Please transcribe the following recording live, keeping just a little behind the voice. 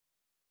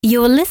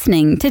You're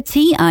listening to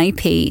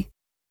TIP.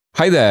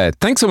 Hi there.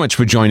 Thanks so much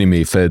for joining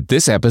me for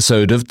this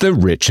episode of the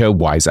Richer,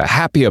 Wiser,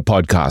 Happier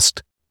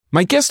podcast.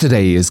 My guest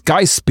today is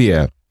Guy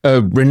Spier,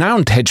 a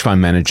renowned hedge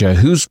fund manager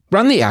who's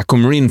run the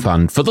Aquamarine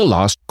Fund for the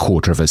last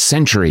quarter of a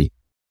century.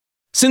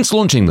 Since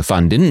launching the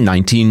fund in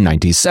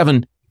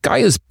 1997, Guy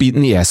has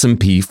beaten the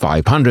S&P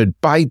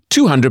 500 by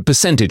 200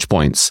 percentage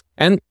points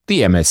and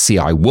the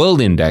MSCI World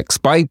Index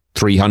by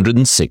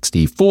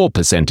 364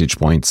 percentage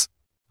points.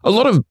 A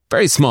lot of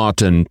very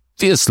smart and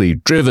fiercely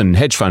driven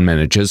hedge fund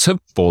managers have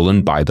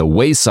fallen by the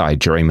wayside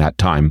during that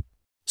time.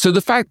 So the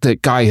fact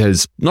that Guy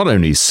has not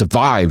only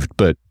survived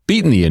but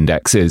beaten the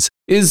indexes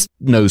is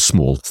no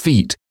small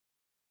feat.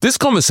 This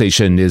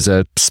conversation is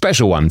a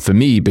special one for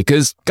me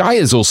because Guy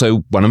is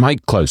also one of my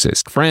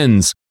closest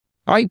friends.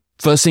 I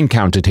first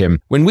encountered him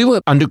when we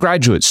were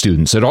undergraduate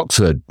students at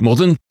Oxford more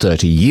than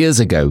 30 years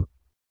ago.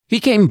 He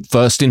came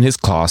first in his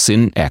class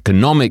in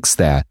economics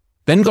there,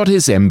 then got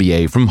his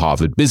MBA from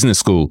Harvard Business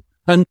School,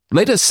 and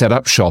later set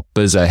up shop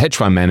as a hedge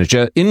fund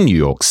manager in New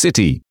York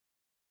City.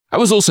 I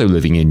was also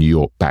living in New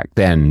York back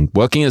then,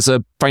 working as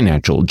a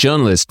financial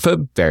journalist for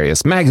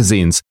various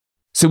magazines,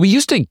 so we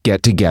used to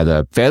get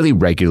together fairly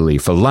regularly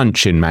for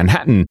lunch in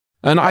Manhattan,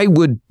 and I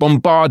would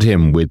bombard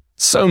him with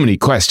so many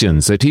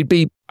questions that he'd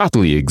be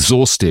utterly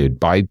exhausted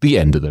by the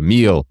end of the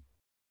meal.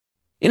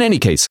 In any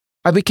case,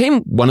 I became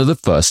one of the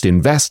first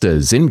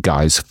investors in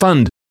Guy's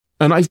fund,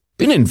 and I've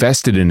been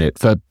invested in it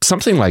for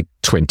something like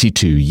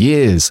 22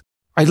 years.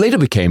 I later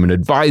became an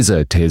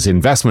advisor to his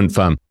investment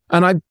firm,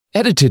 and I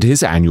edited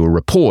his annual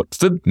report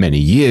for many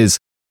years.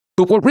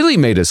 But what really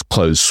made us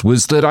close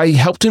was that I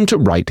helped him to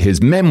write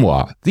his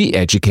memoir, The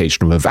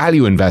Education of a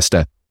Value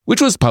Investor,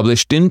 which was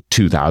published in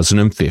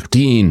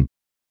 2015.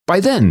 By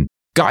then,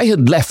 Guy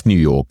had left New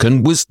York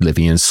and was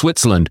living in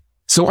Switzerland,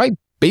 so I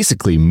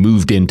basically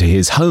moved into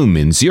his home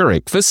in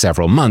Zurich for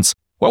several months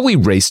while we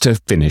raced to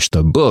finish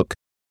the book.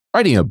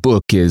 Writing a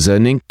book is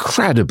an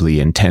incredibly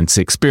intense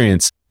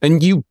experience,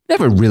 and you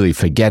never really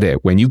forget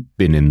it when you've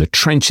been in the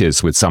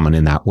trenches with someone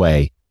in that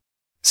way.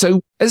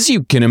 So, as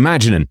you can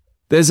imagine,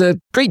 there's a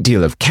great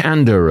deal of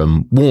candor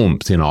and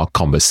warmth in our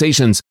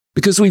conversations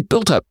because we've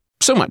built up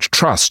so much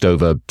trust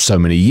over so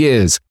many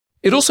years.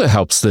 It also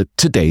helps that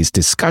today's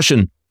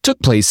discussion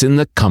took place in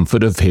the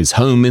comfort of his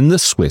home in the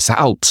Swiss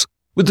Alps,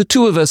 with the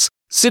two of us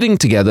sitting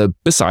together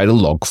beside a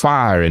log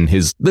fire in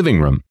his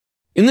living room.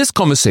 In this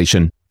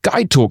conversation,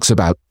 Guy talks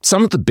about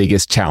some of the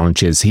biggest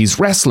challenges he's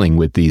wrestling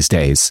with these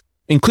days,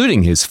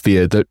 including his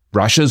fear that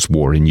Russia's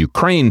war in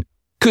Ukraine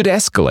could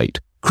escalate,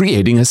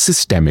 creating a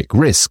systemic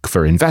risk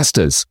for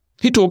investors.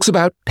 He talks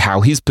about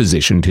how he's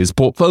positioned his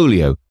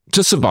portfolio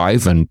to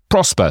survive and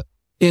prosper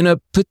in a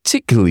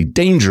particularly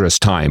dangerous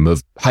time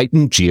of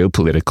heightened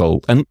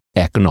geopolitical and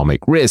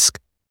economic risk.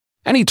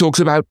 And he talks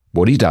about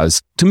what he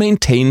does to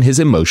maintain his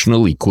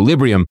emotional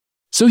equilibrium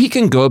so he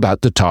can go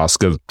about the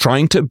task of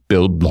trying to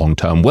build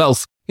long-term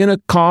wealth in a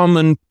calm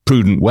and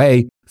prudent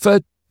way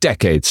for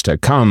decades to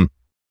come.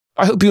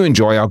 I hope you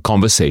enjoy our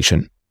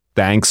conversation.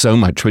 Thanks so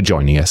much for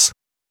joining us.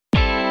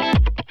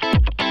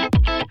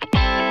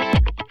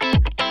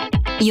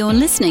 You're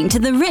listening to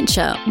the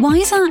Richer,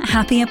 Wiser,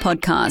 Happier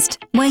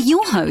podcast, where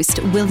your host,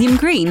 William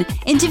Green,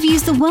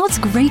 interviews the world's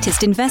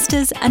greatest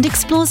investors and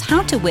explores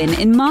how to win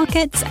in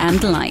markets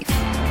and life.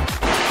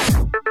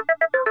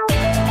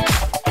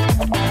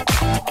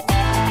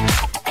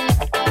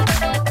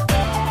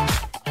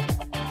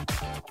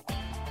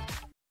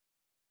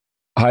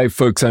 Hi,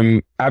 folks.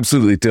 I'm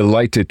absolutely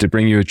delighted to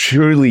bring you a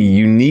truly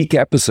unique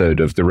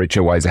episode of the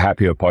Richer, Wiser,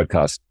 Happier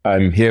podcast.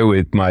 I'm here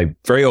with my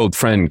very old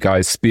friend,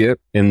 Guy Spier,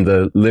 in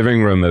the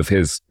living room of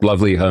his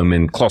lovely home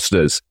in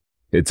Klosters.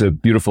 It's a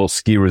beautiful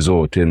ski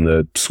resort in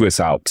the Swiss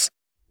Alps,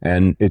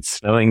 and it's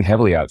snowing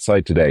heavily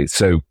outside today.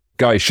 So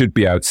Guy should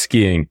be out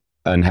skiing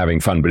and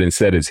having fun, but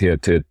instead is here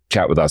to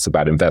chat with us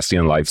about investing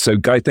in life. So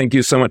Guy, thank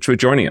you so much for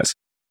joining us.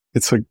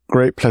 It's a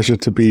great pleasure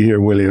to be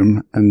here,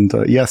 William. And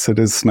yes, it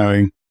is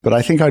snowing. But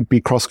I think I'd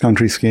be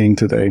cross-country skiing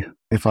today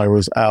if I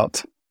was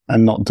out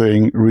and not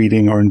doing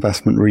reading or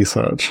investment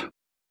research.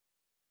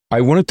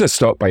 I wanted to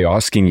start by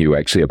asking you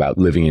actually about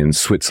living in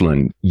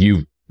Switzerland.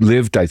 You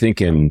lived, I think,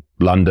 in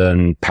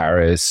London,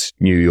 Paris,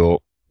 New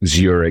York,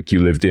 Zurich. You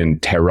lived in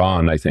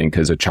Tehran, I think,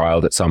 as a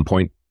child at some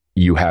point.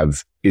 You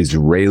have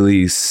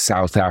Israeli,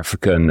 South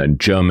African, and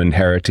German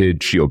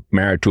heritage. You're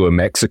married to a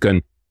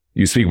Mexican.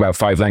 You speak about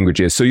 5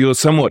 languages, so you're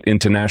somewhat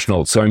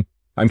international. So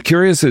I'm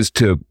curious as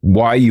to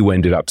why you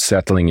ended up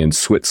settling in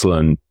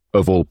Switzerland,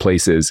 of all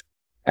places,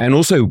 and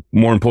also,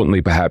 more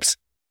importantly, perhaps,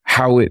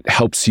 how it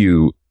helps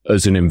you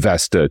as an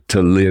investor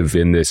to live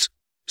in this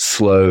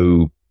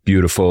slow,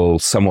 beautiful,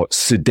 somewhat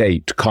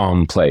sedate,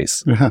 calm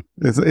place. Yeah.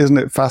 Isn't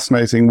it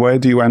fascinating? Where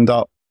do you end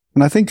up?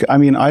 And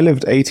I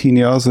lived 18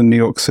 years in New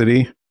York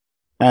City.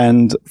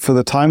 And for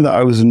the time that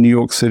I was in New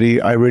York City,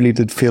 I really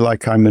did feel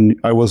like I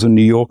was a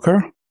New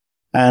Yorker.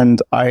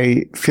 And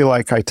I feel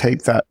like I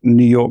take that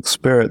New York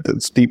spirit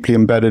that's deeply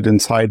embedded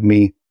inside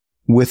me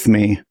with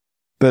me.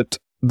 But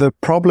the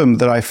problem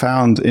that I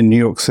found in New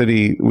York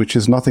City, which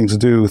has nothing to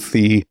do with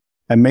the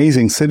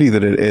amazing city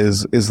that it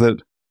is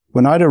that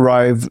when I'd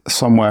arrive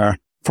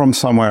from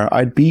somewhere,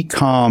 I'd be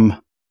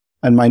calm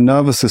and my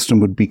nervous system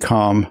would be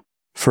calm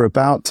for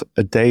about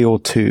a day or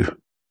two.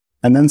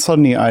 And then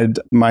suddenly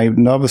my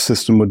nervous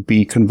system would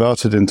be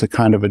converted into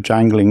kind of a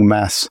jangling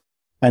mess.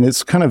 And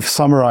it's kind of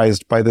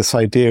summarized by this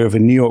idea of a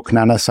New York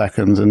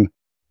nanosecond. And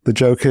the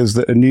joke is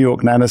that a New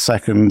York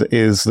nanosecond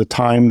is the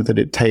time that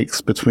it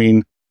takes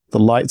between the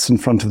lights in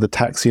front of the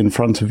taxi in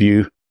front of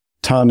you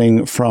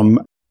turning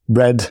from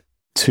red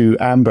to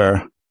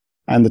amber,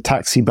 and the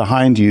taxi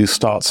behind you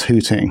starts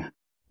hooting.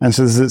 And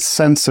so there's this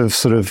sense of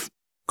sort of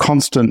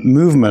constant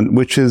movement,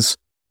 which is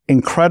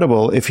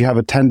incredible if you have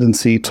a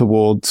tendency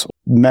towards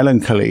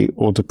melancholy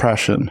or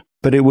depression.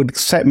 But it would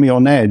set me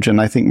on edge,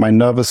 and I think my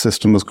nervous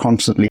system was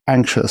constantly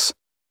anxious.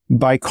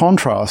 By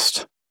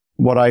contrast,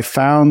 what I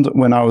found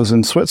when I was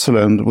in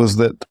Switzerland was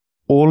that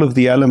all of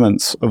the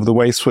elements of the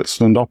way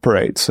Switzerland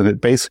operates, and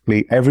it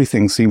basically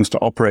everything seems to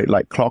operate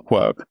like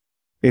clockwork.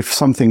 If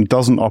something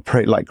doesn't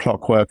operate like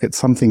clockwork, it's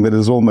something that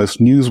is almost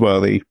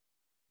newsworthy,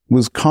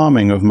 was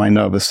calming of my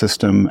nervous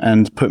system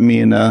and put me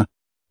in a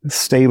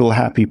stable,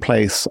 happy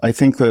place. I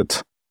think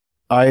that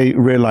I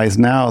realize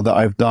now that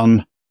I've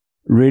done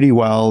really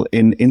well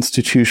in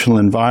institutional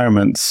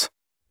environments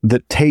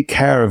that take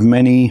care of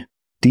many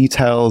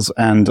details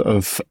and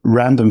of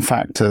random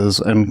factors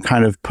and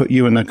kind of put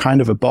you in a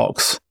kind of a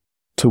box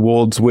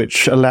towards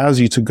which allows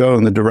you to go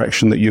in the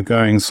direction that you're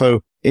going. So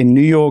in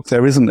New York,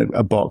 there isn't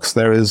a box.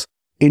 There is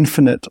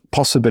infinite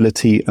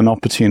possibility and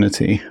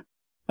opportunity.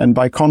 And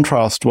by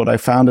contrast, what I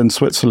found in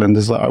Switzerland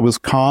is that I was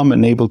calm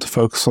and able to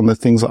focus on the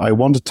things that I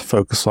wanted to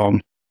focus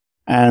on.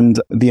 And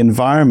the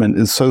environment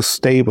is so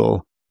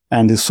stable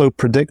and is so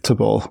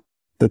predictable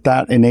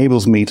that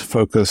enables me to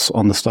focus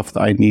on the stuff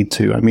that I need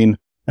to. I mean,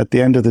 at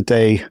the end of the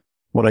day,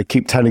 what I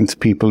keep telling to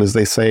people is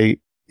they say,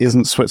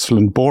 isn't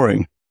Switzerland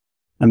boring?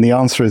 And the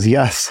answer is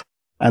yes.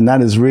 And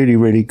that is really,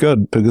 really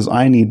good because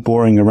I need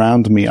boring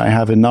around me. I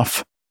have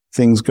enough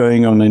things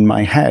going on in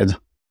my head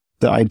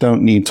that I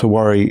don't need to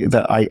worry,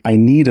 that I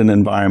need an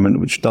environment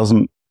which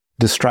doesn't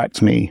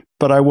distract me.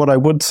 But what I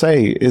would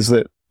say is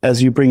that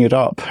as you bring it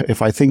up,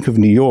 if I think of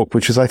New York,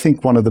 which is I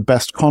think one of the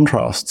best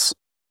contrasts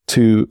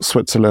to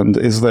Switzerland,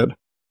 is that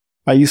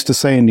I used to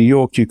say in New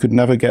York, you could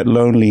never get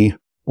lonely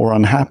or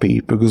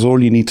unhappy because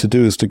all you need to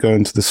do is to go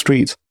into the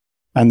street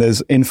and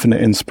there's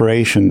infinite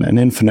inspiration and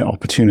infinite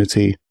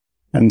opportunity.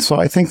 And so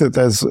I think that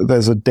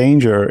there's a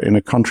danger in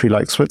a country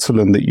like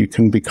Switzerland that you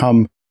can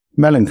become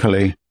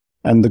melancholy.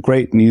 And the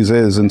great news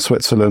is in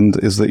Switzerland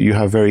is that you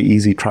have very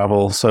easy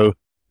travel. So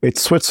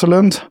it's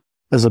Switzerland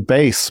as a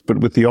base, but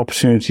with the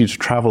opportunity to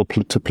travel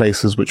to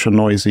places which are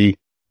noisy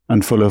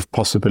and full of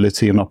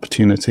possibility and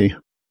opportunity.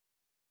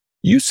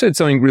 You said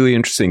something really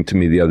interesting to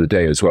me the other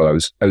day as well.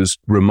 I was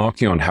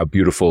remarking on how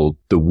beautiful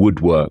the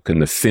woodwork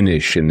and the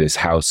finish in this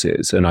house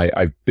is. And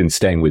I've been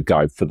staying with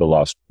Guy for the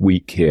last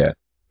week here,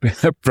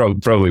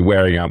 probably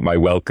wearing out my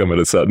welcome at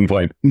a certain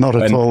point. Not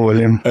at all,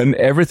 William. And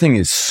everything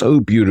is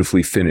so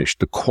beautifully finished.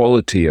 The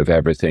quality of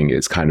everything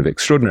is kind of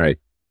extraordinary.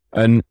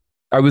 And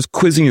I was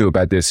quizzing you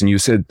about this, and you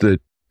said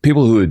that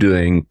people who are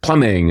doing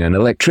plumbing and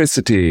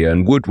electricity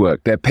and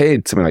woodwork, they're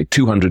paid something like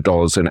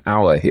 $200 an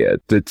hour here,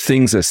 that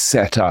things are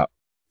set up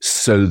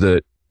so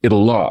that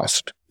it'll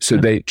last. So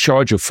they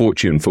charge a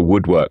fortune for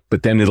woodwork,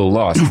 but then it'll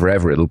last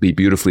forever. It'll be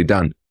beautifully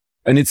done.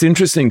 And it's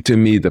interesting to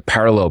me, the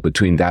parallel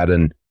between that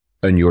and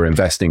your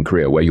investing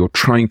career, where you're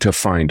trying to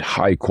find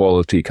high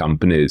quality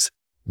companies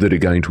that are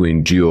going to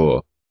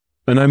endure.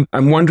 And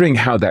I'm wondering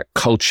how that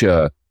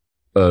culture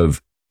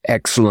of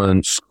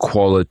excellence,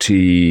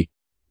 quality,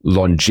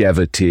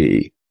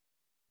 longevity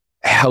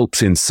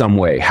helps in some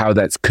way, how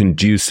that's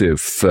conducive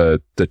for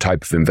the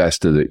type of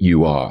investor that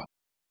you are.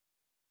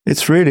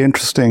 It's really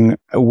interesting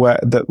where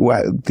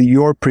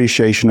your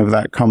appreciation of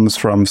that comes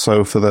from.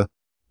 So for the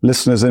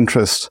listener's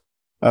interest,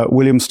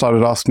 William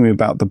started asking me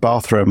about the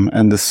bathroom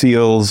and the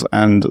seals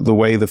and the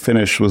way the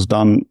finish was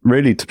done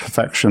really to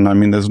perfection. I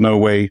mean, there's no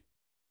way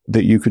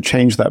that you could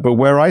change that. But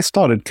where I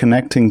started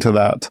connecting to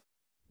that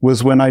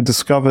was when I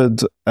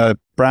discovered a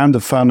brand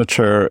of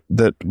furniture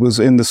that was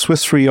in the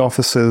Swiss Re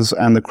offices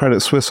and the Credit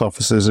Suisse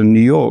offices in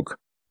New York,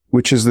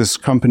 which is this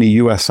company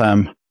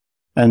USM.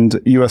 And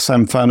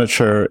USM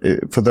furniture,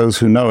 for those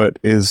who know it,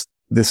 is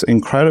this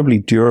incredibly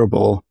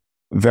durable,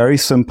 very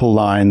simple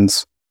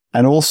lines,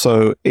 and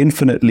also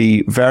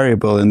infinitely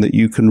variable in that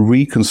you can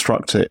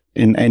reconstruct it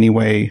in any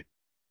way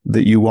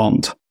that you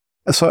want.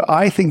 So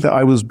I think that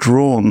I was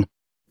drawn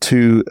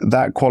to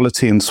that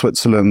quality in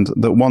Switzerland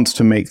that wants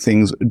to make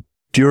things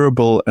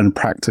durable and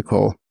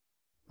practical.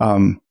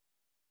 And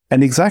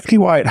exactly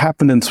why it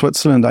happened in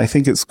Switzerland, I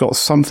think it's got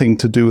something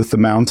to do with the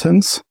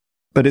mountains.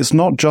 But it's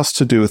not just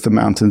to do with the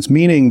mountains,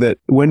 meaning that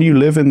when you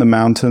live in the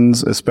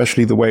mountains,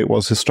 especially the way it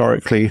was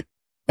historically,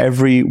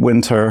 every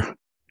winter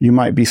you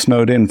might be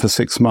snowed in for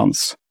 6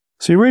 months.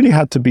 So you really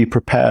had to be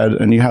prepared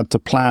and you had to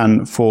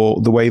plan for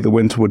the way the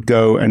winter would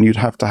go, and you'd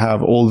have to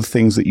have all the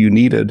things that you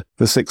needed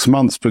for 6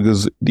 months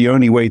because the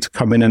only way to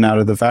come in and out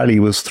of the valley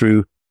was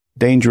through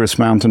dangerous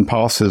mountain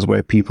passes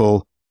where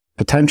people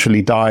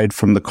potentially died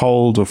from the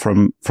cold or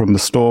from the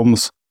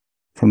storms,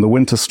 from the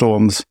winter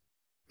storms.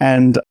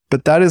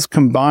 But that is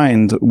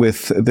combined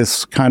with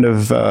this kind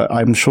of,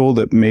 I'm sure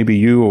that maybe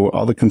you or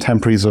other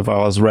contemporaries of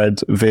ours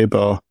read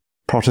Weber,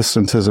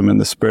 Protestantism in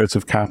the Spirit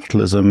of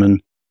Capitalism.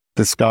 And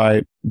this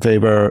guy,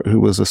 Weber, who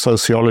was a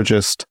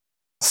sociologist,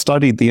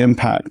 studied the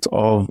impact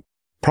of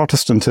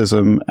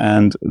Protestantism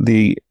and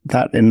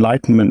that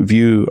Enlightenment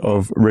view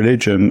of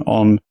religion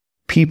on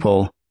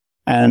people.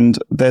 And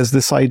there's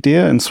this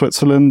idea in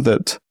Switzerland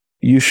that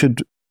you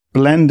should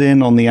blend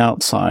in on the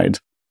outside,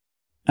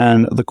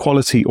 and the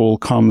quality all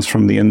comes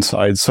from the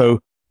inside. So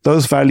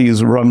those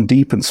values run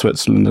deep in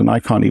Switzerland, and I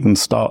can't even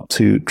start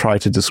to try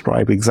to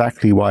describe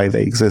exactly why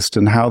they exist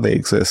and how they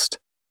exist.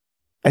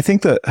 I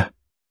think that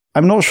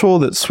I'm not sure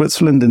that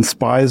Switzerland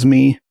inspires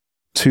me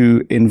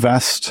to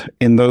invest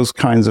in those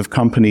kinds of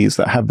companies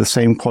that have the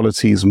same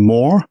qualities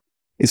more.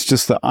 It's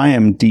just that I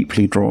am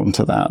deeply drawn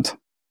to that.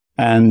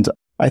 And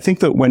I think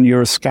that when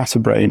you're a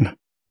scatterbrain,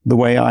 the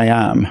way I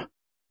am,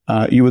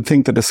 you would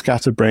think that a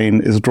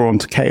scatterbrain is drawn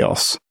to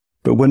chaos.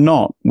 But we're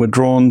not. We're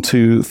drawn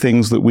to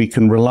things that we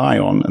can rely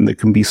on and that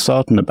can be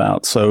certain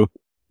about. So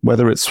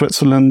whether it's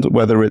Switzerland,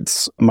 whether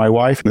it's my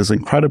wife is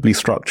incredibly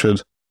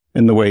structured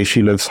in the way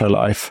she lives her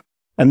life.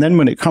 And then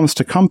when it comes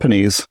to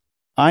companies,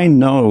 I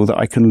know that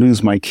I can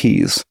lose my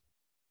keys,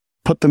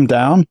 put them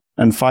down,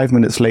 and 5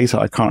 minutes later,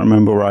 I can't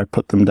remember where I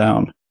put them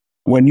down.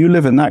 When you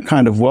live in that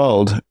kind of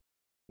world,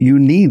 you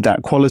need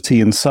that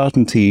quality and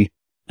certainty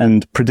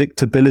and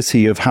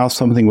predictability of how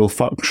something will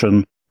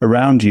function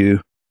around you.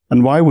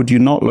 And why would you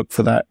not look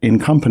for that in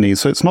companies?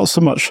 So it's not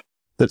so much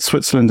that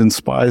Switzerland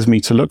inspires me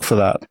to look for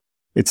that.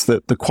 It's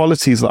that the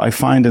qualities that I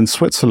find in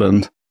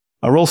Switzerland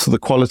are also the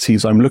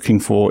qualities I'm looking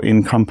for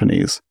in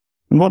companies.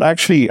 And what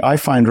actually I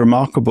find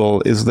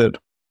remarkable is that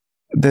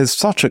there's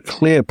such a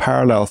clear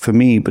parallel for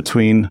me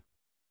between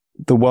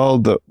the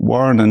world that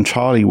Warren and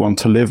Charlie want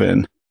to live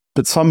in,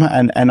 but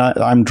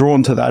I'm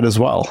drawn to that as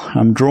well.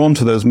 I'm drawn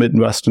to those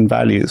Midwestern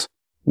values.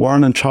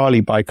 Warren and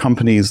Charlie buy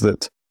companies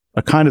that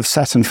are kind of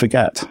set and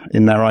forget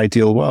in their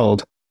ideal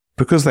world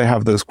because they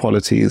have those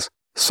qualities.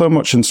 So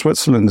much in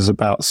Switzerland is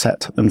about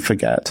set and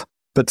forget.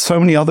 But so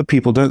many other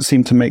people don't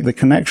seem to make the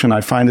connection.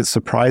 I find it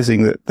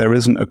surprising that there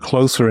isn't a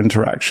closer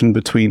interaction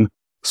between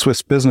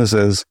Swiss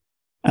businesses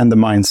and the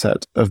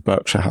mindset of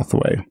Berkshire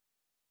Hathaway.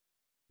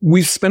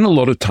 We've spent a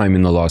lot of time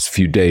in the last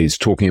few days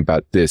talking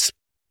about this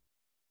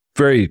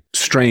very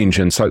strange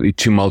and slightly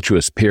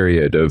tumultuous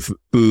period of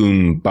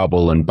boom,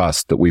 bubble, and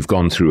bust that we've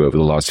gone through over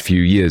the last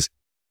few years.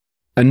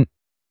 And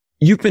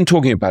you've been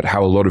talking about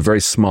how a lot of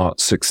very smart,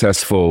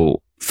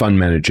 successful fund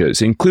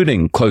managers,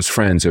 including close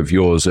friends of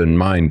yours and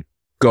mine,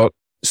 got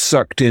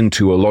sucked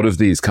into a lot of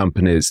these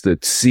companies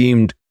that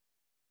seemed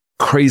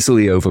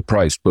crazily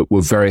overpriced, but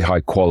were very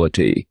high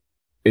quality.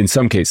 In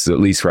some cases, at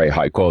least very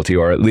high quality,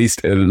 or at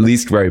least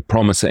very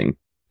promising.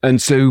 And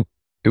so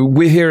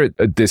we're here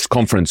at this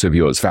conference of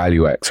yours,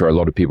 ValueX, where a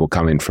lot of people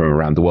come in from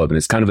around the world, and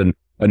it's kind of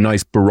a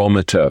nice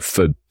barometer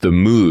for the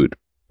mood.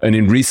 And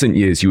in recent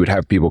years, you would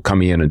have people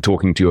coming in and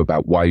talking to you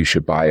about why you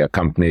should buy a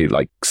company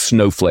like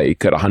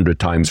Snowflake at 100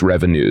 times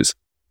revenues.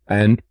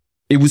 And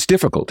it was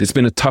difficult. It's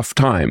been a tough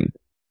time.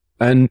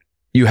 And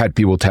you had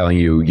people telling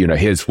you,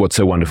 here's what's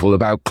so wonderful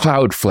about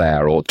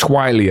Cloudflare or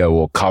Twilio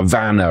or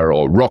Carvana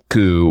or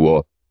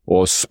Roku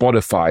or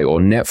Spotify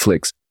or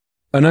Netflix.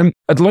 And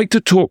I'd like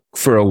to talk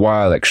for a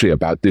while actually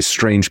about this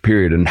strange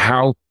period and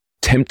how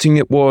tempting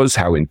it was,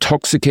 how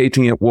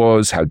intoxicating it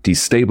was, how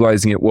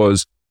destabilizing it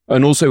was,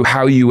 and also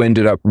how you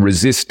ended up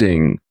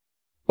resisting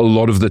a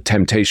lot of the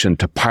temptation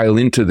to pile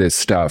into this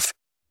stuff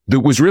that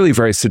was really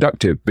very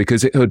seductive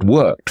because it had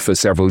worked for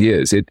several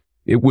years. It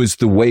was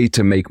the way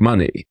to make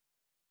money.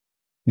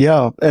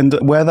 Yeah, and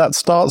where that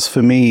starts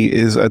for me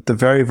is at the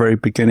very, very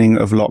beginning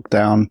of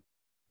lockdown.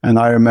 And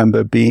I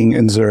remember being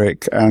in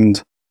Zurich,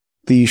 and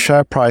the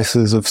share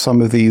prices of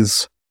some of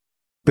these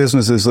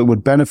businesses that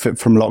would benefit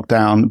from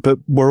lockdown, but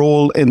were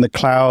all in the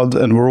cloud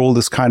and were all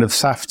this kind of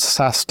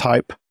SaaS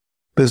type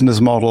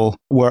business model,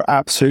 were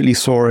absolutely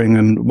soaring.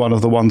 And one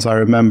of the ones I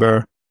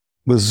remember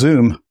was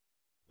Zoom.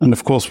 And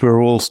of course, we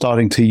were all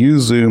starting to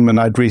use Zoom, and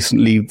I'd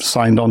recently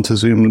signed on to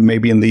Zoom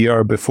maybe in the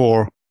year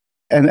before.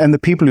 And the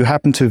people who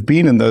happened to have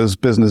been in those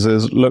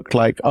businesses looked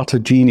like utter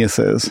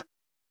geniuses.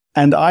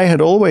 And I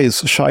had always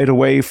shied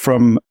away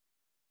from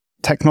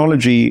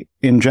technology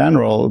in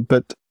general,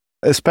 but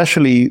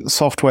especially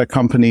software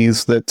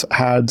companies that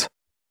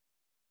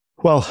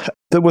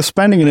were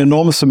spending an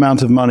enormous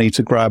amount of money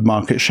to grab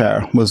market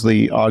share, was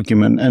the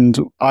argument. And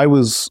I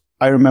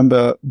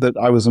remember that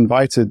I was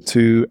invited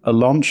to a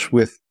lunch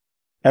with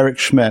Eric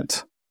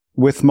Schmidt,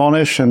 with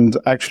Monish, and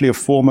actually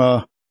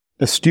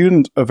a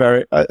student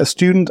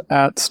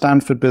at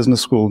Stanford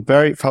Business School.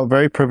 Felt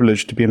very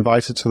privileged to be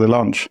invited to the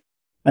lunch.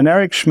 And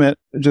Eric Schmidt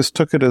just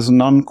took it as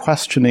an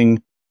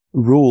unquestioning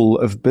rule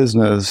of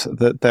business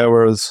that there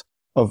was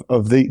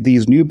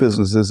these new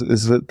businesses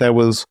is that there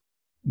was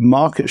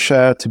market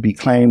share to be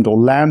claimed or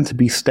land to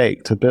be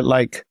staked, a bit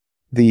like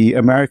the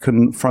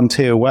American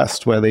frontier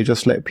west, where they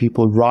just let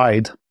people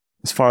ride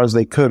as far as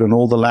they could on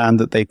all the land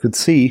that they could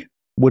see.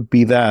 would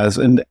be theirs.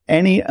 And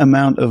any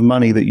amount of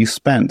money that you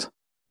spent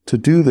to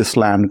do this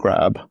land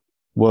grab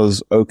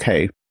was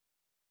okay.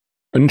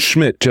 And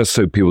Schmidt, just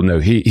so people know,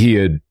 he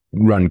had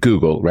run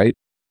Google, right?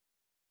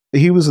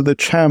 He was the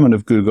chairman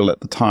of Google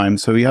at the time.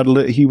 So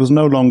he was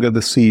no longer the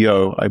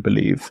CEO, I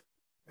believe.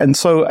 And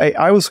so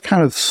I was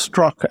kind of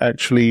struck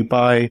actually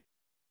by,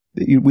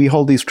 we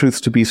hold these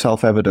truths to be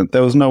self-evident.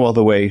 There was no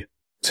other way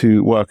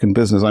to work in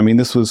business. I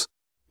mean,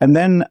 and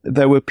then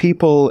there were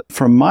people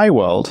from my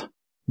world,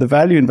 the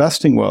value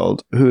investing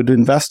world, who had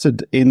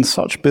invested in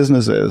such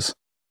businesses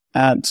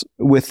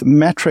with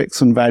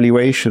metrics and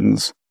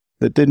valuations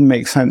that didn't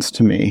make sense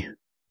to me,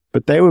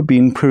 but they were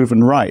being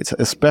proven right,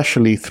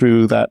 especially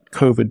through that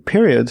COVID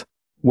period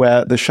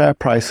where the share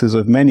prices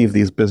of many of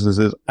these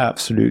businesses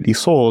absolutely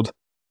soared.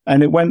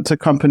 And it went to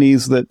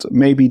companies that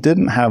maybe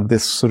didn't have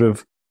this sort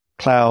of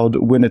cloud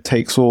winner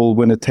takes all,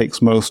 winner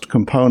takes most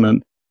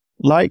component,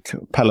 like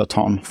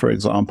Peloton, for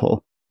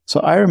example. So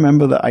I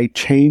remember that I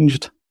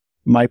changed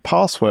my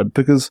password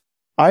because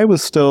I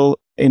was still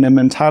in a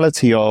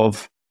mentality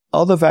of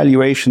other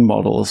valuation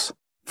models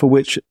for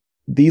which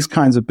these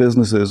kinds of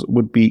businesses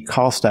would be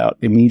cast out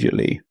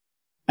immediately.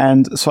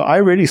 And so I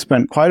really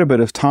spent quite a bit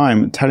of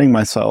time telling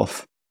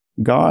myself,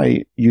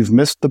 Guy, you've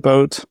missed the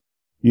boat.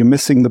 You're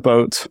missing the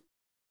boat.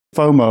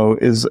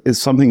 FOMO is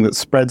something that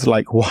spreads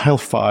like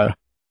wildfire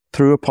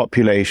through a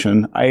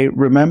population. I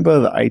remember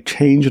that I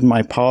changed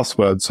my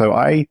password. So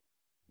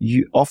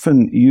you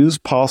often use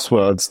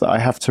passwords that I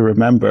have to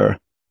remember.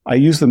 I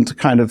use them to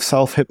kind of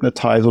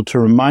self-hypnotize or to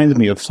remind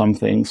me of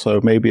something. So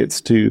maybe it's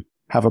to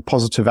have a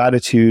positive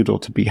attitude or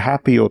to be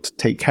happy or to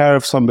take care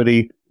of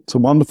somebody. It's a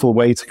wonderful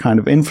way to kind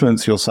of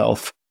influence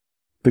yourself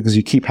because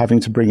you keep having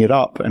to bring it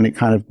up and it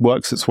kind of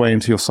works its way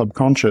into your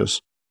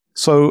subconscious.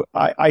 So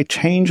I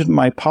changed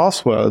my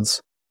passwords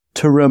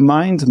to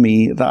remind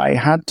me that I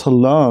had to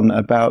learn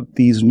about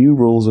these new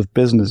rules of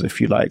business,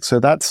 if you like. So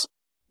that's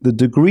the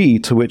degree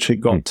to which it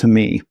got to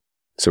me.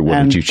 So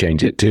what did you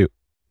change it to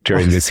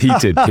during this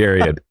heated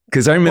period?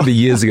 Because I remember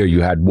years ago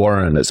you had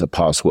Warren as a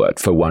password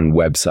for one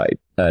website.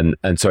 And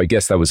so I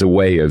guess that was a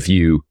way of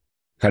you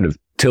kind of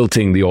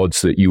tilting the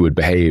odds that you would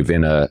behave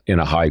in a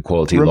high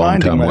quality,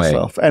 long-term way.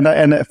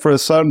 And for a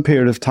certain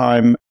period of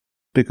time,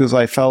 because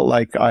I felt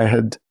like I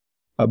had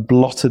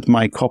blotted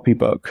my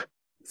copybook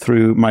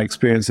through my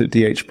experience at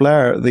DH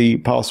Blair, the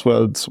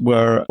passwords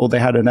they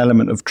had an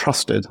element of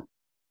trusted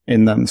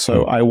in them.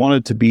 So I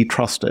wanted to be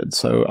trusted.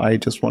 So I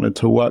just wanted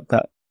to work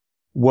that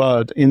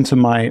word into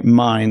my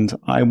mind.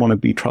 I want to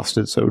be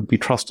trusted. So it would be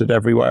trusted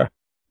everywhere.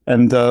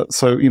 And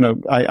so,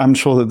 I'm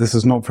sure that this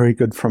is not very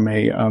good from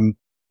a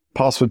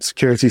password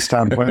security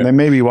standpoint. There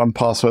may be one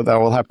password that I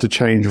will have to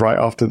change right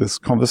after this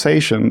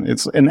conversation.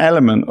 It's an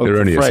element of There are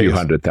only a few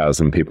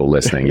 100,000 people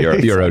listening.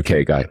 You're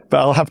okay, Guy.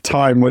 But I'll have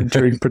time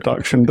during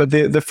production. But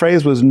the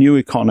phrase was new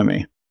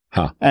economy.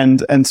 Huh.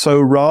 And so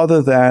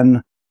rather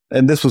than,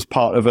 and this was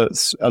part of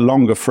a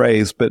longer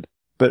phrase, but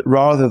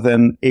rather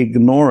than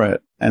ignore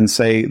it and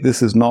say,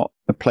 this is not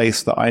a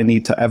place that I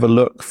need to ever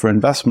look for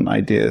investment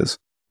ideas,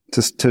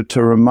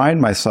 to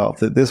remind myself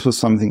that this was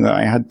something that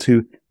I had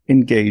to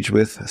engage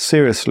with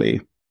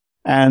seriously.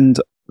 And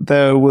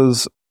there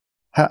was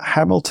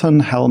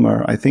Hamilton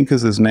Helmer, I think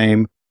is his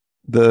name,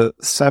 The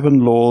 7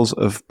 Laws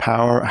of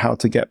Power, How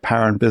to Get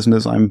Power in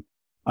Business. I'm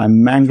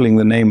mangling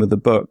the name of the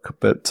book,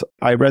 but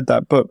I read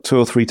that book 2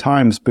 or 3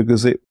 times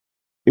because it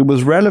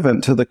was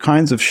relevant to the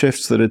kinds of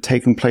shifts that had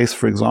taken place,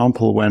 for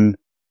example, when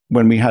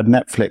we had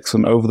Netflix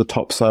and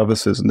over-the-top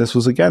services. And this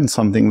was, again,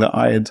 something that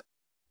I had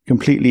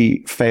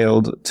completely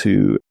failed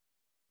to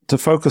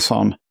focus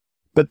on.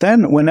 But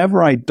then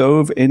whenever I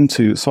dove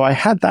into, so I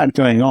had that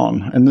going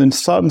on. And in a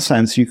certain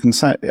sense, you can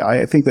say,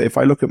 I think that if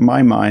I look at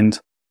my mind,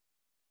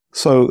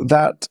 so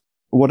that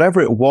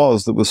whatever it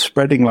was that was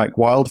spreading like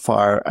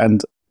wildfire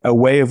and a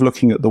way of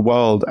looking at the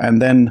world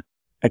and then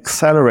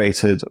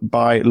accelerated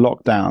by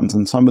lockdowns,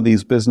 and some of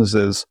these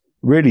businesses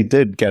really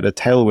did get a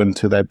tailwind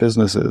to their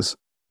businesses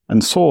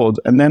and soared.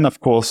 And then, of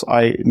course,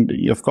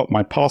 I've got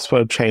my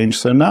password changed.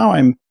 So now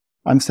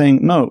I'm saying,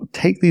 no,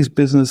 take these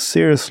businesses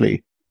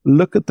seriously.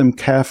 Look at them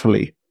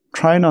carefully.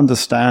 Try and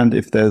understand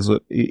if they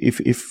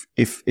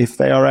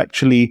are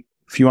actually,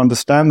 if you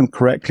understand them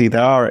correctly, they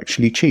are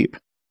actually cheap.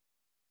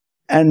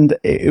 And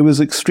it was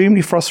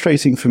extremely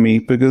frustrating for me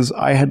because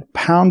I had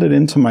pounded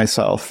into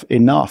myself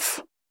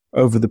enough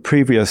over the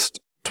previous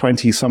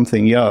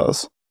 20-something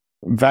years,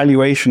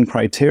 valuation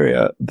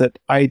criteria, that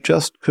I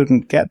just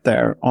couldn't get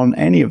there on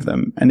any of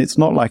them. And it's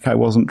not like I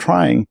wasn't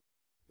trying.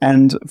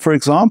 And for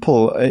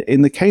example,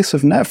 in the case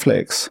of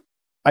Netflix,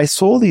 I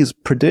saw these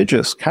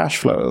prodigious cash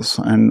flows,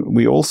 and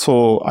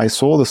I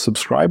saw the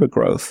subscriber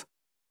growth.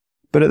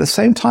 But at the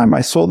same time,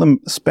 I saw them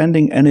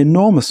spending an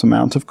enormous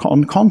amount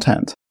on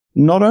content.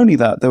 Not only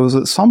that, there was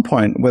at some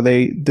point where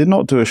they did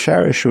not do a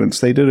share issuance,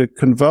 they did a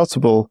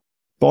convertible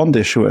bond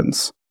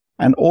issuance,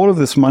 and all of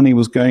this money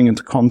was going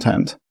into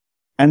content.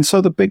 And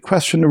so the big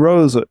question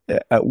arose,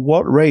 at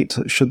what rate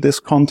should this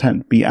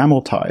content be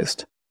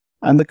amortized?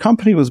 And the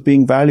company was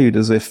being valued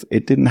as if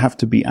it didn't have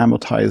to be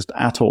amortized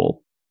at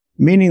all.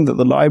 meaning that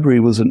the library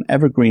was an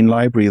evergreen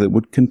library that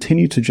would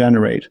continue to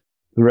generate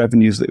the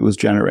revenues that it was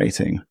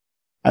generating.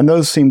 And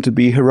those seemed to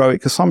be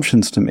heroic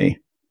assumptions to me.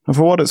 And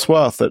for what it's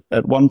worth,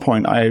 at one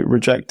point I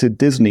rejected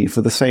Disney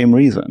for the same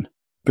reason,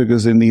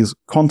 because in these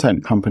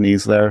content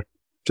companies, they're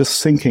just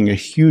sinking a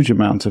huge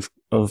amount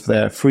of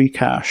their free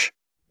cash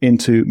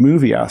into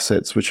movie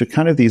assets, which are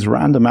kind of these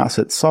random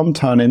assets. Some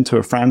turn into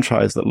a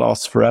franchise that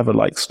lasts forever,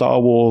 like Star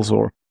Wars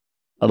or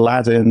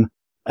Aladdin,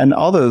 and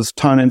others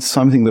turn into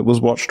something that was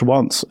watched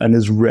once and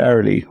is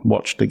rarely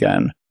watched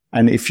again.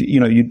 And if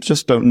you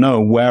just don't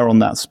know where on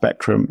that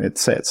spectrum it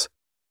sits.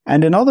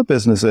 And in other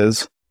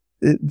businesses,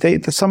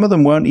 some of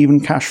them weren't even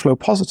cash flow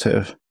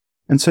positive.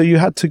 And so you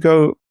had to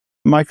go,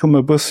 Michael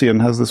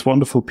Mabusian has this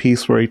wonderful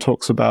piece where he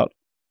talks about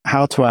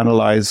how to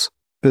analyze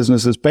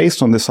businesses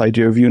based on this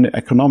idea of unit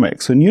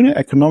economics. And unit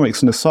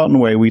economics, in a certain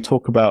way, we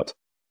talk about,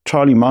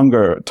 Charlie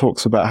Munger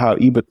talks about how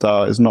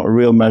EBITDA is not a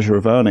real measure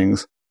of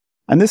earnings.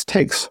 And this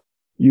takes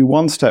you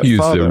one step further.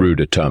 Use a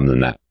ruder term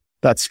than that.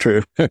 That's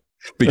true.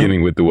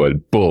 Beginning with the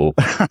word bull.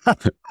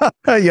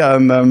 Yeah,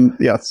 and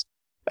yes.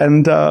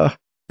 And,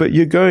 but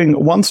you're going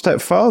one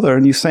step further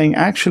and you're saying,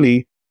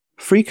 actually,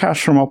 free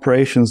cash from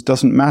operations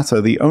doesn't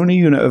matter. The only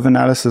unit of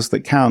analysis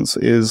that counts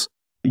is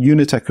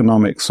unit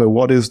economics. So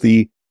what is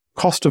the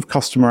cost of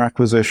customer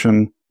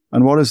acquisition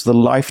and what is the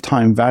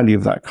lifetime value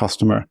of that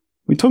customer?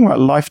 We're talking about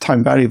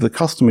lifetime value of the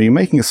customer. You're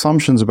making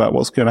assumptions about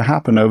what's going to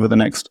happen over the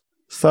next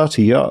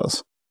 30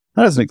 years.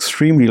 That is an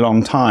extremely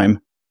long time.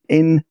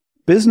 In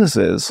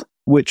businesses,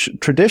 which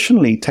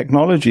traditionally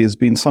technology has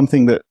been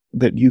something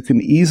that you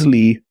can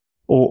easily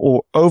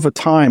or over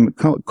time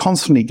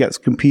constantly gets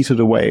competed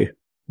away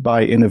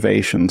by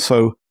innovation.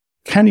 So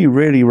can you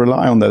really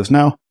rely on those?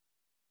 Now,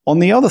 on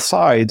the other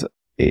side,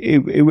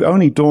 it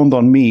only dawned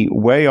on me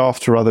way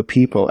after other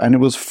people, and it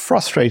was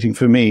frustrating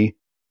for me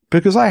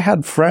because I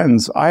had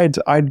friends.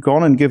 I'd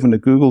gone and given a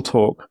Google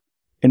talk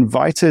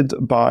invited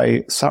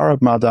by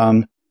Sarab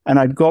Madan, and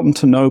I'd gotten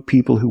to know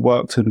people who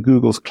worked in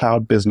Google's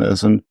cloud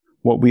business. And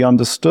what we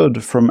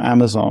understood from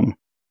Amazon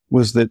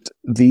was that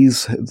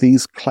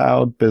these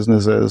cloud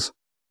businesses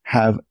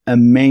have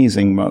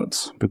amazing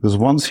moats, because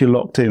once you're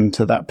locked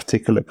into that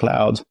particular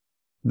cloud,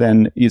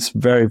 then it's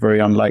very, very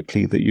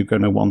unlikely that you're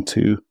going to want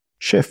to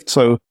shift.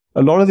 So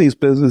a lot of these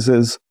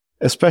businesses,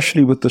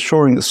 especially with the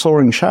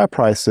soaring share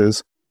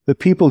prices, the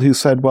people who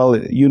said, well,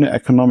 unit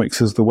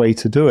economics is the way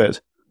to do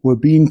it, were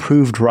being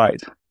proved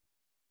right.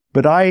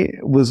 But I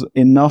was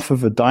enough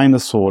of a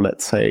dinosaur,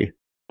 let's say,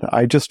 that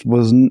I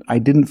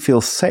didn't feel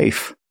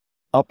safe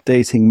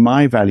updating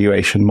my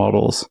valuation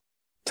models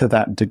to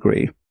that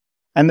degree.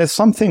 And there's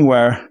something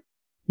where,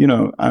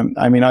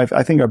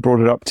 I think I brought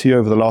it up to you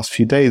over the last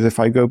few days. If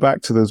I go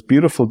back to those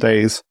beautiful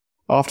days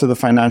after the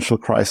financial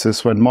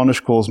crisis when Monish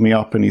calls me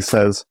up and he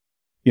says,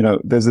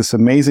 there's this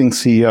amazing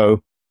CEO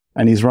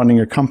and he's running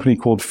a company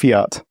called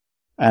Fiat,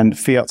 and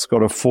Fiat's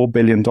got a $4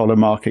 billion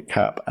market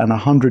cap and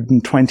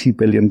 $120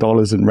 billion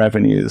in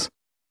revenues.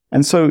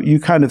 And so you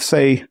kind of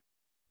say,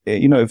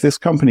 if this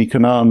company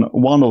can earn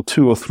 1 or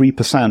 2 or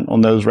 3%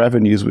 on those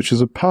revenues, which is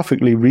a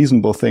perfectly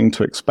reasonable thing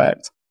to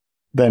expect,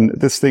 then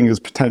this thing is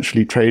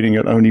potentially trading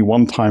at only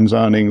 1 times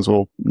earnings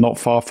or not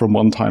far from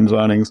 1 times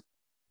earnings.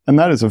 And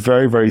that is a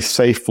very, very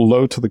safe,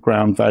 low to the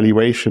ground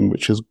valuation,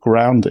 which is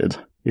grounded,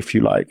 if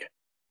you like.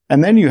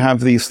 And then you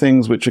have these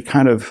things which are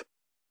kind of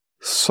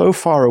so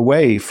far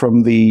away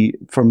from the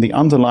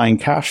underlying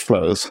cash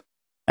flows,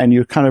 and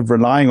you're kind of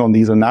relying on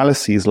these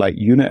analyses like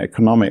unit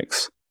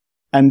economics.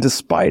 And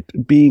despite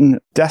being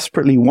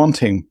desperately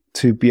wanting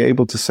to be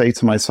able to say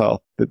to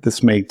myself that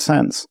this made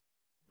sense,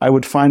 I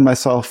would find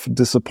myself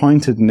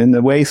disappointed and in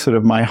a way sort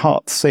of my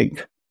heart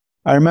sink.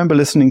 I remember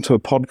listening to a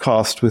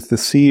podcast with the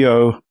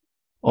CEO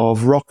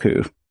of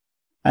Roku,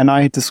 and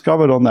I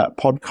discovered on that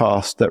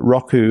podcast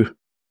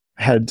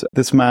that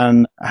this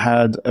man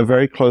had a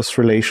very close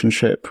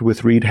relationship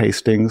with Reed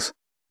Hastings,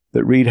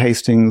 that Reed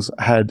Hastings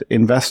had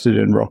invested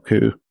in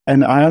Roku.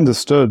 And I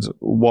understood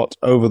what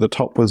Over the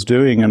Top was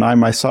doing, and I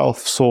myself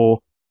saw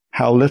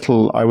how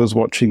little I was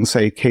watching,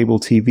 say, cable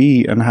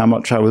TV, and how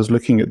much I was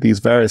looking at these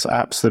various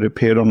apps that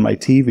appeared on my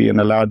TV and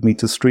allowed me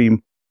to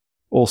stream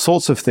all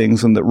sorts of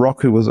things, and that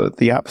Roku was at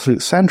the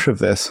absolute center of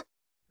this.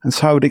 And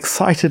so I would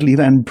excitedly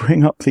then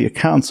bring up the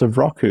accounts of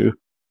Roku,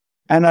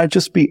 and I'd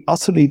just be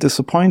utterly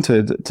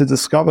disappointed to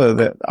discover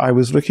that I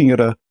was looking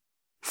at a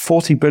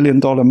 $40 billion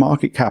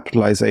market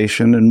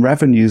capitalization and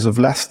revenues of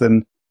less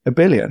than $1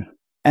 billion.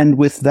 And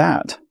with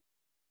that,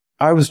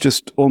 I was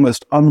just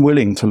almost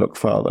unwilling to look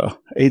further.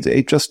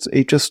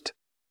 The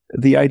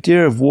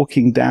idea of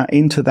walking down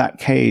into that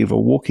cave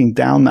or walking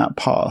down that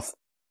path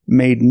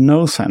made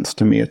no sense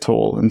to me at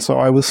all. And so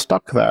I was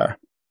stuck there,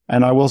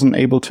 and I wasn't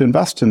able to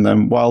invest in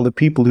them, while the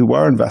people who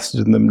were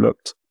invested in them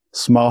looked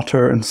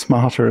smarter and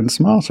smarter and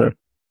smarter.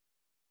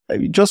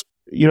 Just,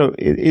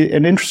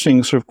 an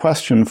interesting sort of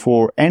question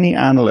for any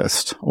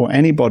analyst or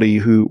anybody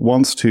who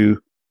wants to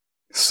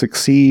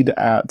succeed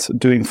at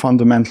doing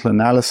fundamental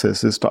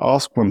analysis is to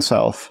ask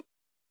oneself,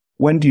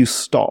 when do you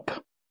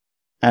stop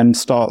and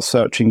start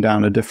searching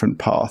down a different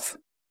path?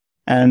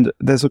 And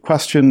there's a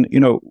question,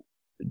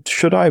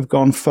 should I have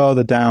gone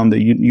further down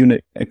the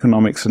unit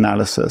economics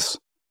analysis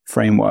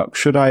framework?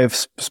 Should I have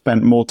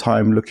spent more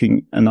time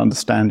looking and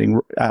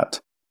understanding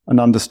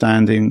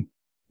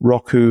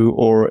Roku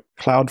or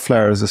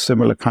Cloudflare as a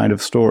similar kind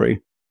of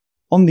story?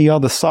 On the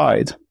other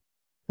side,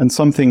 and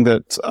something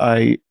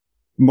that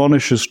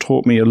Monish has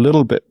taught me a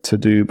little bit to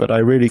do, but I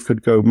really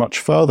could go much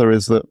further,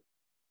 is that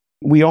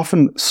we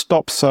often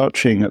stop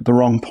searching at the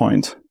wrong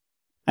point.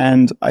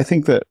 And I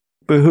think that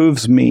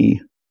behooves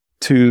me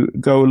to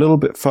go a little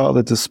bit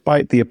further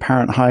despite the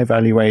apparent high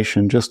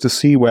valuation, just to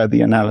see where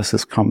the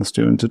analysis comes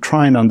to and to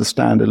try and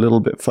understand a little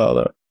bit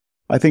further.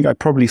 I think I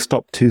probably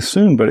stopped too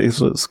soon, but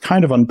it's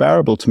kind of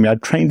unbearable to me.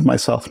 I'd trained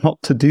myself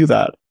not to do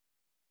that.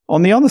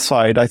 On the other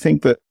side, I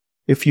think that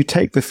if you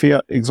take the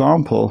Fiat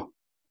example,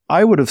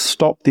 I would have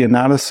stopped the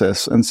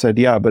analysis and said,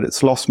 yeah, but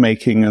it's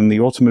loss-making and the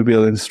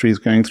automobile industry is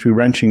going through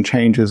wrenching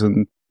changes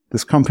and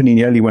this company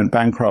nearly went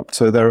bankrupt.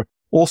 So there are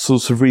all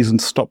sorts of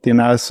reasons to stop the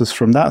analysis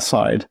from that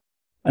side.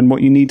 And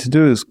what you need to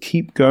do is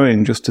keep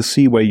going just to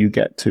see where you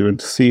get to and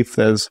to see if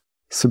there's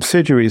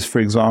subsidiaries, for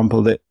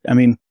example,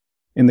 in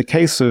the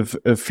case of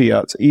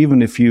Fiat,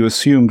 even if you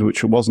assumed,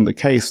 which wasn't the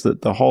case,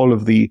 that the whole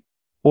of the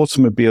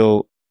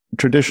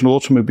traditional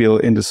automobile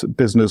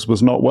business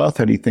was not worth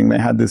anything, they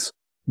had this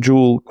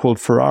jewel called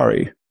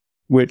Ferrari,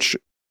 which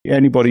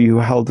anybody who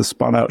held the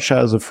spun out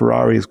shares of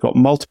Ferrari has got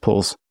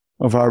multiples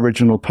of our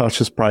original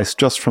purchase price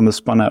just from the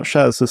spun out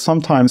shares. So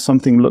sometimes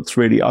something looks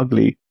really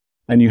ugly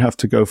and you have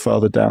to go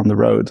further down the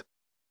road.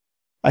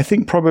 I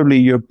think probably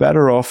you're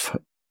better off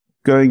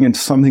going into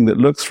something that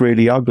looks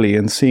really ugly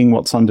and seeing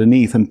what's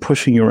underneath and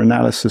pushing your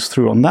analysis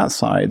through on that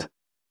side,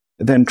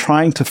 than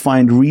trying to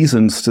find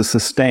reasons to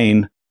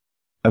sustain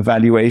a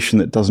valuation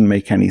that doesn't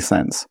make any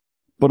sense.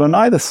 But on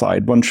either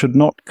side, one should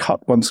not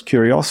cut one's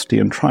curiosity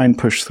and try and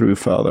push through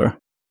further.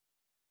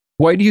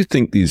 Why do you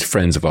think these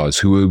friends of ours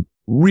who are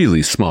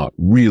really smart,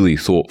 really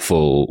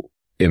thoughtful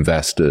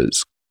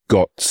investors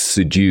got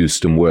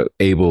seduced and were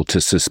able to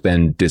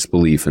suspend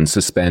disbelief and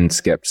suspend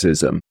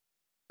skepticism?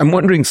 I'm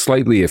wondering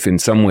slightly if in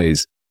some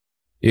ways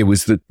it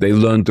was that they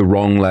learned the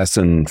wrong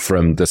lesson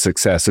from the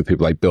success of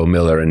people like Bill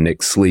Miller and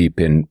Nick Sleep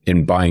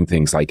in buying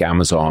things like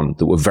Amazon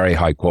that were very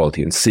high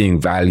quality and seeing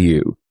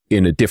value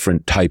in a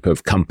different type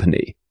of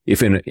company.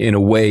 If in a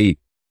way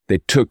they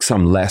took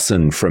some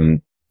lesson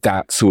from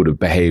that sort of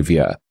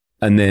behavior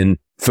and then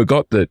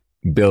forgot that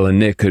Bill and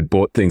Nick had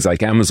bought things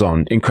like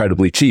Amazon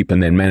incredibly cheap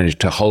and then managed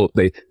to hold,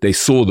 they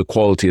saw the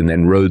quality and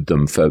then rode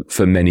them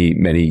for many,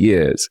 many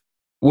years.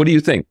 What do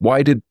you think?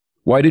 Why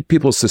did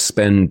people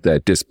suspend their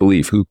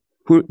disbelief?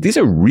 These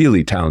are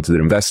really talented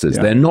investors.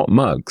 Yeah. They're not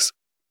mugs.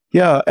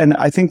 Yeah. And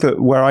I think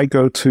that where I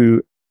go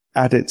to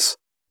at its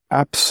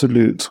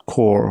absolute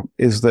core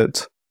is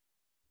that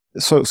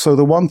So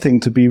the one thing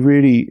to be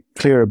really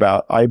clear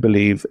about, I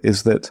believe,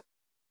 is that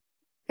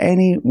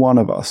any one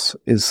of us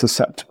is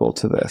susceptible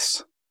to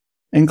this,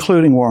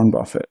 including Warren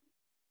Buffett.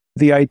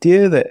 The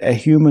idea that a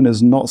human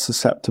is not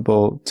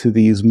susceptible to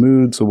these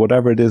moods or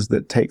whatever it is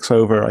that takes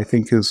over, I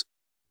think is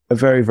a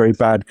very, very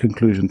bad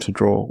conclusion to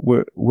draw.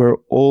 We're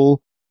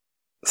all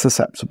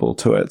susceptible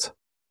to it.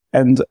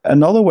 And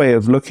another way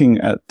of looking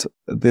at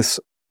this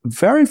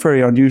very,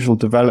 very unusual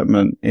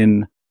development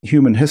in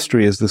human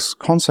history is this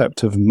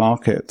concept of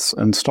markets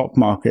and stock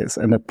markets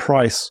and a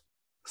price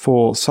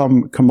for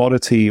some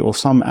commodity or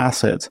some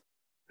asset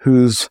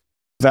whose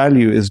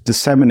value is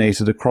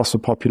disseminated across a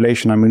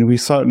population. I mean, we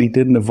certainly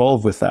didn't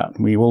evolve with that.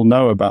 We all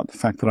know about the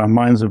fact that our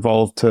minds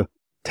evolved to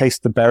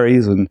taste the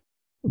berries and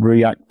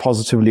react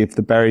positively if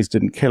the berries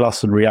didn't kill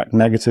us and react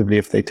negatively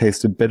if they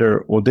tasted bitter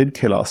or did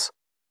kill us.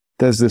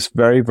 There's this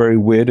very, very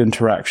weird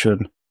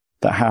interaction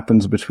that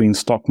happens between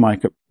stock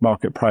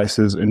market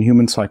prices and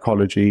human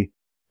psychology.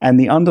 And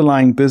the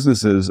underlying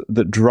businesses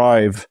that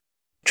drive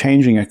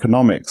changing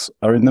economics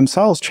are in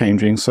themselves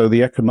changing. So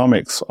the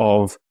economics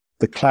of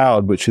the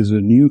cloud, which is a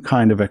new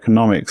kind of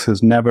economics,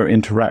 has never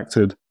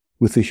interacted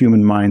with the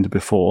human mind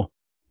before.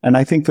 And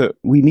I think that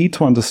we need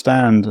to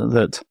understand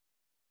that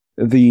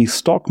the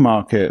stock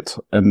market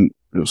and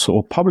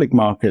sort of public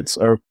markets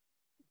are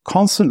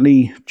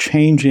constantly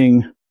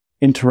changing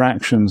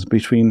interactions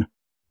between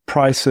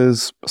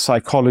prices,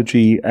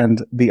 psychology,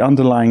 and the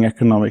underlying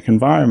economic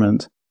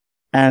environment.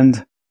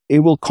 And it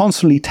will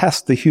constantly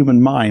test the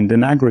human mind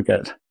in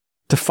aggregate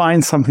to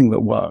find something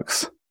that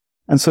works.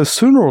 And so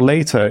sooner or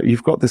later,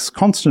 you've got this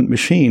constant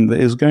machine that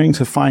is going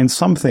to find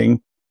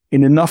something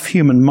in enough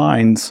human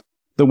minds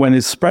that when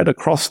it's spread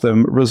across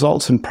them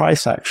results in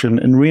price action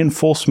and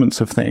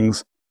reinforcements of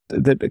things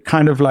that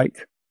kind of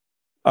like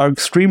are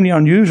extremely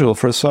unusual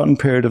for a certain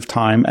period of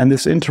time. And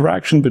this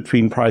interaction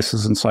between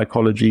prices and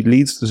psychology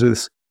leads to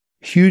this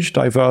huge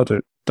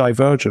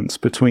divergence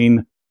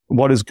between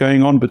what is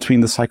going on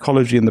between the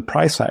psychology and the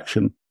price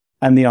action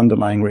and the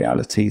underlying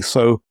reality.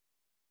 So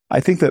I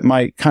think that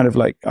my kind of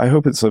like, I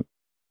hope it's a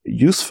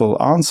useful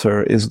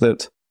answer, is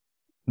that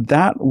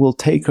will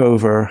take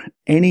over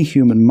any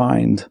human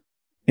mind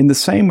in the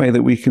same way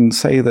that we can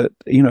say that,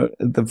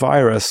 the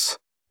virus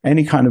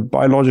any kind of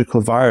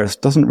biological virus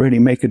doesn't really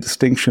make a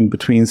distinction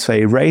between,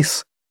 say,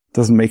 race,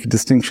 doesn't make a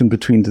distinction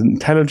between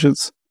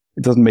intelligence,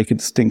 it doesn't make a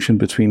distinction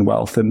between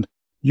wealth. And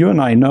you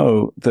and I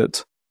know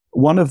that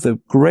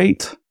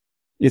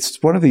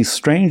it's one of these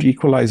strange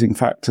equalizing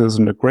factors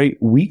and a great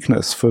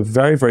weakness for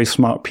very, very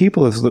smart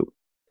people is that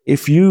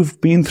if you've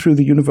been through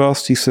the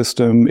university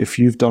system, if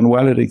you've done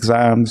well at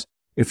exams,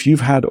 if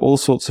you've had all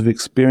sorts of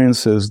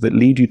experiences that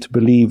lead you to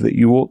believe that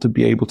you ought to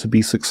be able to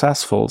be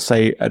successful,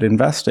 say, at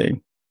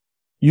investing,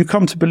 you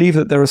come to believe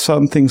that there are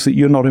certain things that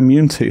you're not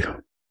immune to.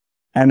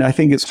 And I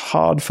think it's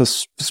hard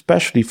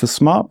especially for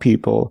smart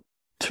people,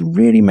 to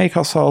really make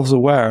ourselves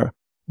aware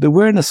that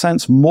we're in a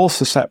sense more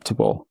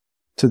susceptible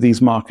to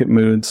these market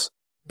moods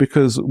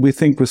because we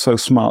think we're so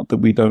smart that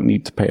we don't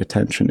need to pay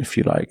attention, if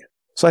you like.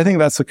 So I think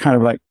that's a kind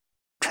of like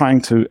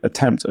trying to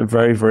attempt a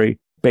very, very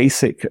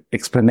basic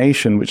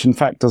explanation, which in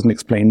fact doesn't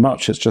explain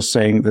much. It's just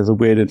saying there's a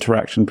weird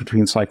interaction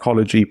between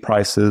psychology,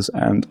 prices,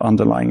 and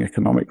underlying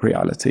economic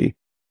reality.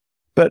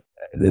 But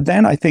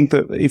then I think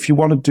that if you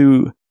want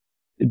to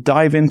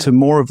dive into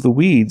more of the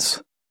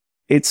weeds,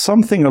 it's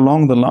something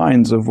along the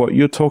lines of what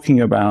you're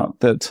talking about,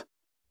 that,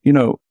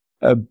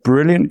 a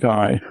brilliant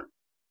guy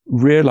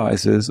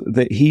realizes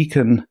that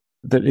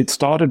that it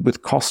started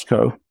with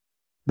Costco,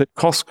 that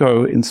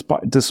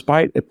Costco,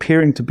 despite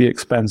appearing to be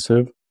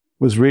expensive,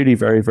 was really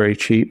very, very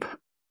cheap.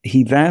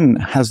 He then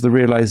has the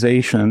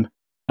realization,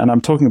 and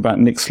I'm talking about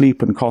Nick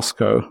Sleep and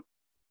Costco,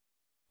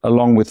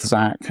 along with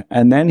Zach,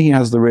 and then he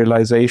has the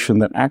realization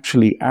that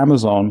actually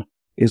Amazon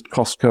is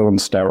Costco on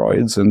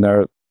steroids, and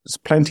there's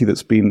plenty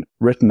that's been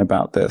written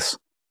about this,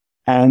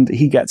 and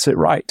he gets it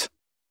right.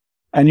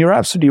 And you're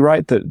absolutely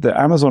right that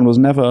Amazon was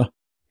never,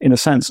 in a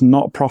sense,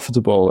 not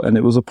profitable, and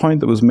it was a point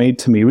that was made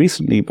to me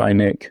recently by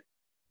Nick,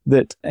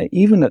 that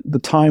even at the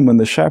time when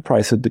the share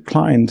price had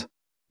declined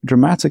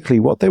dramatically,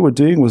 what they were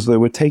doing was they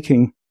were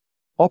taking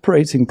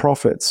operating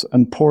profits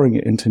and pouring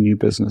it into new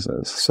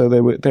businesses. So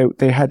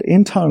they had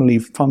internally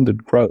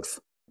funded growth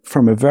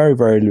from a very,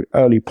 very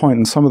early point.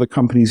 And some of the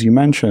companies you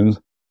mentioned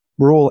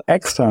were all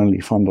externally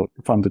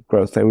funded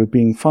growth. They were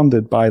being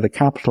funded by the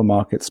capital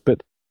markets.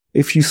 But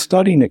if you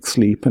study Nick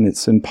Sleep, and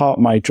it's in part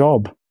my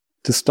job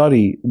to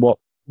study what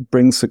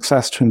brings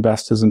success to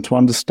investors and to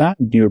understand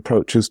new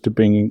approaches to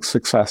bringing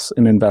success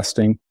in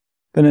investing,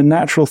 then a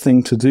natural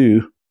thing to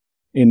do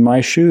in my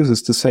shoes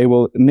is to say,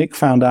 well, Nick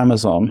found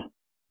Amazon.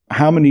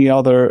 How many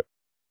other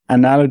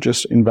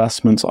analogous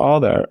investments are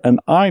there? And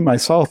I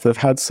myself have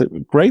had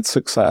great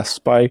success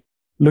by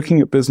looking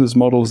at business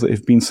models that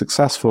have been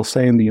successful,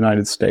 say in the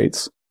United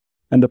States,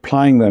 and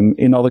applying them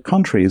in other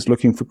countries,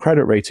 looking for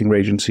credit rating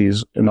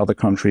agencies in other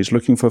countries,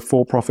 looking for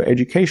for-profit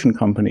education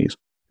companies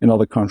in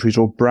other countries,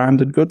 or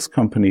branded goods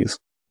companies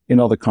in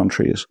other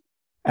countries.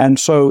 And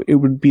so it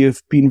would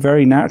have been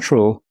very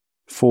natural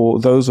for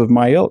those of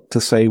my ilk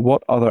to say,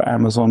 what other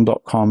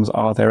Amazon.coms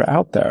are there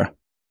out there?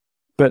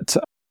 But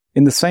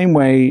in the same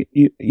way,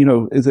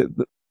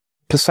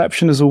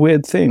 perception is a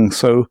weird thing.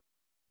 So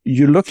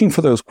you're looking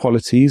for those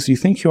qualities, you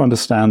think you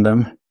understand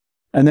them,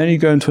 and then you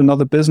go into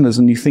another business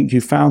and you think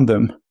you found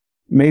them.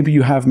 Maybe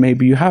you have,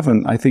 maybe you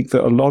haven't. I think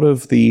that a lot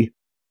of the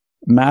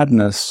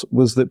madness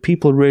was that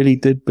people really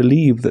did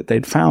believe that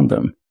they'd found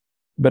them,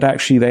 but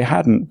actually they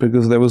hadn't,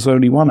 because there was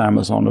only one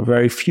Amazon, or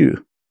very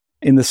few.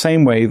 In the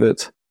same way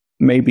that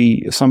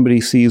maybe somebody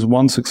sees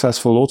one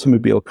successful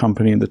automobile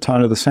company in the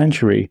turn of the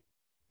century,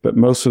 but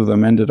most of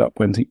them ended up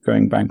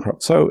going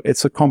bankrupt. So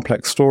it's a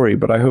complex story,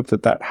 but I hope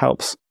that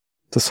helps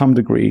to some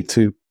degree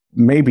to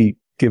maybe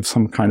give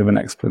some kind of an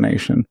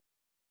explanation.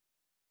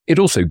 It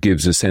also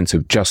gives a sense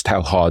of just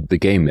how hard the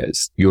game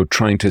is. You're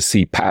trying to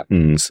see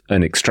patterns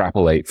and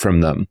extrapolate from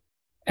them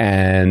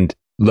and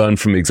learn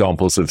from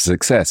examples of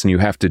success. And you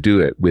have to do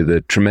it with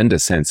a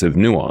tremendous sense of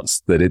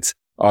nuance, that it's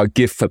our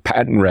gift for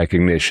pattern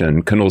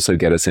recognition can also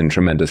get us in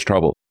tremendous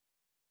trouble.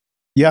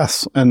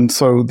 Yes. And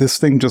so this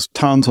thing just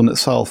turns on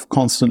itself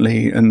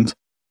constantly. And,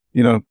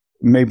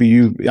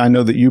 maybe I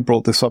know that you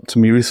brought this up to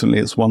me recently.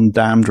 It's one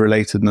damned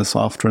relatedness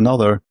after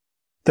another.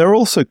 There are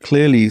also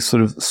clearly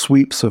sort of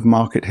sweeps of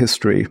market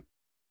history.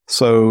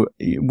 So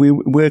we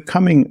were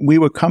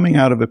coming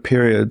out of a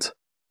period.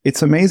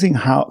 It's amazing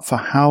for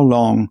how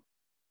long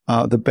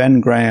the Ben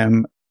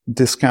Graham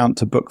discount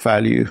to book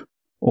value,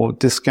 or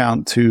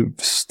discount to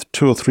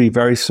 2 or 3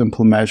 very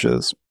simple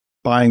measures,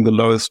 buying the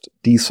lowest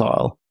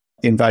decile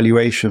in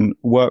valuation,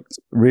 worked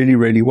really,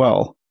 really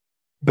well.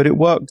 But it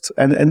worked,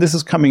 and this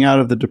is coming out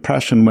of the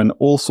Depression, when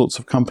all sorts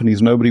of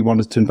companies, nobody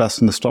wanted to invest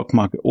in the stock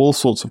market, all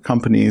sorts of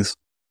companies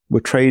were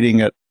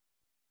trading at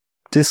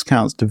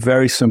discounts to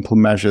very simple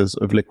measures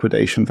of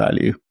liquidation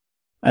value.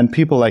 And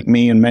people like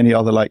me and many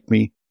other like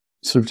me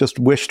sort of just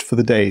wished for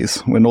the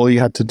days when all you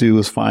had to do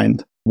was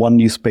find one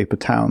newspaper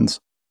towns.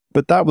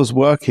 But that was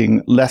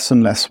working less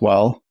and less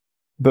well.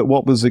 But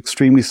what was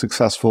extremely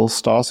successful,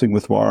 starting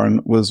with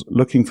Warren, was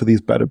looking for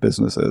these better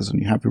businesses.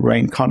 And you have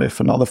Rain Cunniff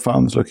and other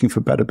firms looking for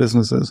better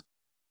businesses.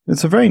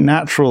 It's a very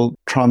natural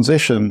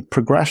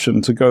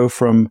progression to go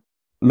from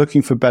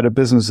looking for better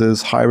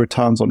businesses, high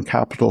returns on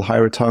capital, high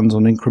returns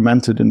on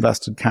incremented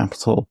invested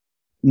capital,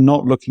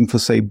 not looking for,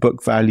 say,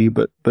 book value,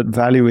 but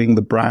valuing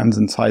the brands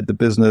inside the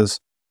business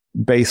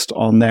based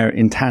on their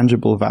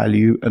intangible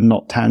value and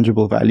not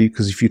tangible value.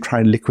 Because if you try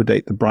and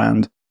liquidate the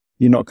brand,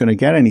 you're not going to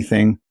get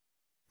anything.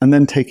 And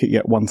then take it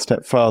yet one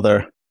step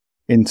further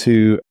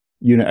into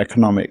unit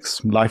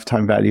economics,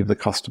 lifetime value of the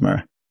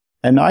customer.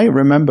 And I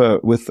remember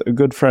with a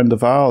good friend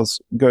of ours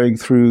going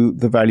through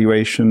the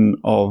valuation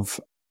of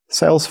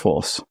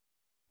Salesforce.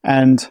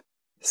 And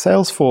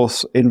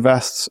Salesforce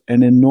invests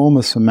an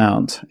enormous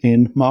amount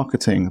in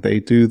marketing. They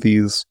do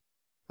these,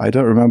 I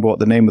don't remember what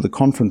the name of the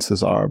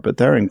conferences are, but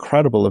they're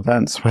incredible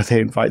events where they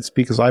invite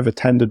speakers. I've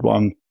attended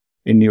one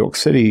in New York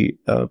City,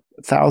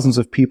 thousands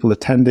of people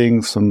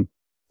attending, some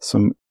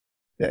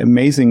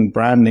amazing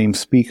brand name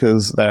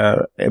speakers. There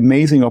are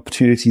amazing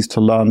opportunities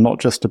to learn,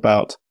 not just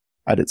about,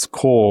 at its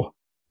core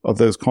of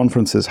those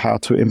conferences, how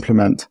to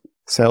implement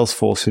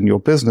Salesforce in your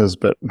business,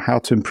 but how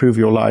to improve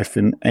your life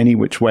in any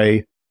which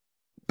way.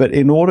 But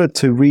in order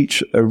to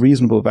reach a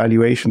reasonable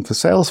valuation for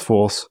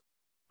Salesforce,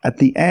 at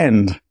the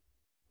end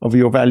of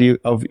your value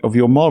of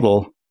your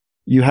model,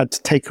 you had to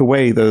take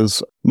away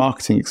those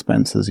marketing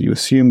expenses. You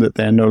assume that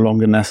they're no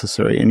longer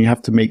necessary, and you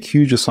have to make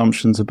huge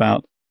assumptions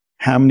about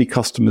how many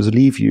customers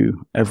leave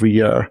you every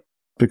year,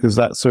 because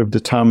that sort of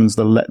determines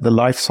the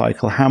life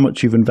cycle, how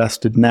much you've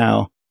invested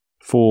now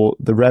for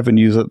the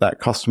revenues that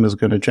customer is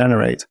going to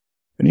generate.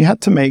 And you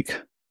had to make,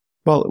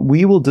 well,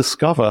 we will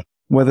discover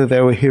whether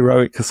there were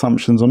heroic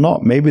assumptions or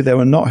not. Maybe there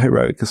were not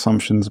heroic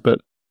assumptions,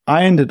 but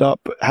I ended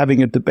up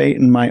having a debate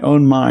in my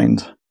own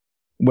mind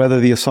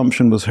whether the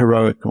assumption was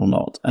heroic or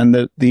not. And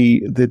that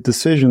the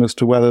decision as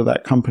to whether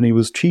that company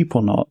was cheap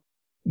or not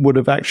would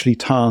have actually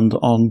turned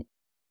on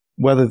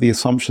whether the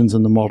assumptions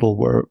in the model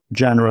were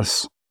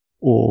generous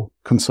or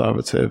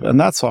conservative. And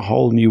that's a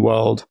whole new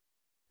world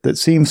that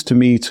seems to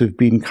me to have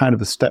been kind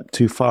of a step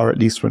too far, at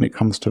least when it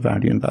comes to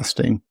value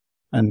investing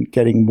and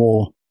getting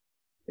more,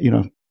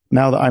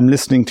 now that I'm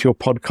listening to your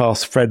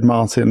podcast, Fred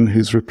Martin,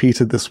 who's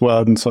repeated this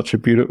word in such a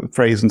beautiful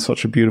phrase in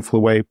such a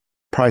beautiful way,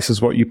 price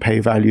is what you pay,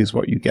 value is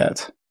what you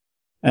get.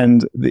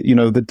 And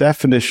the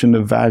definition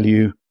of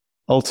value,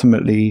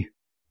 ultimately,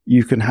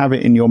 you can have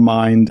it in your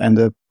mind, and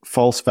a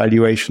false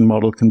valuation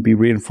model can be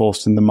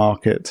reinforced in the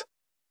market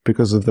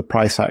because of the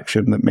price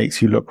action that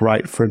makes you look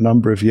right for a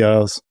number of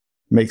years,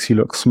 makes you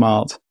look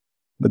smart,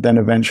 but then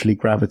eventually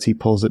gravity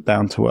pulls it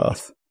down to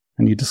earth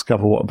and you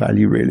discover what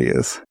value really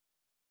is.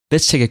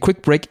 Let's take a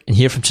quick break and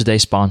hear from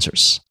today's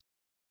sponsors.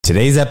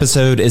 Today's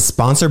episode is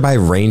sponsored by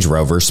Range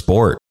Rover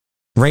Sport.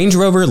 Range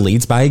Rover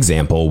leads by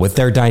example with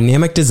their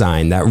dynamic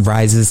design that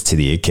rises to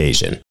the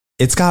occasion.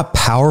 It's got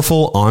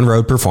powerful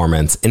on-road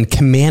performance and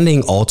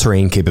commanding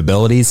all-terrain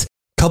capabilities,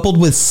 coupled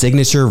with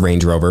signature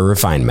Range Rover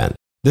refinement.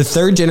 The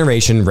third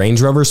generation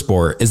Range Rover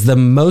Sport is the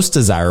most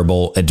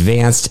desirable,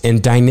 advanced,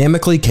 and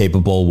dynamically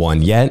capable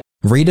one yet,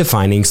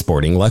 redefining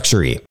sporting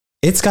luxury.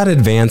 It's got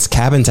advanced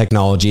cabin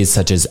technologies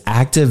such as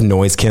active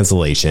noise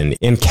cancellation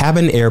and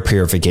cabin air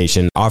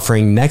purification,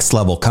 offering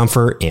next-level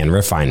comfort and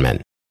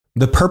refinement.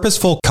 The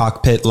purposeful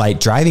cockpit-like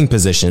driving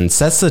position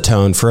sets the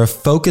tone for a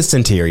focused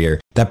interior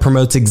that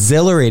promotes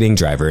exhilarating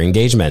driver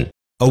engagement.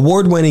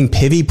 Award-winning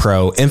Pivi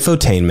Pro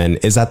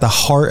infotainment is at the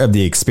heart of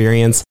the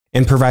experience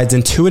and provides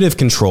intuitive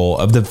control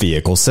of the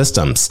vehicle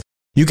systems.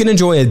 You can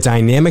enjoy a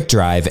dynamic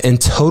drive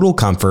and total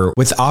comfort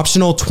with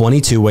optional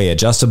 22-way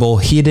adjustable,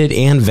 heated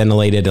and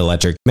ventilated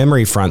electric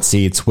memory front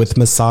seats with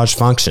massage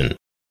function.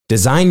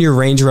 Design your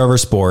Range Rover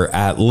Sport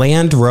at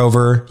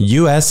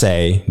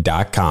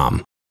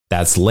LandRoverUSA.com.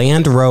 That's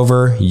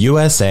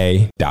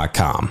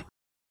LandRoverUSA.com.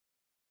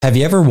 Have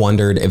you ever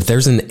wondered if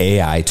there's an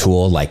AI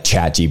tool like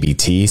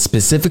ChatGPT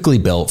specifically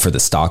built for the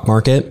stock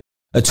market?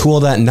 A tool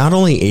that not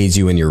only aids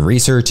you in your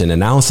research and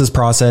analysis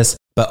process,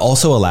 but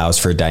also allows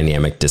for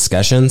dynamic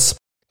discussions?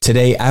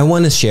 Today, I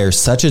want to share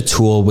such a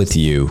tool with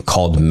you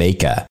called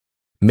Meka.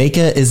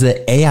 Meka is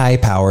the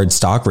AI-powered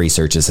stock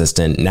research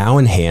assistant now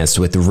enhanced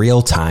with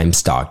real-time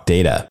stock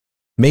data.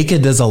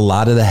 Meka does a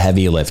lot of the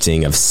heavy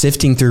lifting of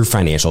sifting through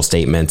financial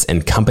statements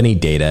and company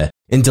data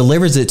and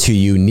delivers it to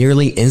you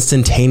nearly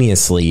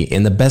instantaneously,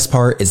 and the best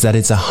part is that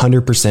it's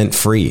 100%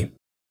 free.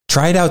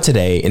 Try it out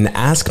today and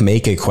ask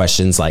Meka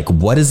questions like,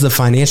 what is the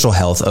financial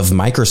health of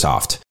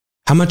Microsoft?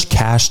 How much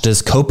cash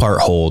does Copart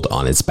hold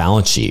on its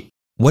balance sheet?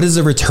 What is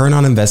the return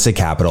on invested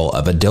capital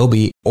of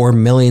Adobe, or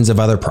millions of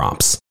other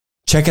prompts?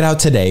 Check it out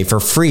today for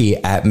free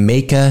at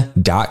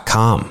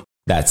Meka.com.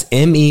 That's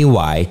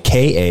MEYKA.com.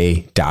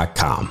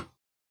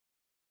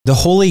 The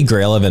Holy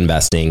Grail of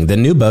Investing, the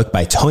new book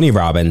by Tony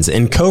Robbins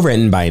and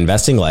co-written by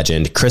investing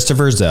legend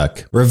Christopher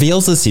Zook,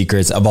 reveals the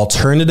secrets of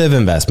alternative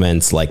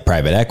investments like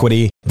private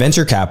equity,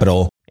 venture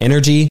capital,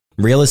 energy,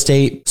 real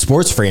estate,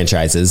 sports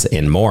franchises,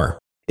 and more.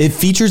 It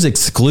features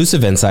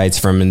exclusive insights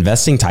from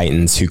investing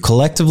titans who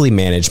collectively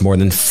manage more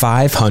than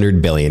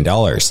 $500 billion,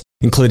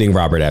 including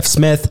Robert F.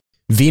 Smith,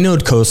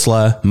 Vinod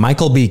Khosla,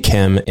 Michael B.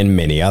 Kim, and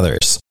many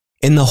others.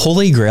 In the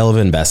Holy Grail of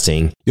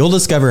Investing, you'll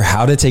discover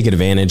how to take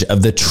advantage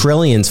of the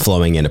trillions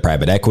flowing into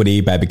private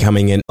equity by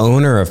becoming an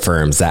owner of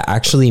firms that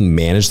actually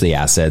manage the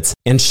assets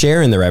and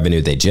share in the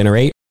revenue they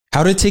generate,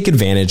 how to take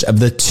advantage of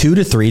the 2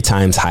 to 3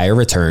 times higher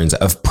returns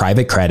of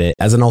private credit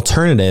as an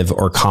alternative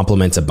or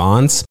complement to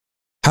bonds,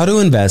 how to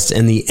invest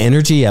in the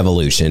energy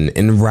evolution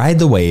and ride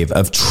the wave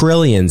of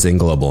trillions in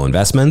global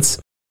investments,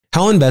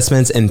 how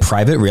investments in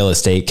private real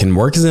estate can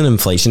work as an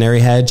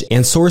inflationary hedge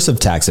and source of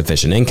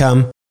tax-efficient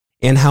income,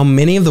 and how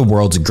many of the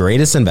world's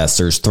greatest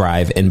investors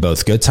thrive in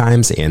both good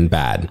times and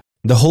bad.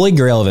 The Holy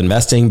Grail of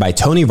Investing by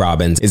Tony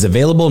Robbins is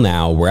available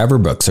now wherever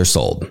books are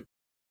sold.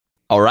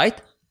 All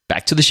right,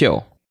 back to the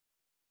show.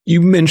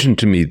 You mentioned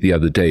to me the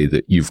other day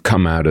that you've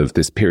come out of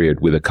this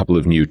period with a couple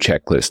of new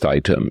checklist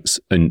items,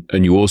 and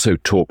you also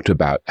talked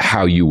about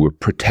how you were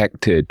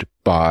protected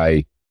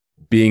by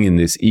being in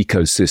this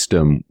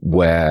ecosystem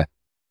where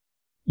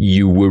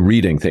you were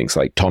reading things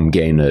like Tom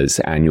Gaynor's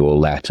annual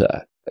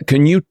letter.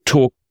 Can you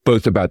talk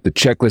both about the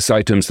checklist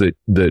items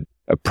that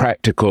are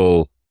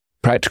practical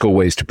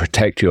ways to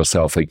protect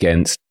yourself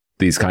against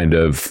these kind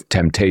of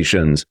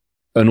temptations,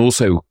 and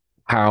also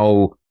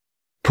how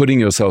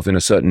putting yourself in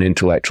a certain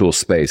intellectual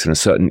space and a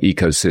certain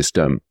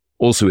ecosystem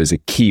also is a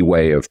key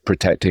way of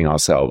protecting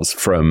ourselves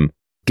from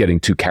getting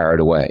too carried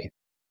away?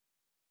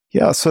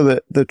 Yeah, so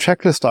the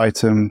checklist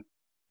item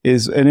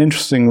is an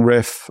interesting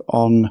riff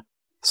on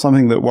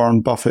something that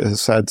Warren Buffett has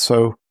said.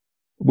 So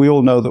we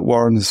all know that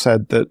Warren has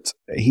said that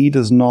he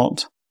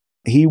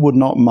would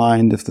not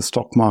mind if the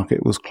stock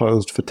market was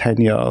closed for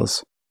 10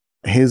 years.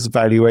 His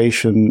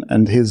valuation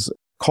and his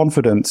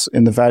confidence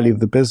in the value of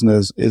the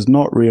business is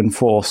not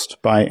reinforced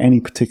by any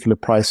particular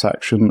price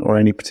action or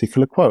any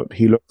particular quote.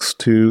 He looks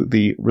to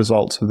the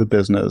results of the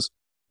business.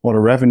 What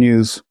are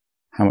revenues?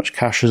 How much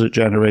cash is it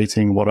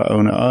generating? What are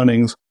owner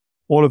earnings?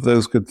 All of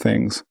those good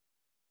things.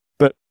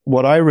 But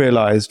what I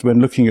realized when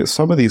looking at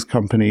some of these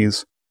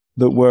companies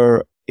that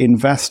were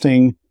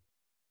investing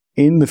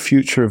in the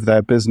future of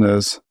their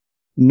business,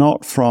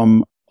 not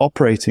from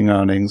operating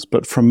earnings,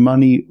 but from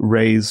money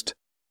raised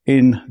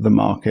in the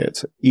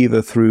market,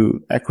 either through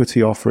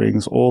equity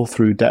offerings or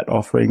through debt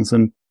offerings.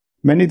 And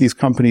many of these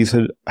companies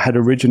had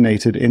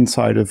originated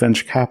inside of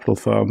venture capital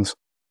firms,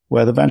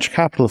 where the venture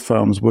capital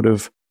firms would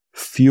have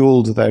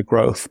fueled their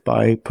growth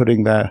by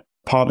putting their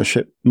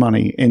partnership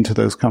money into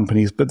those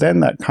companies. But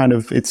then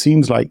it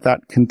seems like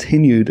that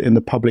continued in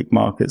the public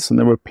markets. And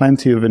there were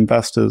plenty of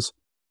investors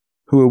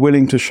who were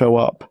willing to show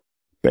up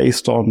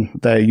based on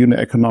their unit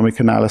economic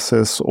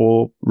analysis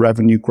or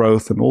revenue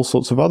growth and all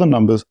sorts of other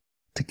numbers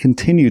to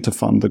continue to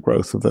fund the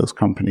growth of those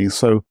companies.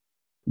 So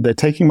they're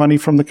taking money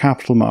from the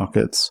capital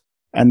markets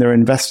and they're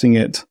investing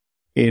it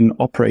in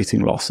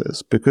operating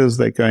losses because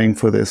they're going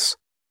for this.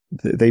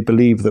 They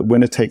believe that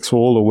winner takes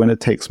all or winner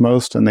takes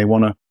most, and they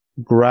want to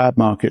grab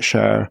market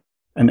share,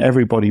 and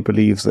everybody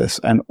believes this.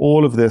 And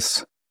all of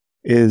this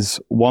is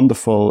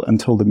wonderful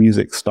until the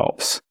music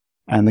stops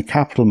and the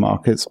capital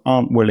markets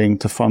aren't willing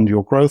to fund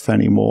your growth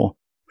anymore,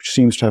 which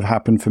seems to have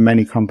happened for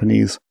many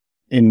companies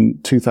in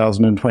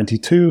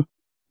 2022.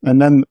 And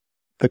then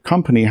the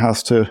company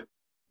has to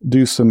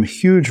do some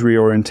huge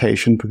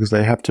reorientation because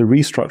they have to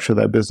restructure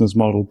their business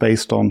model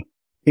based on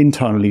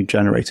internally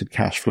generated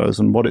cash flows.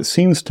 And what it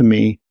seems to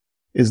me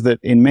is that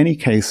in many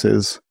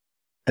cases,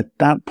 at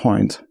that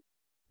point,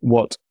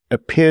 what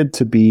appeared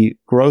to be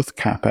growth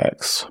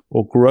capex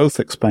or growth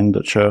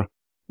expenditure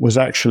was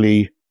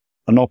actually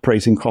an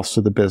operating cost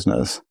of the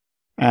business.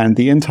 And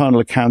the internal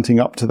accounting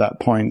up to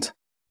that point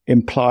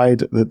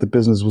implied that the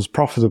business was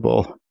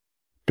profitable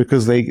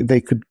because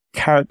they could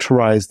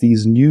characterize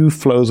these new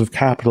flows of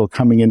capital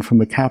coming in from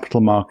the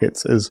capital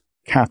markets as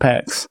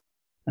capex.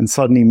 And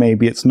suddenly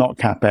maybe it's not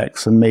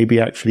capex, and maybe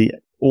actually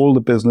all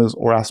the business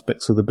or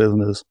aspects of the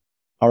business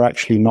are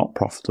actually not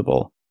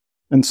profitable.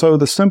 And so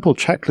the simple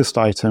checklist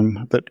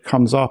item that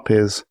comes up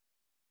is,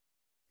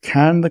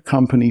 can the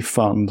company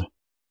fund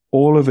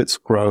all of its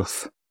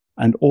growth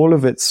and all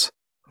of its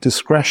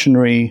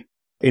discretionary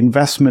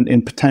investment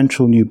in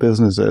potential new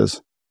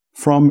businesses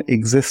from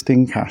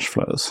existing cash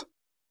flows?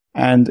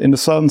 And in a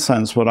certain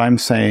sense, what I'm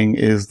saying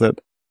is that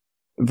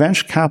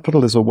venture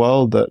capital is a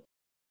world that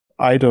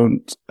I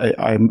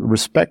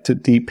respect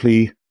it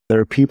deeply. There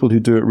are people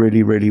who do it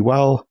really, really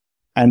well,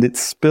 and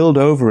it's spilled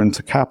over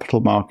into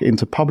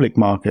into public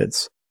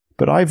markets.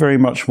 But I very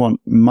much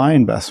want my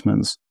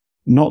investments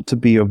not to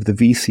be of the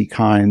VC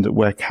kind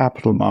where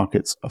capital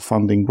markets are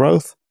funding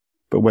growth,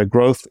 but where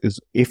growth is,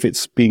 if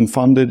it's being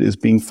funded, is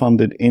being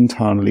funded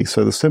internally.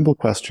 So the simple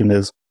question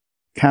is,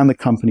 can the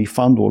company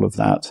fund all of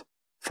that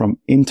from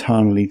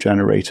internally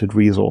generated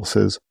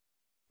resources,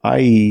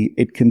 i.e.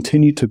 it can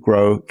continue to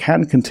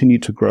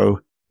grow,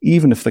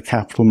 even if the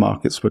capital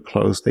markets were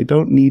closed. They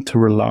don't need to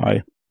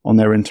rely on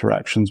their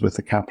interactions with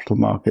the capital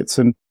markets.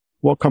 And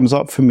what comes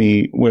up for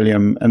me,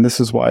 William, and this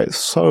is why it's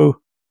so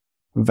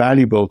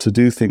valuable to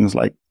do things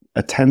like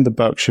attend the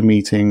Berkshire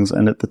meetings,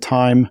 and at the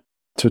time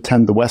to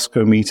attend the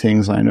Wesco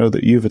meetings. I know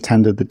that you've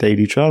attended the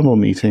Daily Journal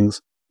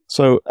meetings.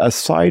 So a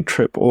side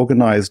trip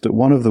organized at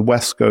one of the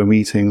Wesco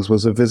meetings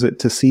was a visit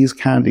to See's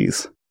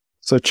Candies.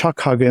 So Chuck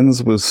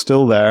Huggins was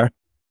still there,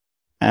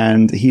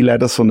 and he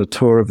led us on a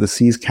tour of the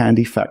See's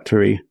Candy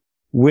Factory,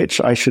 which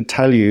I should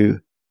tell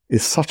you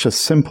is such a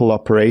simple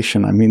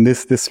operation. I mean,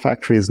 this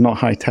factory is not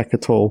high tech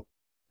at all.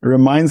 It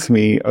reminds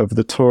me of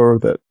the tour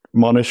that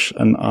Monish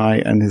and I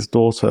and his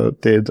daughter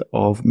did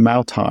of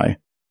Maotai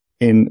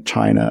in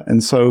China.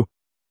 And so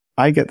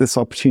I get this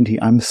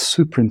opportunity. I'm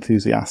super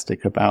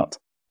enthusiastic about,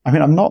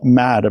 I'm not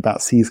mad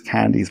about See's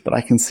Candies, but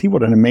I can see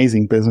what an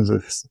amazing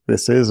business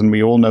this is. And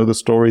we all know the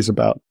stories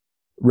about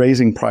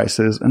raising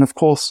prices. And of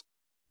course,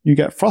 you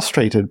get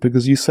frustrated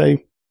because you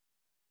say,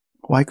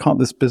 why can't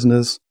this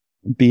business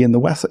be in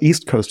the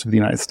east coast of the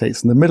United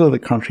States, in the middle of the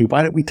country?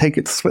 Why don't we take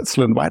it to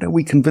Switzerland? Why don't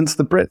we convince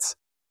the Brits?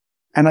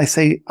 And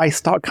I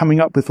start coming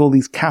up with all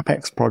these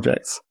CapEx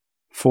projects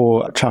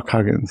for Chuck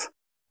Huggins.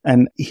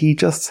 And he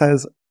just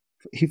says,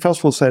 he first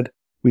of all said,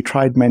 we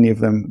tried many of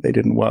them, they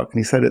didn't work. And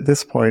he said, at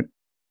this point,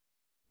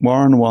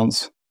 Warren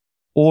wants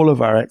all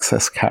of our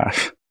excess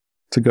cash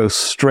to go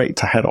straight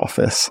to head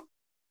office.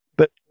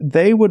 But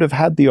they would have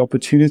had the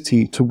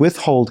opportunity to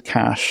withhold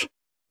cash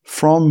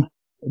from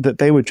that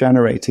they were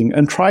generating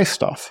and try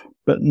stuff,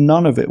 but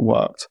none of it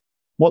worked.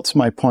 What's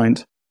my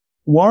point?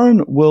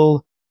 Warren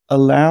will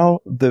allow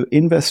the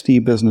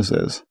investee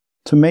businesses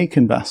to make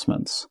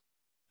investments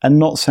and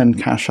not send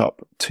cash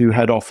up to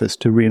head office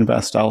to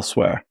reinvest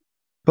elsewhere.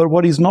 But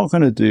what he's not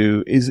going to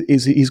do is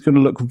he's going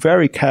to look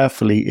very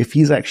carefully if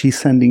he's actually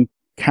sending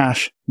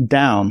cash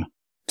down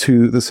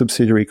to the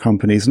subsidiary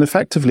companies. And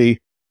effectively,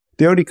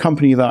 the only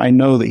company that I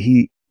know that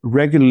he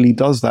regularly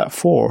does that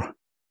for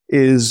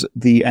is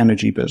the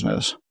energy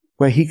business,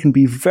 where he can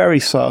be very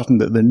certain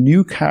that the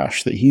new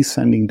cash that he's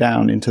sending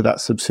down into that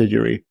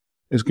subsidiary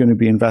is going to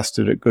be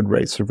invested at good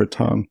rates of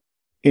return.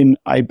 In,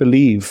 I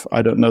believe,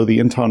 I don't know the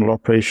internal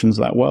operations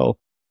that well,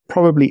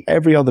 probably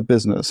every other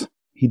business,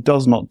 he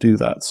does not do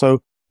that.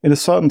 So in a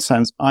certain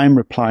sense, I'm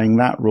applying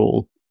that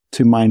rule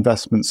to my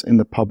investments in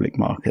the public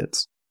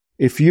markets.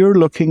 If you're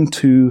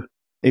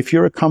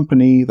a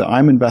company that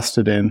I'm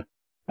invested in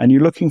and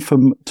you're looking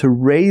to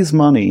raise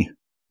money,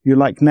 you're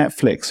like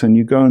Netflix and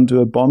you go and do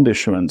a bond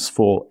issuance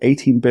for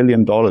 $18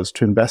 billion to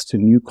invest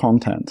in new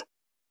content,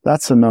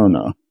 that's a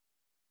no-no.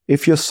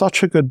 If you're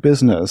such a good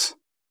business,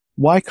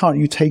 why can't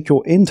you take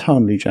your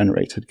internally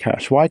generated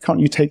cash? Why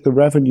can't you take the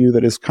revenue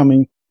that is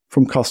coming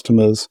from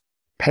customers,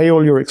 pay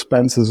all your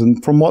expenses,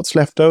 and from what's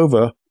left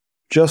over,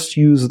 just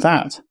use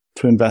that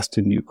to invest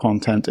in new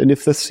content? And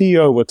if the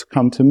CEO were to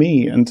come to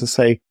me and to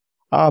say,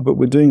 but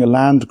we're doing a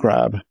land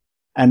grab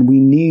and we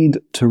need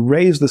to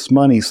raise this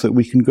money so that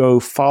we can go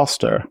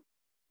faster,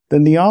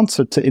 then the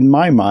answer to, in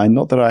my mind,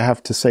 not that I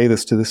have to say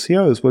this to the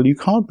CEO, is, well, you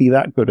can't be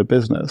that good a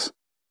business.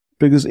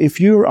 Because if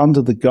you're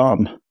under the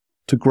gun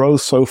to grow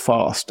so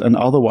fast and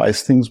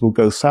otherwise things will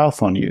go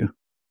south on you,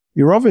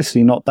 you're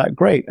obviously not that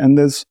great. And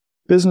there's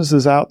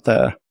businesses out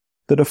there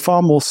that are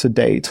far more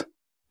sedate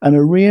and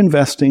are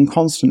reinvesting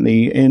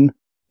constantly in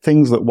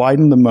things that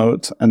widen the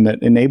moat and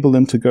that enable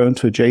them to go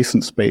into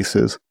adjacent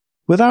spaces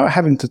without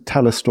having to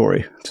tell a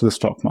story to the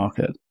stock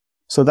market.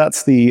 So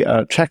that's the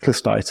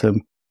checklist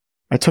item.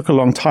 I took a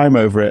long time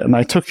over it and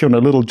I took you on a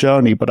little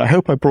journey, but I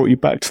hope I brought you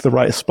back to the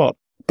right spot.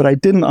 But I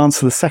didn't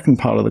answer the second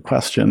part of the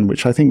question,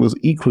 which I think was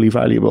equally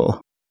valuable.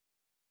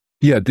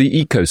 Yeah, the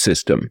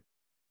ecosystem.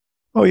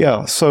 Oh,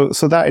 yeah. So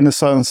that, in a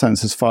certain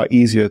sense, is far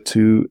easier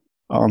to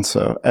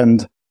answer.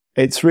 And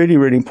it's really,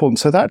 really important.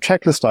 So that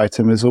checklist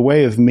item is a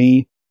way of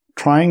me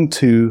trying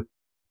to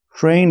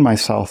train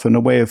myself in a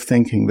way of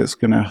thinking that's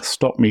going to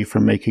stop me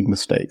from making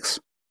mistakes.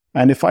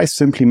 And if I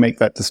simply make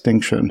that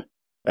distinction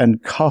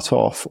and cut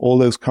off all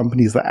those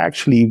companies that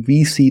actually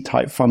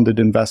VC-type funded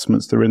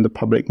investments that are in the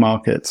public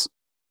markets,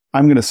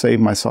 I'm going to save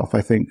myself,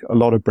 I think, a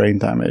lot of brain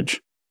damage,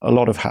 a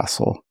lot of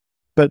hassle.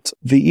 But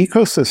the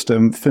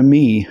ecosystem for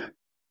me,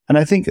 and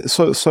I think, I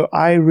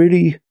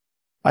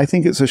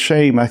think it's a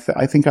shame. I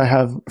think I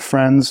have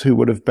friends who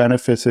would have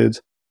benefited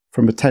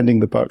from attending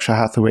the Berkshire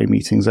Hathaway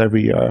meetings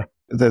every year.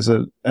 There's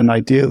an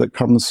idea that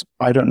comes,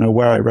 I don't know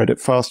where I read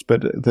it first,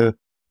 but the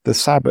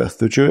Sabbath,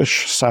 the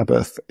Jewish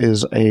Sabbath,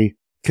 is a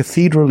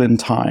cathedral in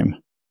time.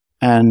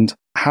 And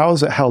how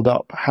is it held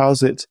up?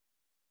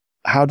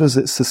 How does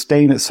it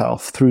sustain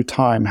itself through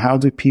time? How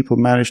do people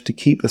manage to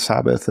keep the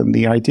Sabbath? And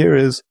the idea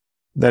is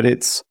that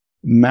it's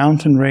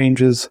mountain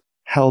ranges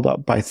held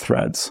up by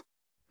threads.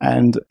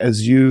 And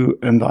as you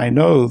and I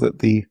know, that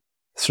the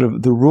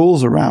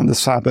rules around the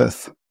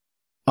Sabbath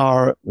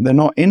they're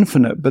not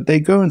infinite, but they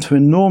go into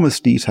enormous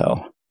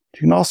detail.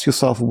 You can ask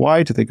yourself,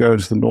 why do they go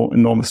into the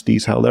enormous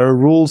detail? There are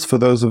rules for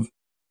those of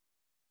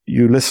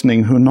you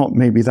listening who are not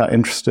maybe that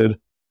interested.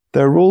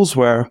 There are rules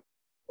where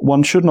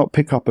one should not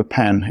pick up a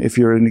pen if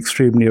you're an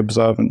extremely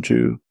observant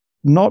Jew,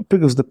 not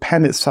because the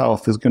pen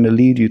itself is going to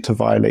lead you to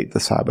violate the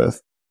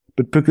Sabbath,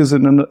 but because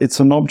it's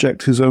an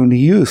object whose only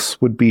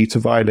use would be to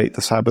violate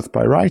the Sabbath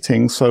by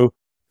writing, so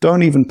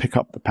don't even pick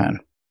up the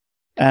pen.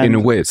 And in a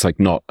way, it's like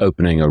not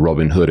opening a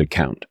Robinhood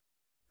account.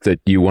 That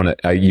you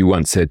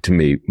once said to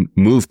me,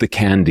 move the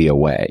candy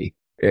away.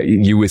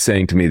 You were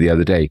saying to me the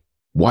other day,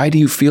 why do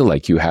you feel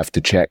like you have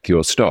to check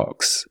your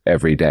stocks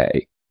every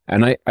day?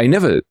 And I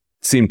never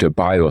seem to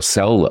buy or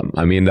sell them.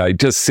 I mean, I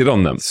just sit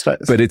on them.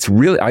 But it's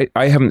really,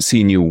 I haven't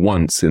seen you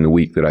once in the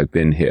week that I've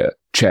been here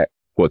check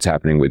what's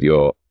happening with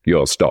your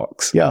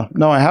stocks. Yeah,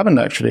 no, I haven't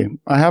actually.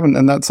 I haven't,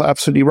 and that's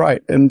absolutely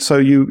right. And so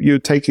you're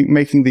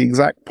making the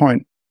exact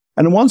point.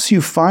 And once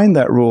you find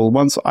that rule,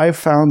 once I've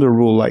found a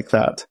rule like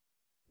that,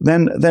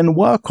 then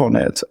work on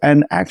it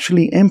and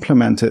actually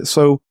implement it.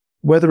 So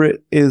whether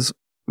it is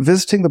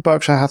visiting the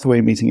Berkshire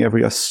Hathaway meeting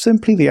every year,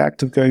 simply the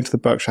act of going to the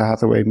Berkshire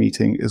Hathaway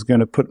meeting is going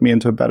to put me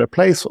into a better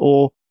place.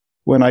 Or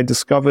when I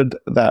discovered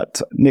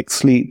that Nick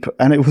Sleep,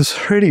 and it was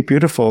really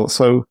beautiful.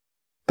 So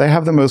they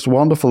have the most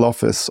wonderful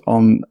office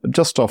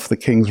just off the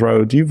King's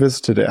Road. You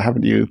visited it,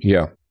 haven't you?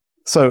 Yeah.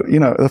 So,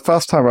 the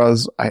first time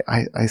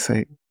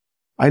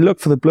I look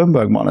for the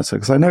Bloomberg monitor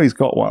because I know he's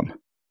got one.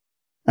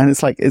 And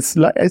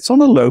it's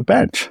on a low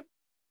bench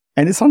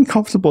and it's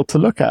uncomfortable to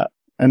look at.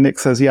 And Nick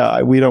says,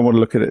 yeah, we don't want to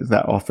look at it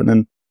that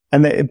often.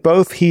 And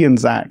both he and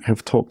Zach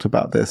have talked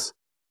about this.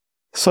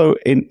 So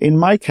in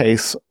my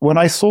case, when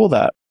I saw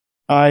that,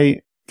 I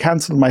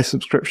canceled my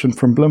subscription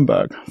from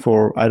Bloomberg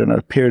for,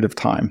 a period of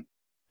time.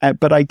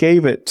 But I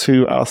gave it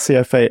to our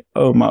CFA,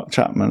 Mark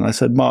Chapman. I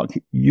said, Mark,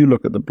 you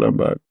look at the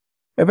Bloomberg.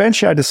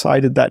 Eventually, I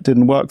decided that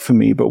didn't work for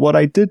me. But what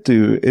I did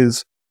do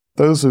is,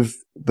 those of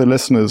the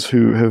listeners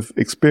who have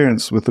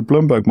experience with the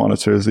Bloomberg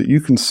monitor, is that you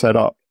can set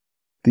up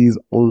these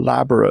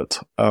elaborate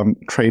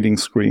trading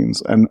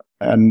screens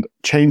and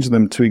change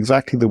them to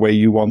exactly the way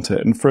you want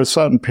it. And for a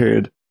certain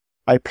period,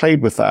 I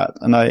played with that.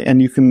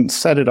 And you can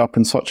set it up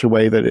in such a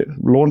way that it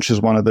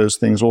launches one of those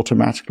things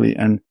automatically.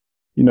 And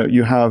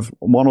you have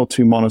one or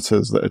two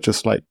monitors that are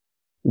just like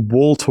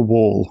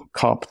wall-to-wall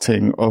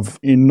carpeting of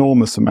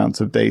enormous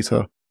amounts of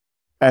data.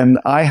 And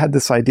I had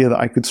this idea that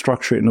I could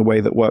structure it in a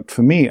way that worked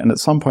for me. And at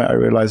some point I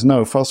realized,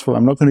 no, first of all,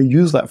 I'm not going to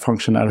use that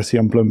functionality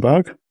on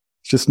Bloomberg.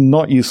 It's just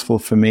not useful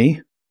for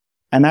me.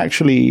 And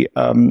actually,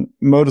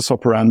 modus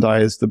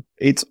operandi is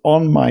it's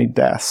on my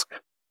desk,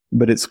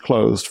 but it's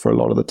closed for a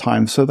lot of the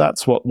time. So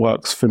that's what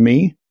works for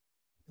me.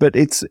 But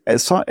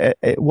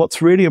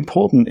what's really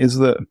important is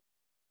that,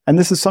 and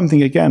this is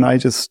something, again, I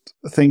just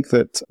think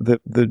that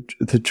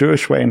the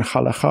Jewish way in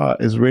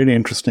halakha is really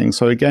interesting.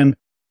 So again,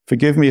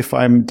 forgive me if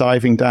I'm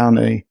diving down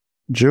a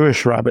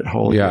Jewish rabbit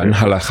hole. Yeah, and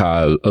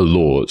halakha are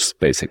laws,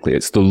 basically.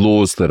 It's the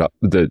laws that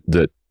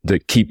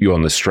keep you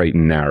on the straight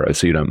and narrow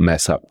so you don't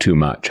mess up too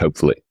much,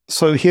 hopefully.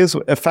 So here's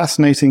a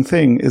fascinating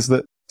thing is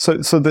that, so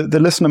the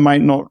listener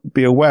might not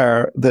be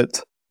aware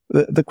that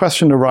the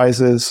question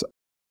arises,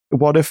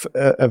 what if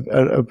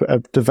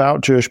a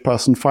devout Jewish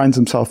person finds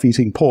himself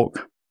eating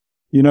pork?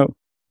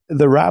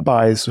 The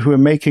rabbis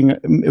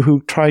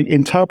who try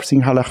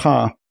interpreting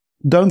halakha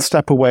don't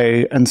step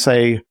away and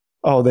say,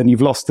 oh, then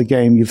you've lost the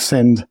game, you've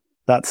sinned,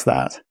 that's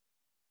that.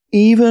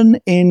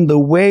 Even in the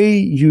way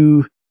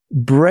you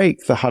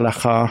break the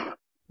halakha,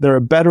 there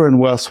are better and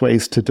worse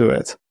ways to do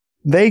it.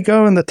 They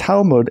go in the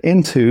Talmud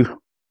into,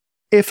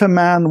 if a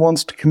man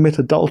wants to commit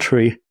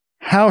adultery,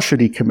 how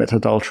should he commit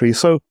adultery?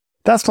 So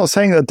that's not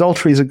saying that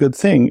adultery is a good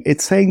thing.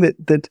 It's saying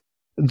that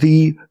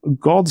the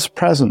God's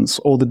presence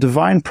or the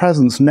divine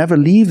presence never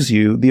leaves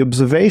you. The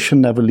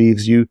observation never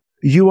leaves you.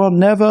 You are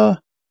never,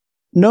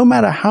 no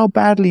matter how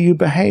badly you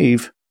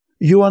behave,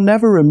 you are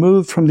never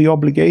removed from the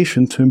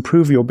obligation to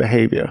improve your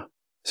behavior.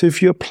 So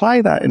if you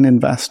apply that in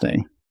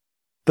investing,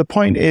 the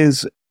point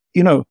is,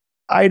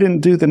 I didn't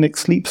do the Nick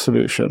Sleep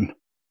solution.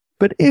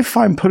 But if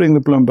I'm putting the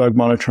Bloomberg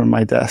monitor on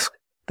my desk,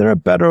 there are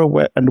better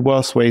and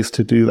worse ways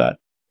to do that.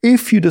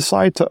 If you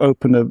decide to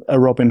open a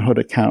Robinhood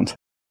account,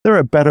 there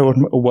are better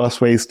and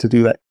worse ways to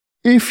do that.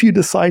 If you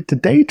decide to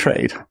day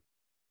trade,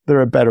 there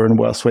are better and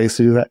worse ways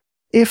to do that.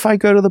 If I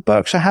go to the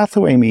Berkshire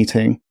Hathaway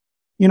meeting,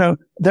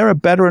 there are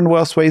better and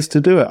worse ways to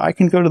do it. I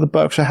can go to the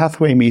Berkshire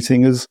Hathaway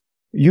meeting, as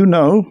you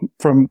know,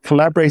 from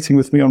collaborating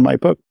with me on my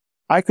book.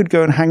 I could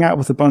go and hang out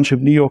with a bunch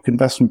of New York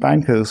investment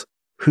bankers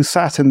who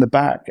sat in the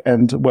back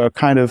and were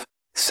kind of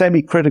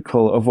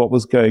semi-critical of what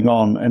was going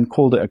on and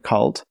called it a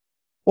cult.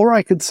 Or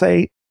I could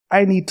say,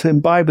 I need to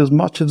imbibe as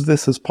much of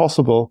this as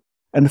possible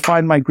and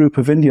find my group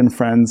of Indian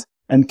friends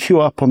and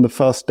queue up on the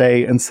first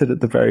day and sit at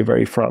the very,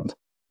 very front.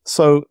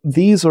 So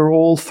these are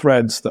all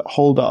threads that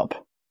hold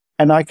up.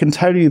 And I can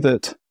tell you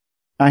that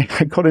I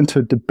got into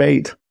a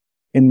debate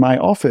in my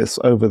office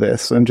over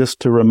this, and just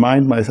to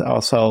remind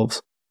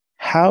ourselves,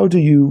 how do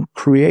you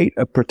create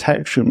a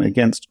protection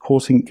against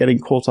getting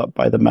caught up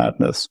by the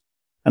madness?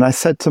 And I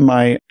said to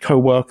my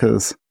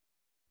co-workers,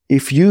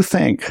 if you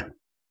think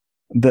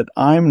that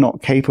I'm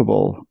not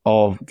capable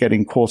of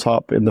getting caught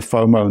up in the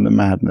FOMO and the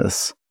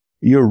madness,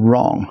 you're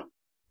wrong.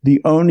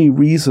 The only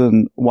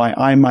reason why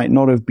I might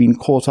not have been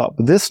caught up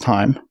this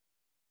time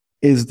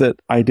is that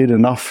I did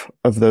enough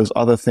of those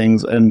other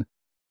things. And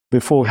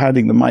before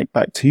handing the mic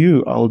back to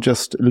you, I'll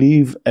just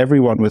leave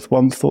everyone with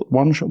one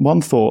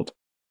thought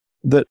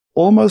that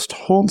almost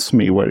haunts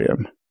me,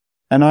 William.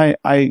 And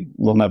I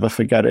will never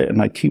forget it,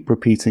 and I keep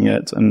repeating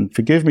it. And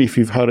forgive me if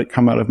you've heard it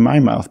come out of my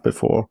mouth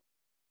before.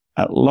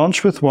 At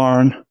lunch with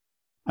Warren,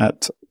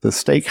 at the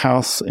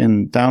steakhouse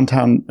in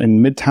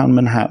Midtown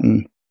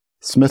Manhattan,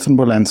 Smith &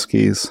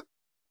 Wollensky's,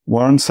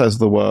 Warren says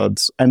the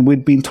words, and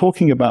we'd been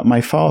talking about my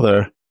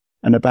father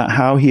and about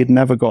how he had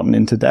never gotten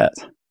into debt.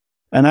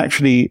 And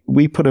actually,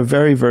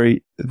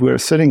 we're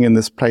sitting in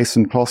this place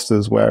in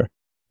Closters where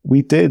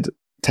we did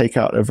take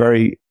out a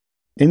very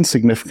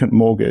insignificant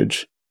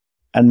mortgage.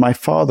 And my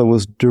father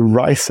was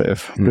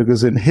derisive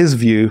because in his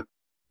view,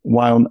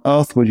 why on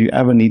earth would you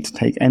ever need to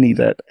take any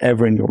debt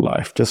ever in your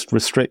life? Just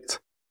restrict,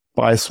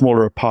 buy a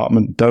smaller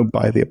apartment, don't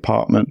buy the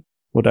apartment,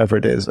 whatever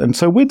it is. And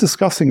so we're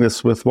discussing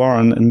this with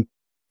Warren. And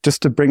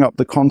just to bring up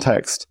the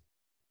context,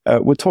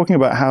 we're talking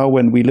about how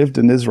when we lived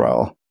in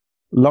Israel,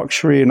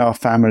 luxury in our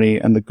family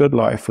and the good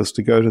life was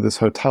to go to this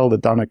hotel, the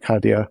Dana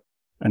Kadia,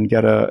 and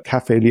get a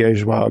café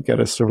liégeois, get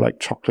a sort of like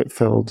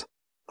chocolate-filled,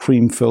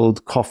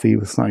 cream-filled coffee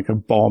with like a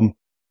bomb.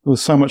 It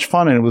was so much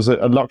fun, and it was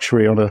a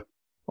luxury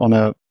on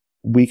a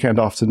weekend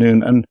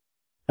afternoon.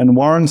 And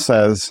Warren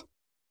says,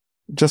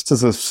 just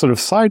as a sort of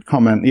side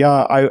comment,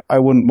 yeah, I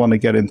wouldn't want to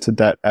get into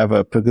debt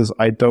ever because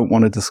I don't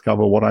want to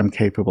discover what I'm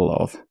capable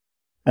of.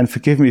 And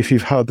forgive me if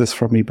you've heard this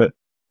from me, but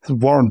this is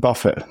Warren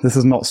Buffett. This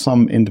is not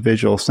some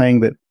individual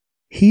saying that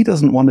he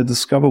doesn't want to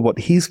discover what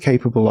he's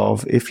capable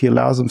of if he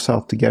allows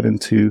himself to get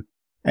into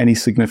any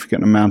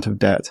significant amount of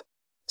debt.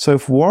 So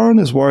if Warren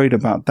is worried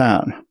about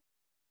that,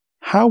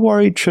 how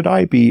worried should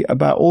I be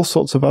about all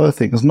sorts of other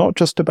things, not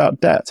just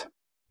about debt?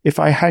 If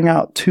I hang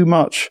out too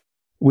much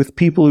with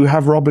people who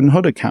have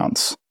Robinhood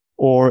accounts,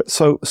 or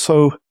so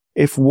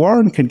if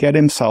Warren can get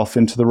himself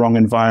into the wrong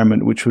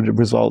environment, which would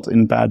result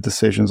in bad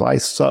decisions, I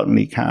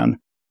certainly can.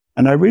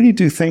 And I really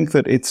do think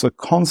that it's a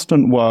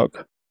constant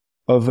work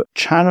of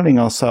channeling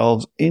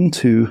ourselves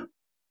into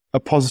a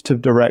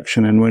positive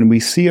direction. And when we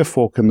see a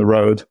fork in the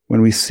road,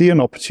 when we see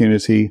an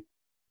opportunity,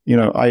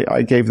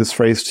 I gave this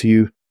phrase to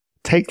you,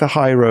 take the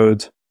high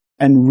road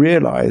and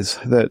realize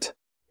that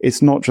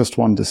it's not just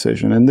one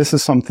decision. And this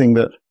is something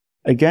that,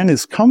 again,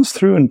 comes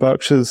through in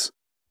Berkshire's,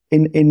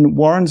 in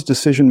Warren's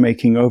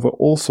decision-making over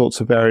all sorts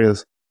of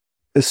areas.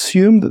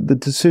 Assume that the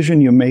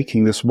decision you're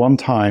making this one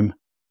time,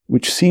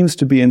 which seems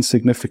to be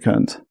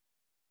insignificant,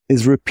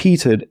 is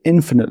repeated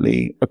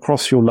infinitely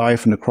across your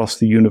life and across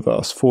the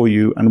universe for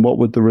you, and what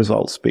would the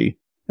results be?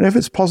 And if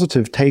it's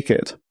positive, take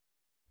it.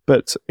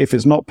 But if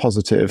it's not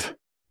positive,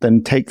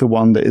 then take the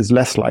one that is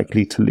less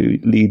likely to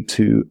lead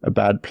to a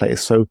bad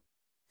place. So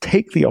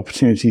take the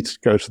opportunity to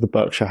go to the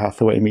Berkshire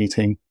Hathaway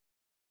meeting.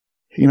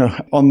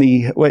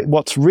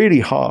 What's really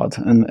hard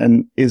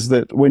and is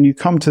that when you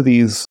come to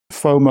these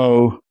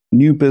FOMO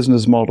new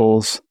business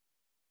models,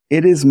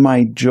 it is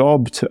my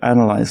job to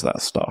analyze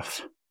that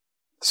stuff.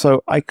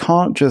 So I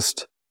can't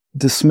just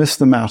dismiss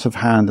them out of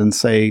hand and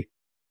say,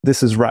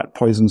 this is rat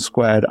poison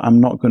squared, I'm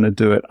not going to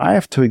do it. I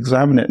have to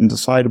examine it and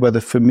decide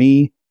whether for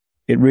me,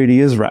 it really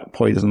is rat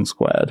poison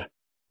squared.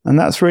 And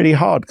that's really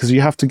hard because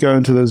you have to go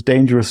into those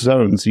dangerous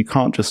zones. You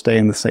can't just stay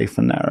in the safe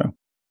and narrow.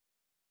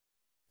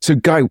 So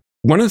Guy,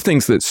 one of the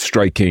things that's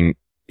striking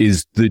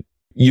is that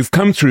you've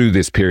come through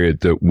this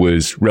period that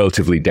was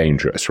relatively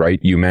dangerous, right?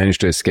 You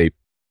managed to escape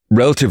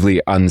relatively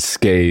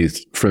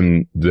unscathed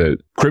from the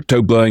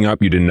crypto blowing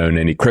up. You didn't own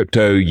any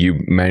crypto.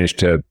 You managed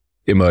to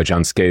emerge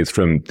unscathed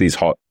from these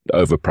hot,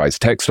 overpriced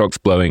tech stocks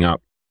blowing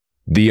up.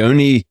 The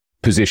only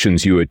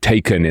positions you had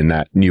taken in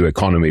that new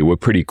economy were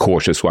pretty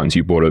cautious ones.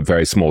 You bought a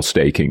very small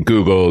stake in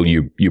Google.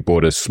 You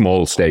bought a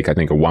small stake, I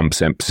think a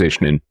 1%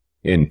 position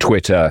in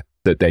Twitter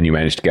that then you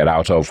managed to get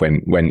out of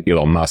when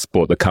Elon Musk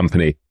bought the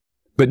company.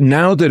 But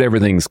now that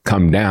everything's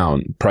come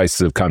down, prices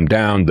have come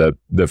down, the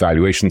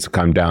valuations have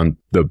come down,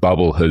 the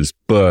bubble has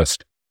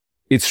burst,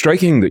 it's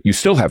striking that you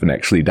still haven't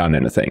actually done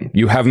anything.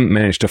 You haven't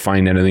managed to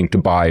find anything to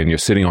buy, and you're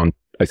sitting on,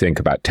 I think,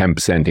 about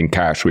 10% in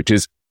cash, which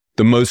is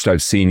the most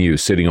I've seen you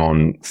sitting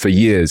on for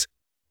years.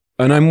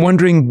 And I'm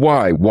wondering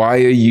why. Why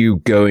are you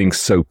going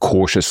so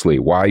cautiously?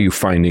 Why are you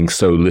finding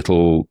so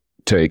little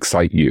to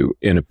excite you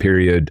in a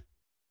period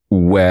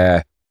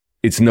where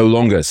it's no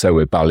longer so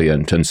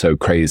ebullient and so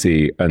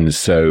crazy and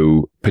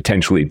so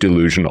potentially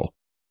delusional?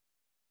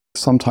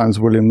 Sometimes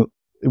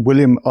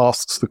William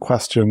asks the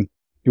question,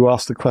 you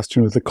ask the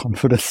question with the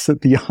confidence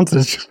that the answer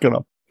is just going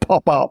to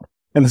pop up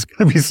and there's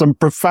going to be some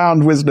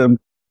profound wisdom.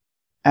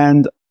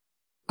 And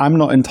I'm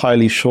not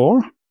entirely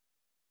sure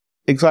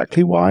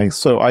exactly why,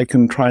 so I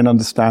can try and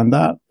understand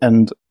that.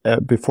 And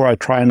before I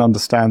try and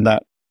understand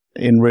that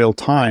in real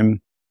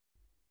time,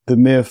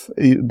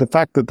 the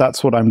fact that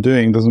that's what I'm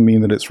doing doesn't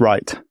mean that it's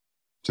right.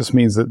 It just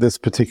means that this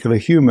particular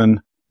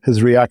human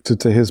has reacted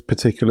to his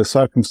particular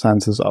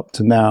circumstances up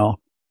to now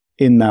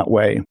in that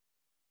way.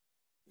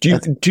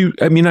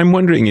 I'm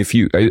wondering if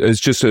you, as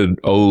just an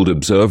old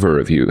observer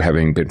of you,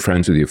 having been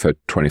friends with you for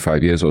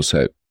 25 years or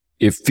so,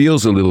 it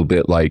feels a little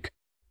bit like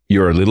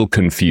you're a little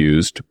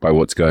confused by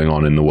what's going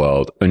on in the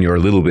world, and you're a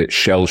little bit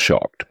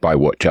shell-shocked by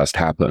what just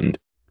happened.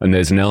 And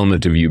there's an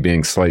element of you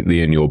being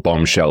slightly in your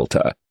bomb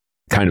shelter,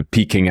 kind of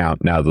peeking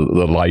out now that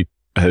the light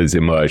has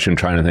emerged and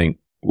trying to think,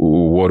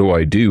 what do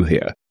I do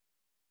here?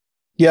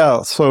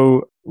 Yeah,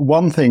 so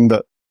one thing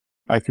that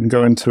I can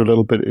go into a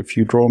little bit if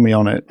you draw me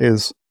on it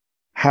is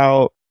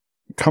how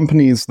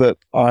companies that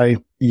I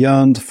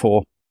yearned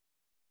for,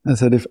 I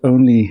said, if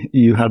only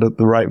you had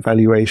the right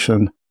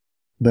valuation,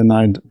 then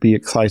I'd be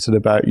excited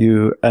about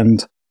you.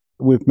 And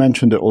we've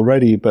mentioned it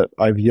already, but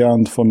I've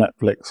yearned for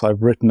Netflix.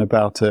 I've written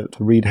about it.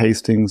 Reed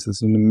Hastings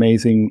is an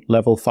amazing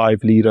level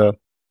 5 leader.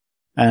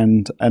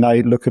 And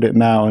I look at it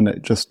now and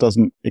it just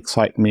doesn't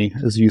excite me,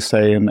 as you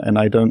say, and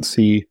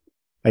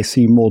I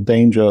see more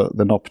danger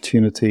than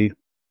opportunity.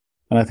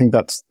 And I think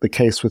that's the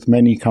case with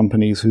many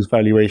companies whose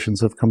valuations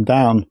have come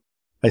down.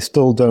 I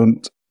still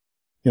don't,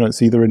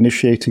 it's either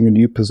initiating a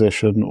new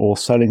position or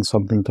selling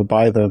something to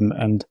buy them.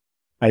 And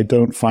I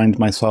don't find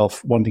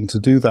myself wanting to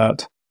do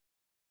that.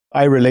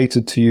 I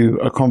related to you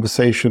a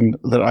conversation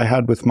that I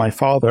had with my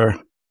father.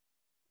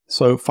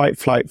 So fight,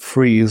 flight,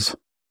 freeze,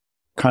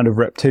 kind of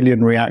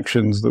reptilian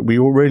reactions that we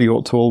all really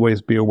ought to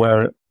always be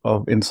aware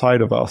of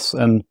inside of us.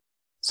 And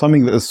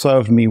something that has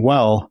served me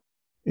well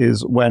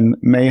is when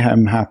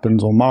mayhem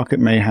happens or market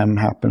mayhem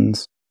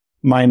happens,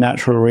 my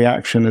natural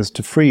reaction is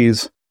to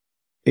freeze.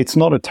 It's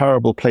not a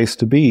terrible place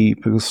to be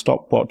because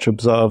stop, watch,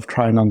 observe,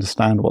 try and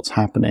understand what's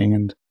happening.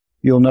 And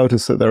you'll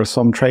notice that there are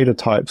some trader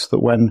types that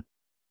when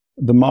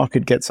the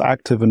market gets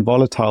active and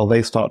volatile,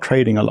 they start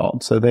trading a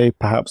lot. So they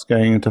perhaps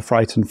going into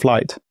fright and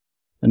flight.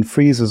 And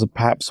freeze is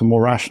perhaps a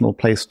more rational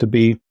place to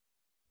be.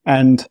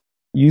 And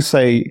you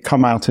say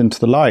come out into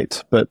the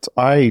light, but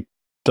I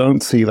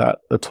don't see that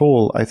at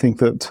all. I think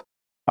that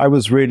I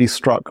was really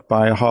struck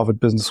by a Harvard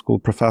Business School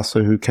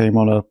professor who came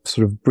on a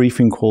sort of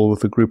briefing call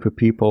with a group of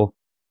people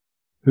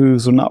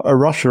who's a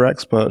Russia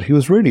expert. He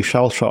was really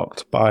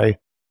shell-shocked by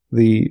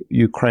the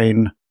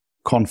Ukraine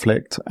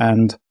conflict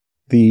and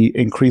the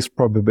increased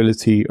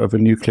probability of a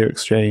nuclear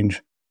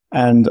exchange.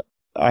 And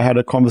I had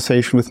a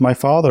conversation with my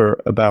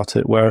father about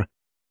it where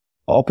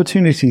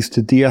opportunities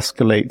to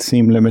de-escalate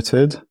seem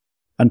limited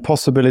and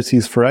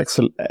possibilities for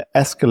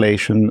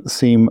escalation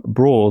seem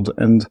broad.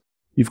 And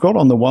you've got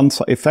on the one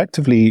side,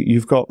 effectively,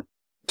 you've got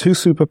two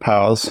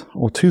superpowers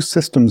or two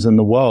systems in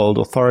the world,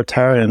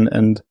 authoritarian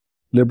and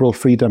liberal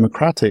free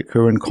democratic,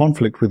 who are in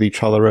conflict with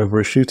each other over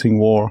a shooting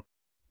war.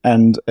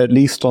 And at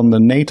least on the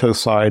NATO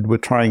side, we're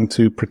trying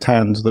to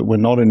pretend that we're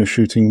not in a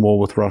shooting war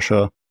with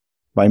Russia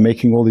by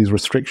making all these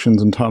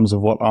restrictions in terms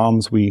of what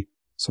arms we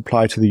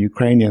supply to the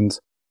Ukrainians.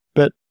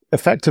 But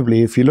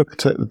effectively, if you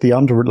look at the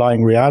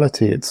underlying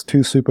reality, it's two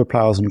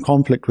superpowers in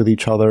conflict with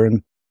each other,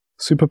 and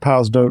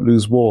superpowers don't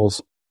lose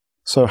wars.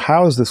 So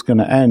how is this going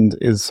to end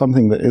is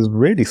something that is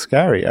really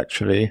scary,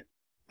 actually,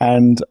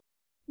 and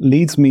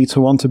leads me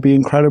to want to be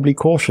incredibly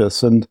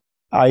cautious. And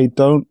I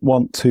don't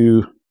want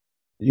to,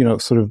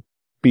 sort of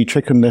be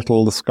Chicken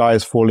Little, the sky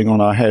is falling on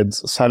our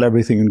heads, sell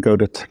everything and go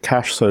to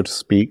cash, so to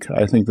speak.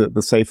 I think that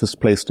the safest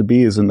place to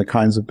be is in the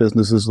kinds of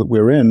businesses that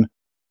we're in.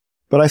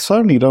 But I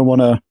certainly don't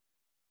want to,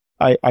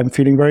 I'm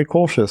feeling very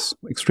cautious,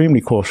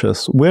 extremely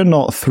cautious. We're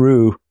not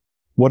through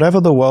whatever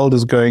the world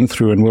is going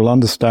through, and we'll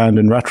understand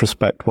in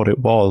retrospect what it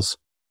was.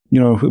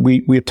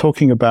 We're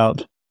talking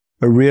about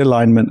a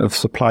realignment of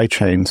supply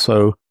chains.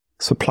 So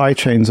supply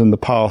chains in the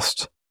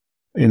past,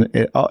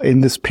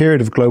 in this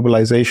period of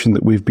globalization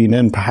that we've been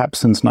in, perhaps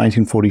since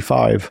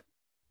 1945,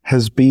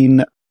 has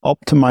been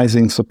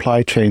optimizing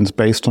supply chains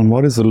based on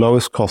what is the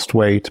lowest cost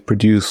way to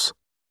produce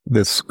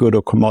this good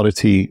or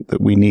commodity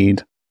that we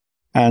need.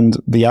 And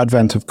the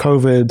advent of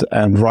COVID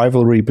and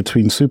rivalry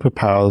between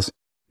superpowers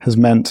has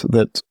meant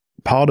that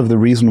part of the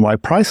reason why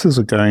prices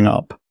are going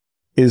up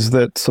is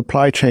that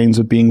supply chains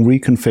are being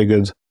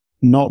reconfigured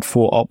not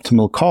for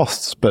optimal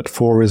costs, but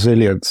for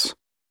resilience.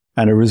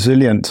 And a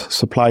resilient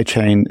supply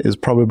chain is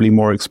probably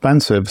more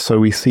expensive. So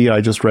we see, I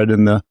just read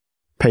in the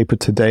paper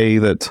today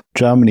that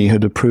Germany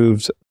had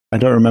approved, I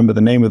don't remember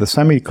the name of the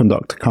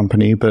semiconductor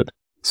company, but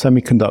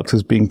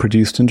semiconductors being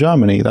produced in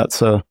Germany.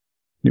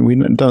 We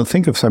don't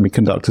think of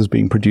semiconductors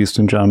being produced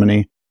in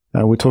Germany.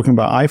 We're talking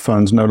about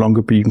iPhones no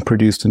longer being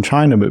produced in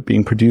China, but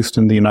being produced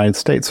in the United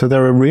States. So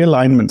there are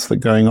realignments that are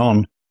going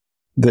on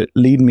that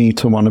lead me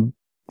to want to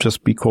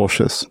just be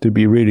cautious, to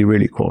be really,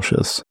 really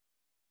cautious.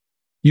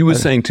 You were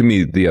saying to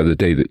me the other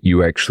day that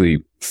you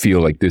actually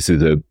feel like this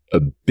is a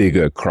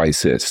bigger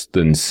crisis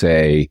than,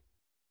 say,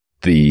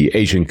 the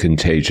Asian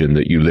contagion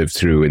that you lived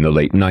through in the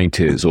late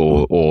 90s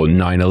or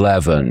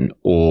 9/11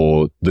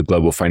 or the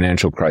global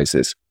financial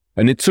crisis.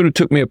 And it sort of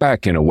took me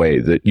aback in a way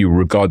that you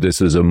regard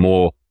this as a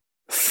more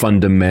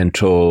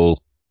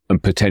fundamental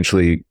and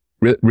potentially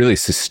really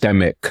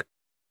systemic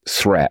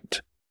threat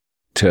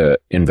to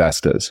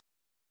investors.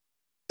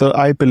 So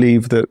I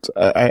believe that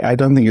I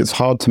don't think it's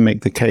hard to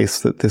make the case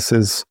that this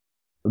is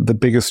the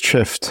biggest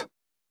shift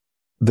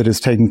that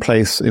is taking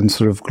place in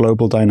sort of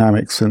global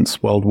dynamics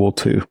since World War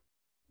II.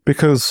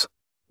 Because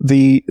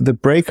the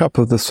breakup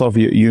of the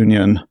Soviet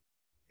Union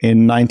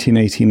in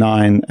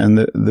 1989 and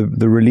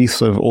the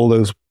release of all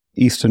those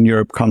Eastern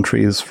Europe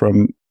countries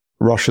from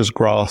Russia's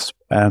grasp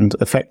and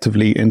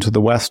effectively into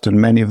the West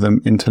and many of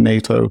them into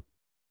NATO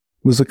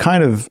was a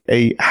kind of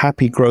a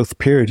happy growth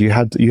period. You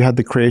had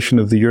the creation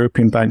of the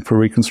European Bank for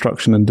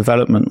Reconstruction and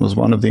Development was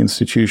one of the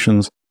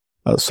institutions.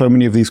 So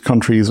many of these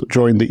countries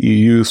joined the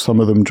EU, some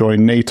of them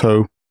joined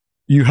NATO.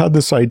 You had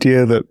this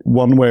idea that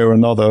one way or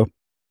another,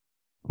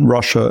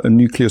 Russia, a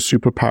nuclear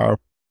superpower,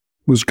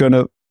 was going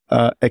to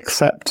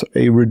accept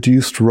a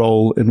reduced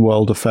role in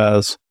world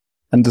affairs.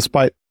 And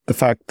despite the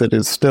fact that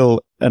it's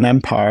still an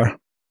empire.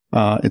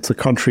 It's a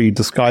country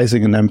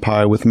disguising an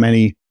empire with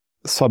many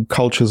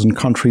subcultures and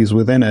countries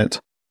within it,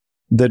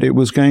 that it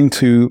was going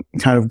to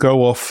kind of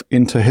go off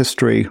into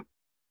history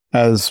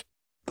as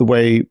the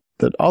way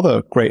that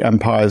other great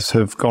empires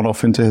have gone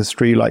off into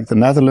history, like the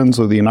Netherlands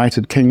or the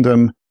United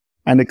Kingdom,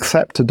 and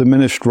accept a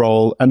diminished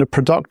role and a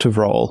productive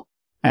role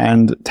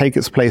and take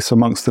its place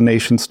amongst the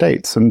nation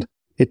states. And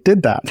it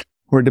did that,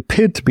 or it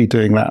appeared to be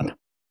doing that,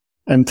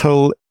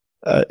 until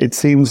it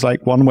seems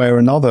like one way or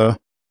another,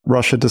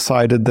 Russia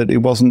decided that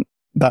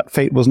that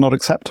fate was not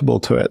acceptable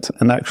to it.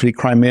 And actually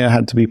Crimea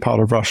had to be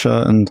part of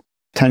Russia, and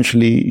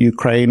potentially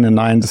Ukraine. And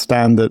I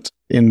understand that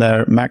in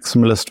their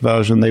maximalist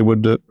version, they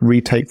would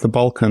retake the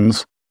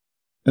Balkans.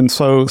 And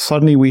so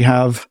suddenly we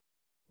have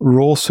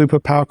raw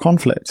superpower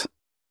conflict.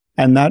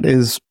 And that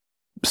is,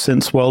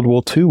 since World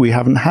War II, we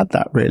haven't had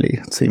that really,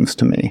 it seems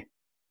to me.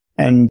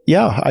 And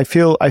yeah, I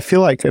feel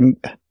like, and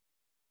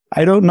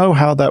I don't know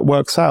how that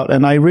works out.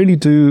 And I really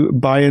do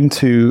buy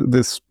into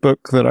this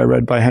book that I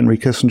read by Henry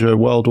Kissinger,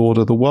 World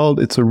Order. The world,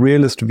 it's a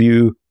realist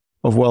view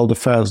of world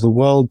affairs. The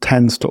world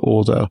tends to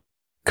order.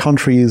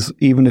 Countries,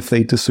 even if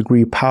they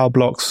disagree, power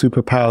blocks,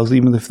 superpowers,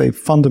 even if they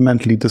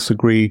fundamentally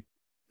disagree,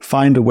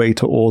 find a way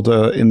to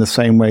order in the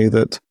same way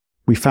that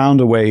we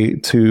found a way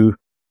to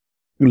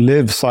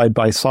live side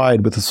by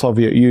side with the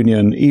Soviet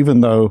Union, even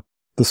though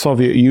the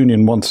Soviet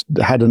Union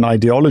had an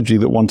ideology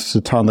that wanted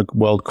to turn the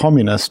world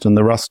communist, and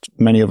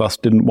many of us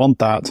didn't want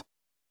that.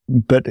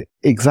 But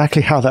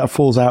exactly how that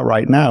falls out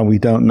right now, we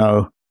don't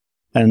know.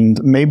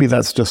 And maybe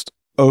that's just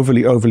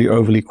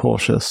overly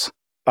cautious.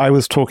 I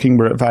was talking,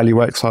 we're at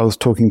ValueX, I was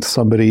talking to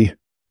somebody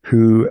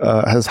who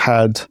has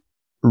had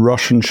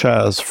Russian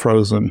shares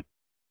frozen.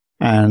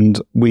 And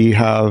we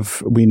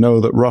know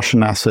that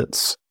Russian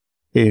assets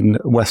in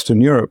Western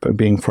Europe are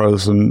being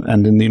frozen,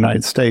 and in the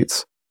United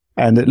States.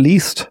 And at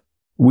least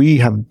we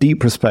have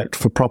deep respect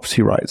for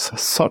property rights,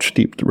 such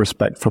deep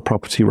respect for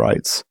property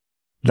rights,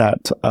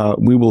 that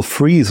we will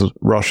freeze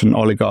Russian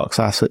oligarchs'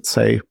 assets,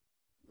 say,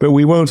 but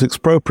we won't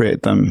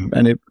expropriate them.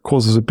 And it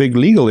causes a big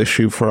legal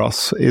issue for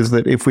us, is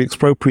that if we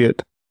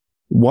expropriate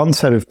one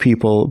set of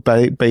people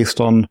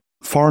based on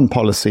foreign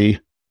policy,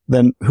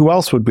 then who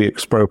else would we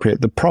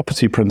expropriate? The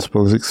property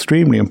principle is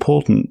extremely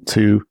important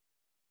to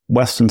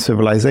Western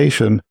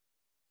civilization,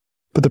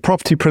 but the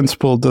property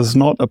principle does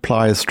not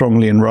apply as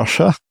strongly in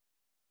Russia,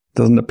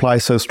 doesn't apply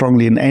so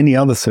strongly in any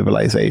other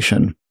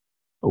civilization.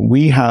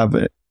 We have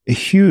a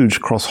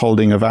huge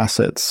cross-holding of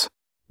assets,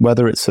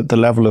 whether it's at the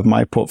level of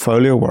my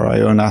portfolio, where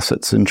I own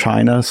assets in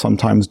China,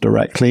 sometimes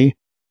directly,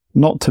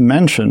 not to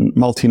mention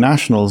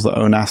multinationals that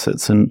own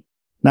assets. And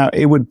now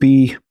it would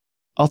be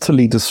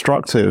utterly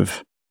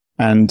destructive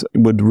and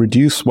would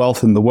reduce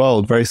wealth in the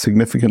world very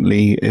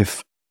significantly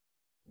if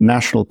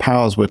national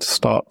powers were to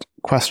start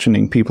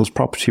questioning people's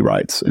property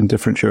rights in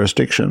different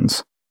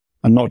jurisdictions.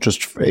 And not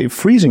just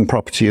freezing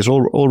property is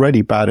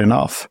already bad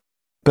enough.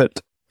 But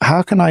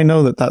how can I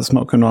know that that's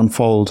not going to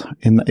unfold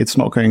it's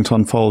not going to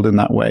unfold in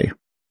that way?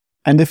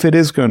 And if it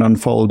is going to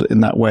unfold in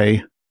that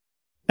way,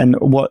 and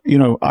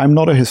I'm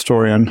not a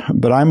historian,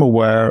 but I'm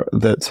aware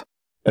that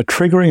a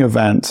triggering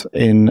event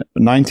in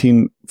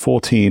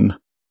 1914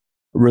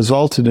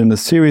 resulted in a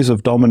series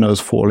of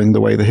dominoes falling,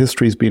 the way the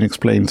history's been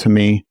explained to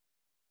me,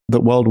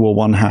 that World War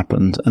I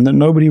happened, and that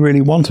nobody really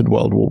wanted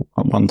World War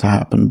I to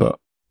happen, but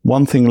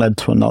one thing led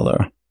to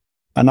another.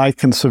 And I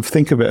can sort of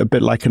think of it a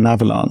bit like an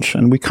avalanche,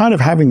 and we're kind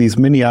of having these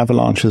mini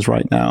avalanches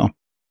right now.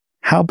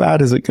 How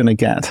bad is it going to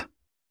get?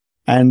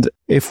 And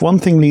if one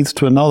thing leads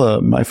to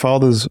another, my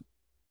father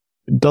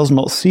does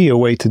not see a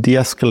way to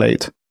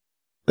de-escalate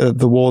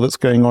the war that's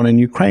going on in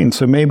Ukraine.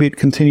 So maybe it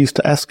continues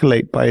to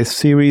escalate by a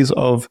series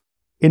of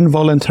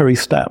involuntary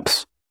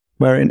steps,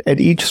 where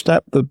at each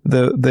step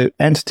the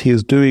entity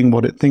is doing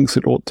what it thinks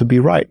it ought to be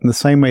right, in the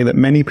same way that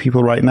many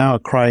people right now are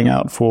crying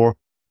out for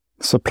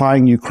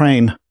supplying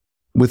Ukraine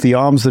with the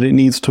arms that it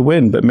needs to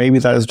win. But maybe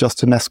that is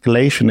just an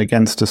escalation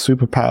against a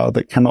superpower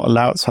that cannot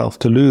allow itself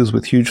to lose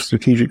with huge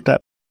strategic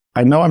depth.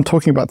 I know I'm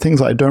talking about things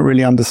that I don't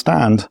really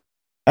understand,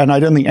 and I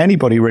don't think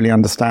anybody really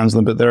understands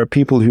them, but there are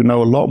people who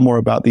know a lot more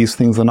about these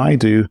things than I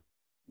do.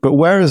 But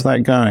where is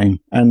that going?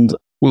 And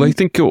well, I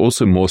think you're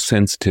also more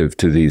sensitive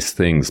to these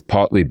things,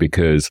 partly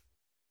because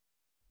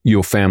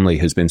your family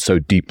has been so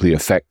deeply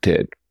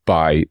affected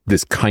by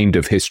this kind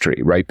of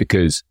history, right?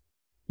 Because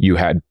you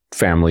had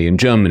family in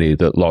Germany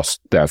that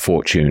lost their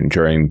fortune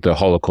during the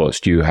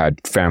Holocaust. You had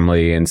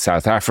family in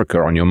South Africa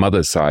on your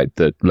mother's side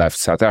that left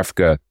South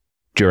Africa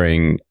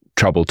during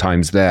troubled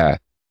times there.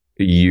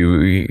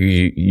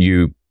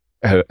 You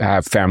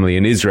have family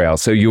in Israel.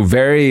 So you're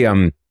very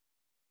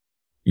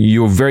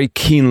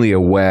keenly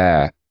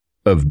aware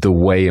of the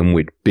way in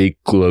which big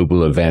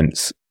global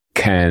events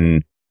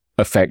can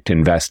affect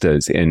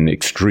investors in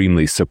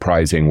extremely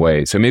surprising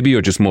ways. So maybe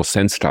you're just more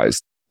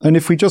sensitized. And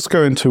if we just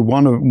go into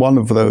one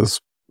of those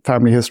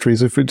family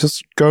histories, if we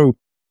just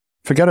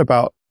forget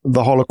about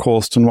the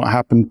Holocaust and what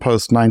happened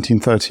post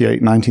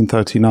 1938,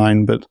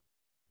 1939, but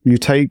you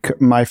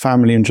take my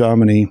family in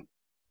Germany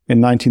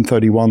in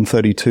 1931,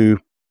 32,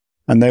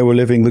 and they were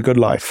living the good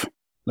life.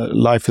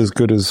 Life as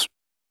good as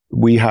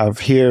we have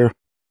here,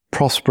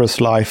 prosperous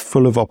life,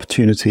 full of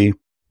opportunity.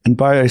 And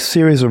by a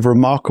series of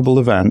remarkable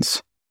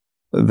events,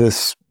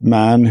 this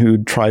man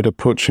who tried a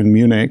putsch in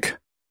Munich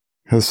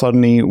has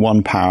suddenly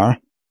won power.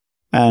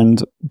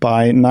 And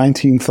by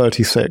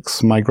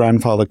 1936, my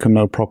grandfather can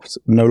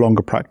no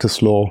longer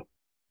practice law,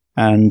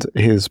 and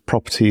his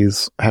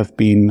properties are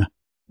being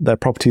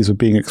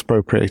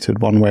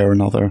expropriated one way or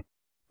another.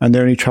 And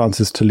their only chance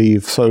is to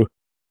leave. So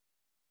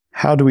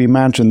how do we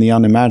imagine the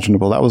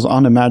unimaginable? That was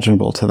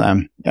unimaginable to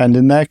them. And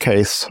in their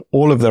case,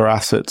 all of their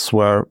assets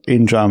were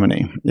in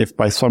Germany. If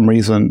by some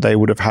reason they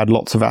would have had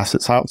lots of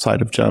assets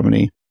outside of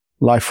Germany,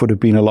 life would have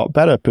been a lot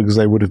better because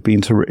they would have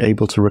been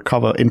able to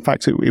recover. In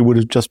fact, it would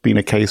have just been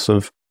a case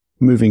of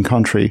moving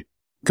country.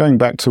 Going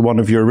back to one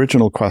of your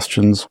original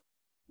questions,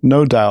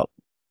 no doubt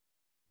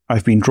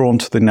I've been drawn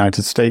to the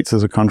United States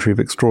as a country of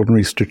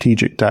extraordinary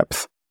strategic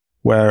depth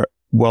where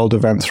world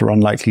events are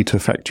unlikely to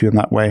affect you in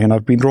that way. And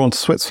I've been drawn to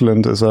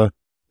Switzerland as an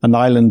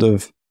island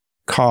of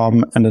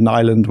calm and an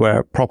island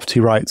where property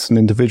rights and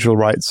individual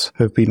rights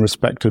have been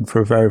respected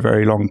for a very,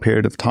 very long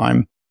period of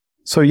time.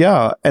 So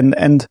yeah,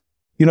 and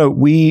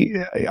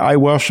I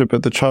worship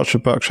at the Church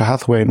of Berkshire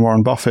Hathaway and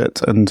Warren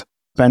Buffett and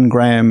Ben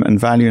Graham and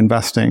value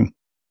investing.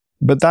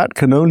 But that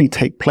can only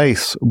take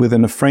place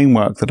within a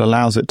framework that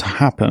allows it to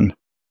happen.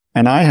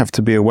 And I have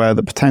to be aware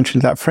that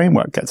potentially that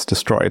framework gets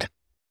destroyed.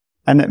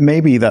 And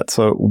maybe that's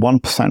a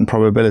 1%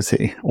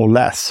 probability or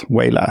less,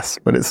 way less,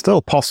 but it's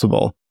still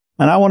possible.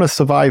 And I want to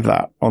survive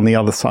that on the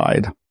other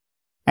side.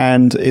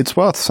 And it's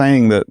worth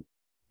saying that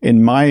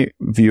in my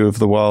view of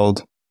the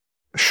world,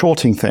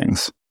 shorting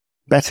things,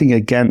 betting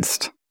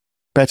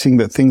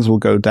that things will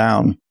go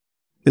down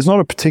is not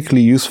a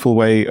particularly useful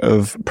way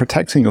of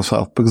protecting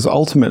yourself because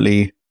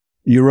ultimately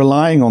you're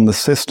relying on the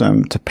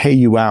system to pay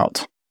you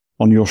out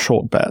on your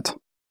short bet.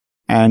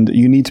 And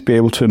you need to be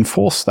able to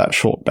enforce that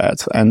short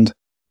bet. And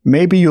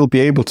maybe you'll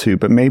be able to,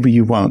 but maybe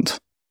you won't.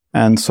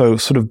 And so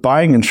sort of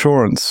buying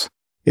insurance,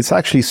 it's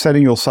actually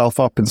setting yourself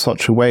up in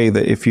such a way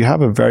that if you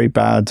have a very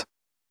bad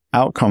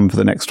outcome for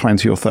the next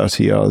 20 or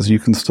 30 years, you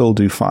can still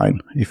do fine,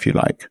 if you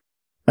like.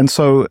 And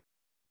so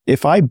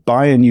if I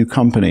buy a new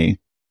company,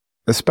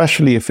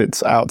 especially if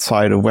it's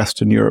outside of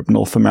Western Europe,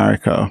 North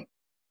America,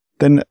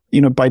 then,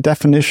 by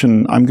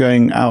definition, I'm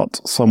going out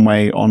some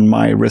way on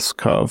my risk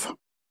curve.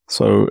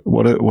 So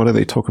what do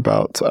they talk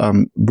about?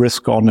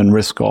 Risk on and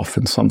risk off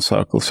in some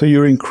circles. So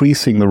you're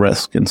increasing the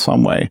risk in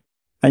some way,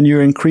 and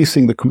you're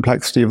increasing the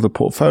complexity of the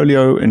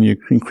portfolio, and you're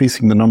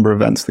increasing the number of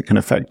events that can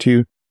affect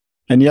you.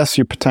 And yes,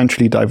 you're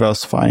potentially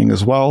diversifying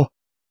as well.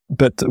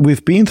 But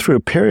we've been through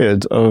a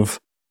period of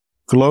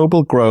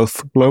global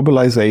growth,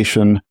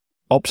 globalization,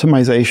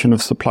 optimization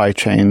of supply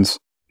chains,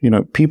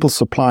 people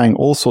supplying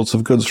all sorts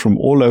of goods from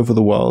all over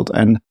the world.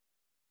 And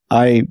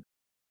I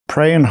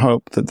pray and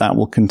hope that that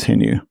will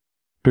continue.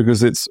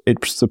 Because it's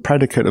the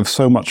predicate of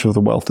so much of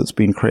the wealth that's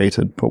been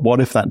created. But what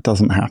if that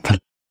doesn't happen?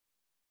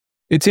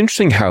 It's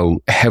interesting how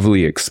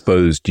heavily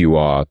exposed you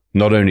are,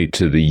 not only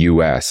to the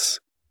US,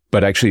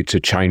 but actually to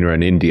China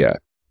and India.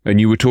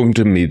 And you were talking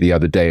to me the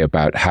other day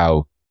about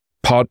how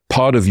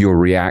part of your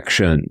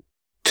reaction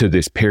to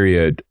this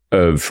period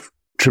of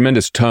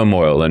tremendous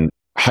turmoil and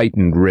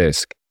heightened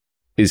risk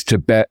is to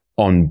bet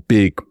on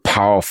big,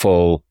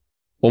 powerful,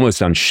 almost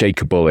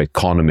unshakable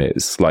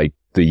economies like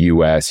the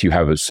US. You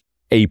have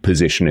a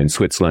position in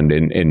Switzerland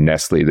in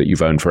Nestle that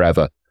you've owned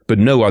forever, but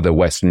no other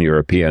Western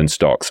European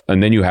stocks.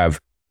 And then you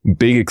have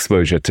big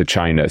exposure to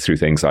China through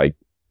things like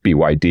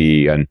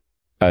BYD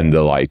and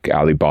the like,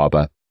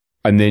 Alibaba.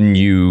 And then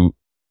you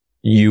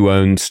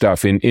own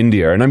stuff in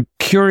India. And I'm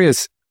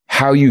curious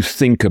how you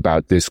think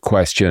about this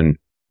question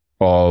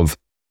of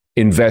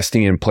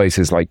investing in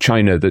places like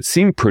China that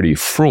seem pretty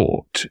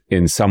fraught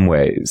in some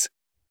ways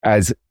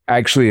as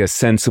actually a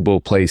sensible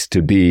place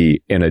to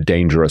be in a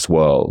dangerous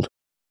world.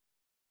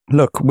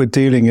 Look, we're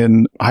dealing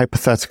in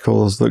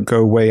hypotheticals that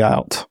go way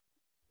out.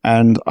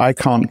 And I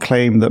can't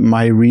claim that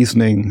my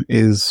reasoning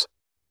is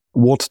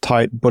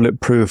watertight,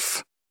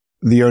 bulletproof,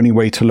 the only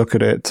way to look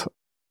at it.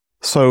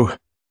 So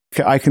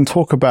I can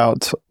talk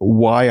about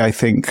why I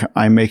think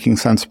I'm making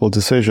sensible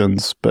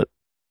decisions, but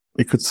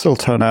it could still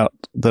turn out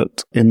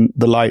that in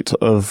the light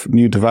of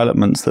new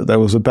developments that there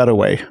was a better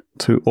way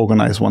to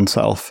organize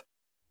oneself.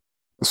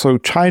 So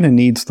China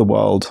needs the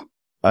world,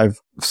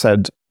 I've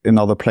said in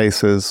other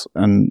places,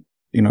 and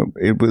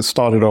it was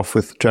started off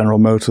with General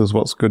Motors.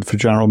 What's good for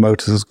General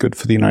Motors is good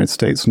for the United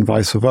States and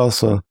vice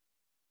versa.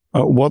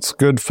 What's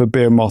good for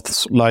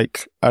behemoths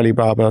like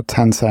Alibaba,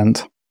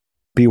 Tencent,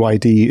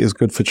 BYD is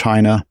good for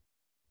China.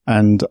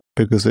 And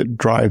because it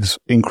drives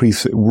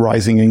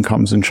rising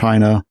incomes in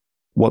China,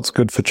 what's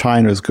good for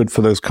China is good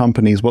for those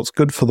companies. What's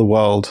good for the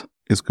world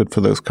is good for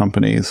those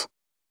companies.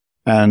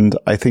 And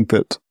I think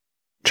that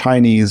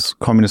Chinese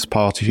Communist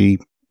Party,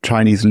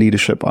 Chinese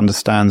leadership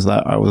understands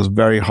that. I was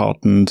very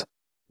heartened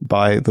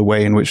by the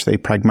way in which they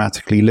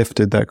pragmatically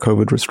lifted their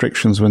COVID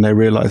restrictions when they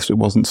realized it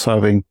wasn't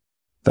serving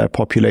their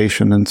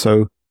population. And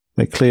so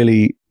they're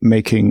clearly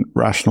making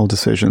rational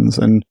decisions.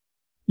 And,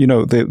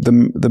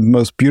 the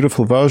most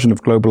beautiful version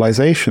of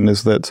globalization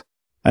is that,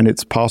 and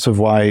it's part of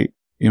why,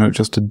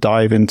 just to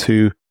dive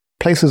into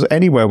places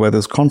anywhere where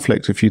there's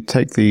conflict, if you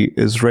take the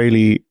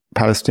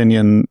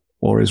Israeli-Palestinian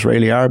or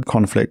Israeli-Arab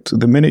conflict,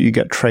 the minute you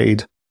get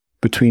trade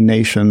between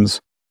nations,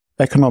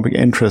 economic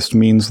interest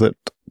means that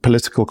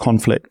political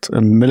conflict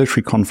and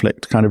military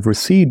conflict kind of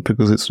recede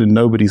because it's in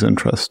nobody's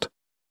interest.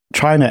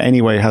 China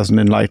anyway has an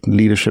enlightened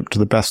leadership to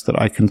the best that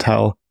I can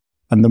tell.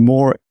 And the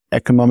more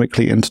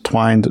economically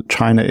intertwined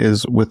China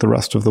is with the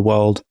rest of the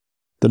world,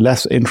 the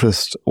less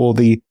interest or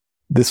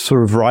this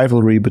sort of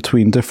rivalry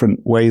between different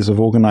ways of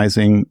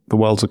organizing the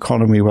world's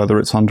economy, whether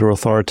it's under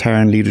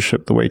authoritarian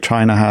leadership the way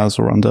China has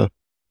or under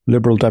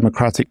liberal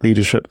democratic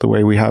leadership the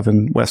way we have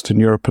in Western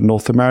Europe and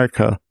North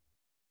America,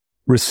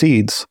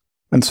 recedes.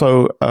 And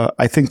so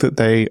I think that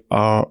they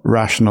are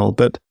rational.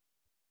 But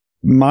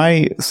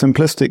my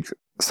simplistic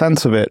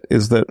sense of it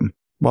is that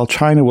while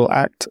China will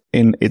act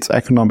in its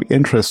economic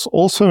interests,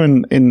 also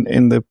in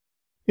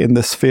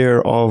the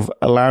sphere of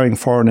allowing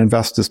foreign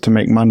investors to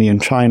make money in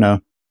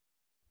China,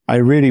 I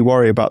really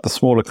worry about the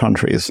smaller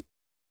countries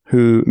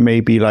who may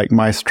be like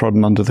mice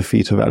trodden under the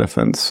feet of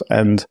elephants.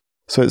 And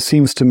so it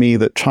seems to me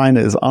that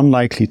China is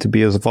unlikely to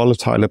be as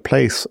volatile a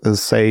place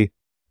as, say,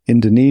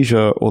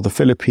 Indonesia or the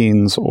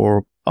Philippines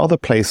or other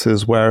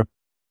places where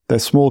they're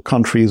small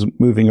countries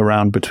moving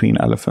around between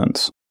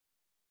elephants.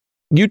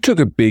 You took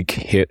a big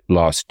hit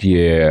last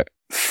year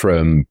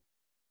from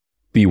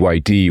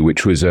BYD,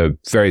 which was a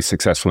very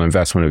successful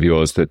investment of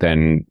yours that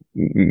then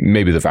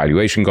maybe the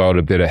valuation got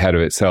a bit ahead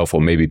of itself,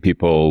 or maybe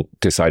people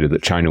decided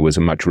that China was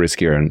a much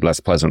riskier and less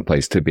pleasant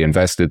place to be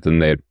invested than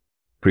they had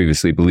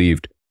previously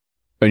believed.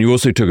 And you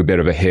also took a bit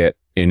of a hit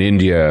in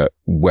India,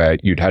 where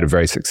you'd had a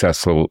very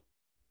successful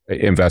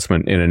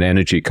investment in an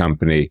energy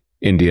company,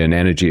 Indian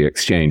Energy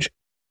Exchange.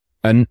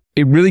 And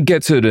it really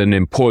gets at an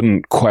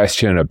important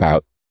question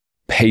about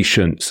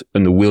patience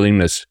and the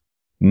willingness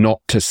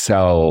not to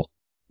sell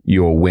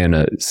your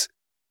winners.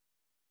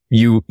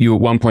 You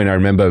at one point, I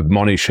remember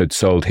Monish had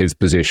sold his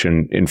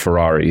position in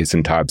Ferrari, his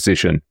entire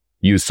position.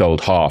 You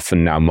sold half,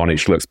 and now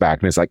Monish looks back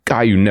and is like,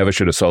 guy, you never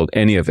should have sold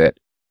any of it.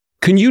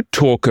 Can you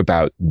talk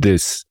about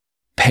this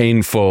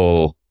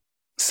painful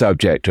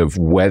subject of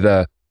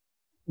whether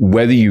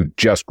you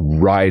just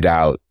ride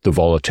out the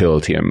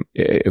volatility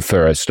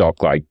for a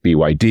stock like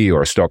BYD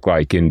or a stock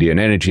like Indian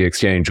Energy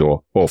Exchange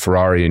or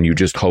Ferrari, and you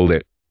just hold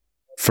it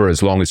for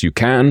as long as you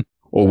can,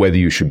 or whether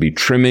you should be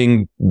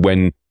trimming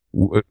when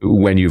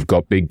you've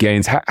got big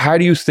gains? How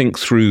do you think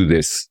through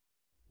this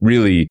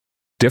really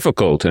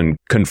difficult and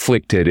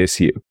conflicted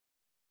issue?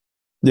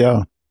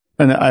 Yeah.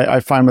 And I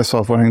find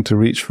myself wanting to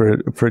reach for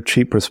a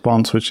cheap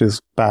response, which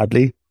is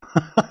badly.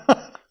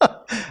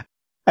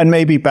 And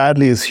maybe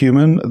badly is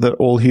human, that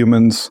all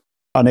humans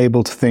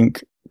unable to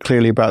think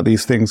clearly about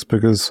these things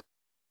because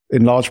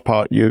in large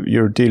part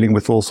you're dealing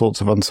with all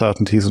sorts of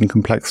uncertainties and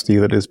complexity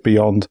that is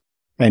beyond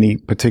any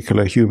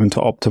particular human to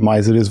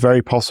optimize. It is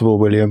very possible,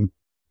 William,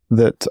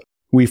 that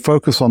we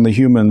focus on the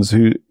humans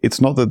who,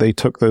 it's not that they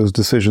took those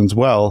decisions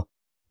well,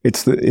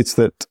 it's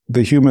that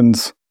the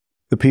humans,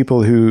 the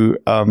people who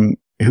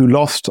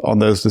lost on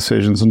those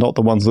decisions are not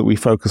the ones that we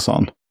focus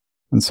on.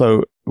 And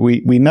so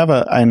we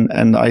never,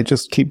 and I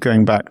just keep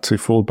going back to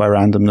Fooled by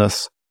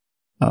Randomness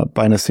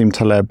by Nassim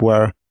Taleb,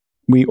 where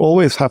we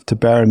always have to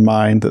bear in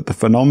mind that the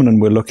phenomenon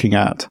we're looking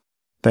at,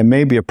 there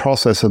may be a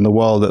process in the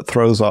world that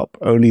throws up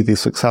only the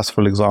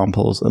successful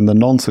examples, and the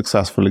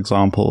non-successful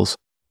examples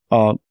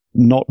are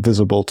not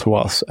visible to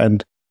us.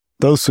 And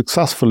those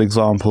successful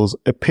examples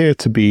appear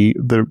to be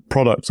the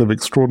product of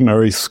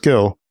extraordinary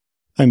skill.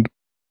 And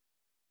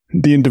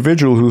the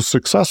individual who's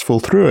successful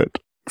through it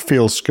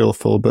feels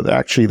skillful, but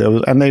actually there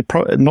was, and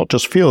not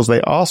just feels,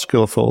 they are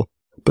skillful,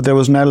 but there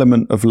was an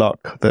element of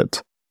luck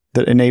that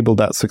enabled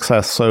that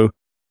success. So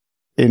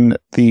in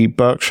the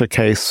Berkshire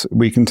case,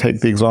 we can take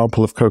the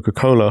example of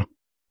Coca-Cola,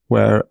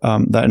 where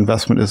that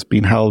investment has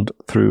been held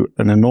through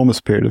an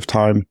enormous period of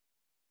time.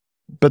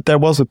 But there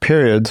was a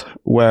period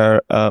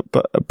where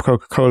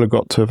Coca-Cola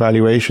got to a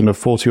valuation of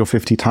 40 or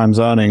 50 times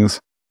earnings.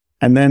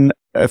 And then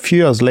a few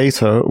years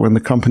later, when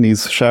the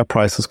company's share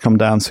price has come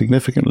down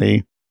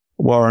significantly,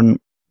 Warren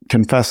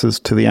confesses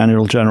to the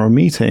annual general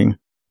meeting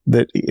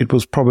that it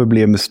was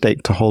probably a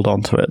mistake to hold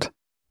on to it,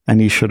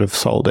 and he should have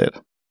sold it.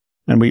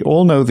 And we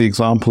all know the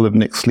example of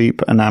Nick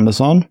Sleep and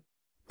Amazon,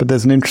 but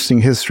there's an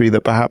interesting history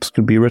that perhaps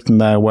could be written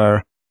there,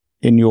 where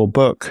in your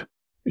book,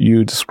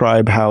 you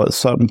describe how at a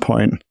certain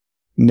point,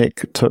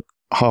 Nick took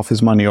half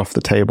his money off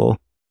the table,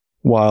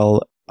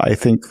 while I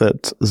think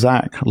that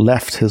Zach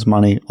left his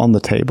money on the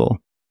table.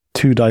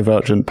 Two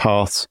divergent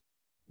paths.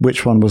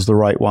 Which one was the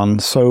right one?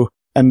 So,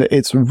 and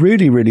it's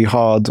really, really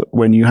hard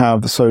when you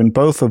have, so in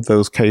both of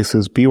those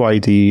cases,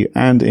 BYD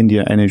and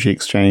Indian Energy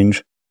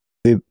Exchange,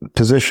 the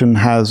position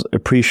has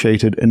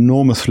appreciated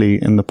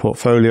enormously in the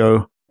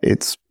portfolio.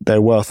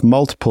 They're worth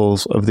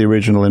multiples of the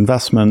original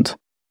investment.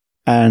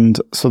 And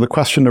so the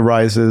question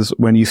arises,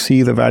 when you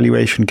see the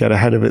valuation get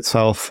ahead of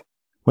itself,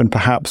 when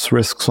perhaps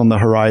risks on the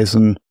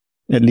horizon,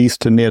 at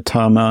least to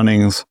near-term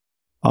earnings,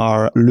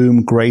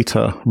 loom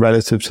greater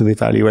relative to the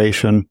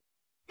valuation.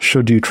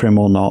 Should you trim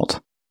or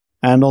not?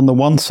 And on the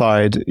one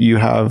side, you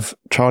have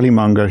Charlie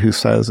Munger, who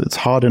says it's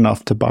hard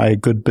enough to buy a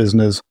good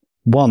business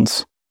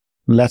once,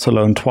 let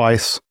alone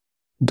twice.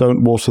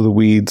 Don't water the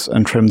weeds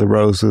and trim the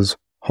roses.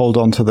 Hold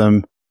on to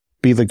them.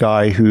 Be the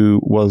guy who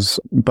was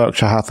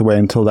Berkshire Hathaway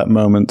until that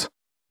moment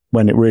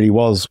when it really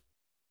was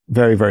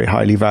very, very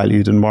highly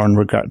valued and Warren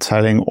regrets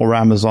selling, or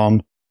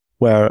Amazon,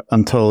 where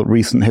until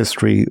recent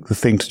history, the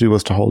thing to do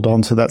was to hold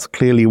on. So that's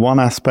clearly one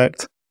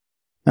aspect.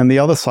 And the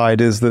other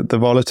side is that the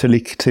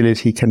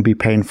volatility can be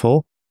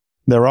painful.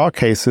 There are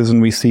cases,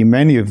 and we see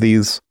many of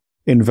these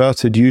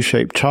inverted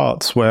U-shaped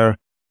charts where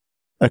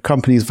a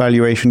company's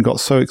valuation got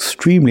so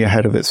extremely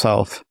ahead of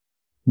itself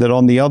that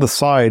on the other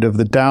side of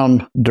the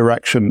down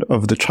direction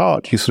of the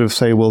chart, you sort of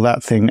say, will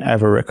that thing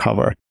ever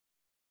recover?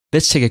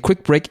 Let's take a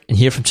quick break and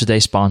hear from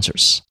today's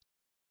sponsors.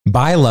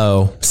 Buy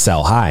low,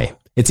 sell high.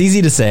 It's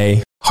easy to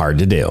say, hard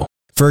to do.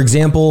 For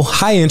example,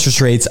 high interest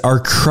rates are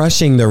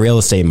crushing the real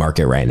estate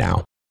market right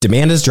now.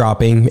 Demand is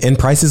dropping and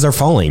prices are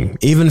falling,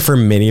 even for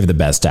many of the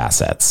best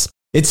assets.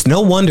 It's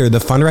no wonder the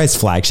Fundrise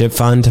flagship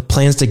fund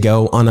plans to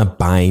go on a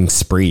buying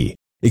spree,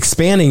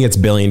 expanding its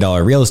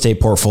billion-dollar real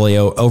estate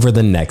portfolio over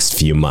the next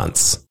few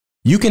months.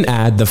 You can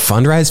add the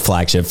Fundrise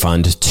flagship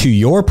fund to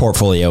your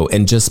portfolio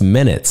in just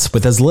minutes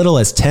with as little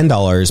as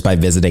 $10 by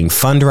visiting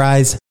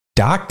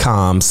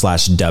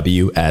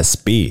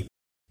fundrise.com/WSB.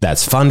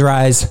 That's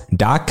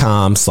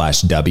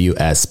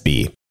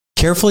fundrise.com/WSB.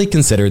 Carefully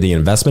consider the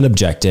investment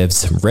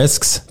objectives,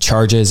 risks,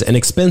 charges, and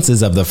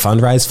expenses of the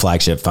Fundrise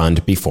flagship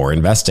fund before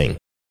investing.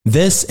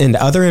 This and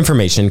other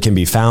information can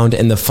be found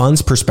in the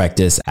fund's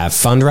prospectus at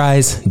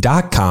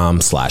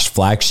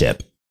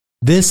fundrise.com/flagship.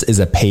 This is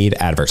a paid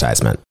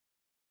advertisement.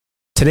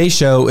 Today's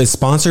show is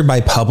sponsored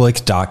by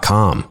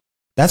public.com.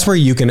 That's where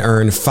you can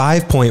earn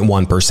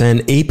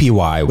 5.1%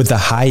 APY with a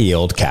high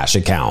yield cash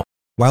account.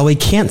 While we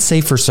can't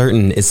say for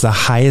certain it's the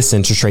highest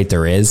interest rate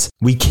there is,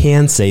 we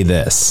can say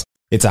this.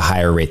 It's a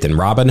higher rate than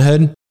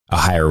Robinhood, a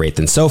higher rate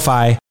than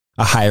SoFi,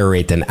 a higher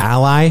rate than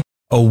Ally,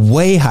 a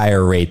way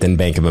higher rate than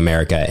Bank of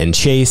America and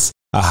Chase,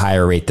 a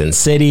higher rate than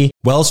Citi,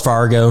 Wells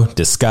Fargo,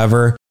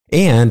 Discover,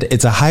 and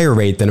it's a higher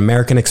rate than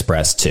American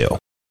Express too.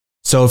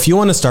 So if you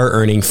want to start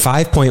earning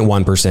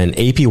 5.1%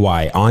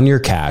 APY on your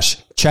cash,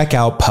 check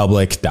out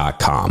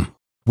public.com.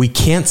 We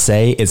can't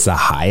say it's the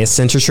highest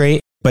interest rate,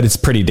 but it's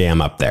pretty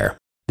damn up there.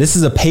 This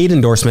is a paid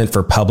endorsement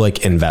for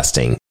Public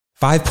Investing.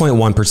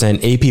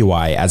 5.1%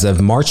 APY as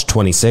of March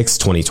 26,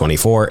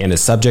 2024 and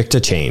is subject to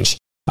change.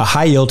 A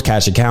high-yield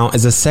cash account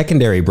is a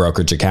secondary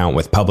brokerage account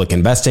with Public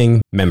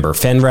Investing, member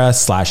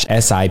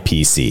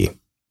FINRA/SIPC.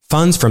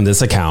 Funds from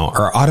this account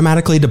are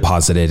automatically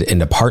deposited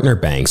into partner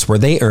banks where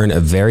they earn a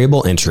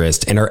variable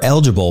interest and are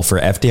eligible for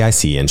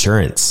FDIC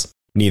insurance.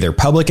 Neither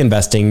Public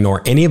Investing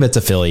nor any of its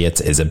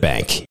affiliates is a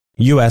bank.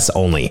 U.S.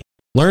 only.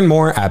 Learn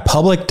more at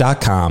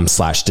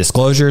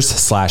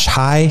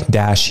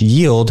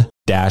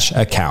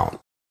public.com/disclosures/high-yield-account.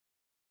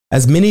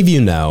 As many of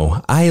you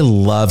know, I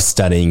love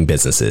studying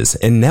businesses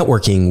and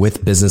networking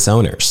with business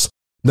owners.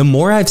 The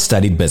more I've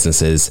studied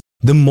businesses,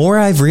 the more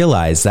I've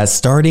realized that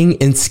starting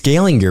and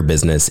scaling your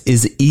business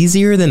is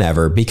easier than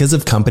ever because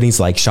of companies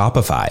like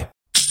Shopify.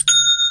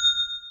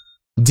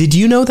 Did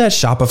you know that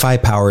Shopify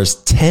powers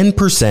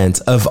 10%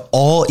 of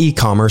all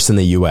e-commerce in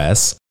the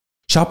US?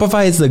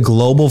 Shopify is the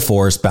global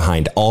force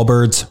behind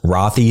Allbirds,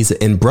 Rothy's,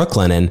 and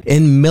Brooklinen,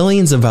 and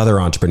millions of other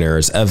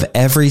entrepreneurs of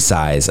every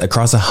size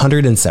across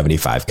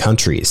 175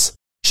 countries.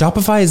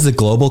 Shopify is the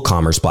global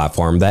commerce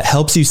platform that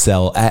helps you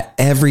sell at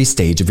every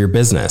stage of your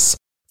business,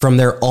 from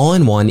their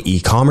all-in-one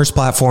e-commerce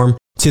platform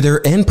to their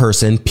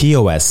in-person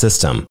POS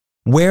system.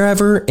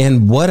 Wherever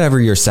and whatever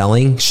you're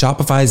selling,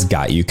 Shopify's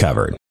got you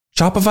covered.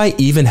 Shopify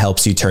even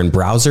helps you turn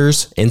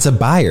browsers into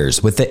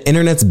buyers with the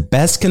internet's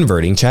best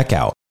converting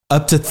checkout,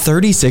 up to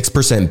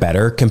 36%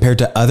 better compared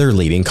to other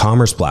leading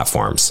commerce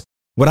platforms.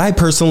 What I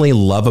personally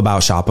love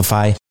about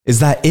Shopify is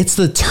that it's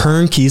the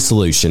turnkey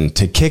solution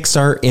to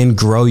kickstart and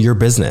grow your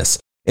business,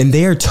 and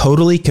they are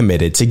totally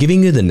committed to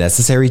giving you the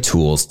necessary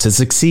tools to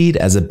succeed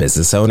as a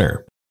business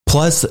owner.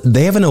 Plus,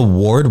 they have an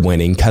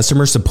award-winning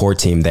customer support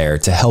team there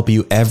to help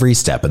you every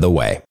step of the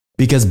way.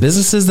 Because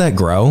businesses that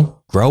grow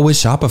with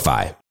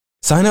Shopify.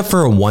 Sign up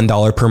for a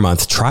 $1 per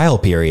month trial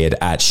period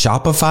at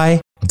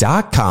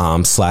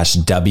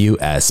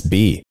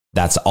shopify.com/WSB.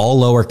 That's all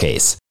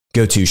lowercase.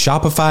 Go to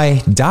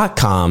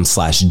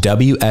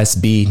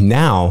shopify.com/WSB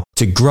now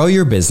to grow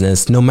your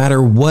business no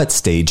matter what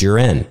stage you're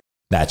in.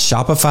 That's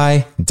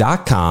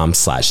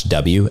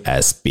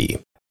shopify.com/WSB.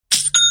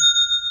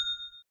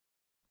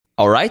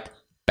 All right,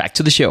 back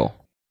to the show.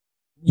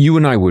 You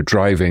and I were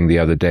driving the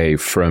other day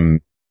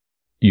from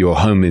your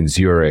home in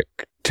Zurich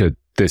to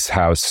this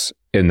house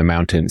in the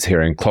mountains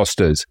here in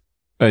Klosters,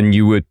 and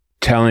you were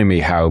telling me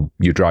how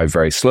you drive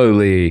very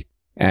slowly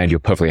and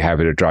you're perfectly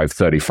happy to drive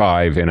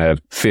 35 in a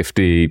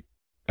 50,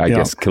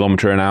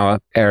 kilometer an hour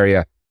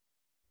area.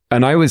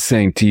 And I was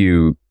saying to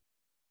you,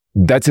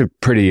 that's a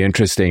pretty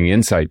interesting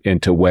insight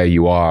into where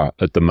you are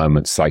at the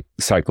moment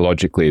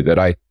psychologically, that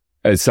I,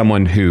 as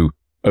someone who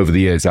over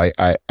the years,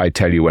 I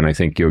tell you when I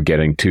think you're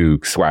getting too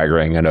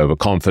swaggering and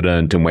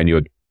overconfident, and when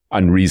you're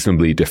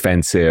unreasonably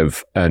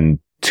defensive and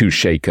too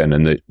shaken,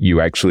 and that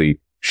you actually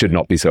should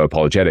not be so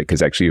apologetic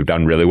because actually you've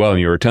done really well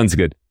and your returns are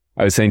good.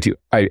 I was saying to you,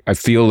 I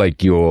feel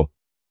like you're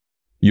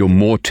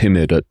more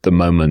timid at the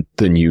moment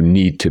than you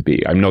need to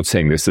be. I'm not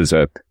saying this is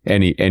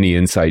any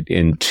insight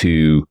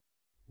into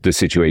the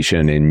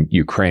situation in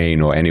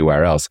Ukraine or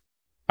anywhere else.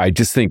 I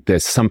just think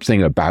there's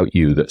something about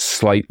you that's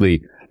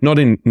slightly, not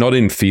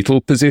in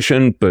fetal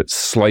position, but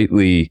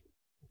slightly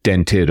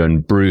dented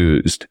and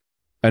bruised.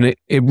 And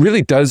it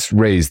really does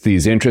raise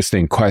these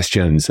interesting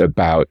questions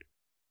about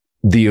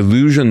the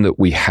illusion that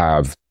we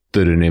have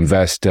that an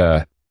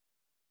investor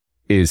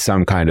is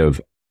some kind of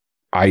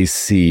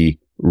icy,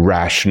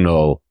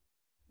 rational,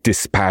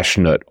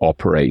 dispassionate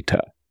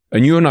operator.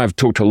 And you and I have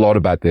talked a lot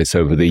about this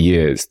over the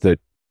years, that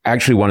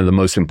actually one of the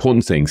most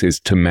important things is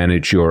to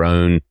manage your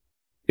own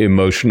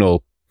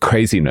emotional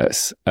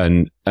craziness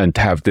and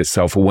to have this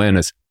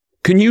self-awareness.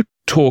 Can you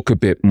talk a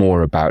bit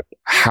more about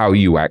how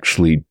you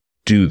actually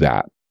do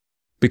that?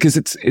 Because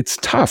it's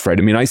tough, right?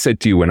 I mean, I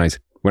said to you when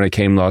I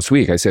came last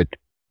week, I said,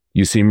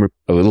 you seem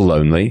a little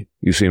lonely.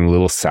 You seem a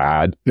little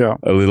sad,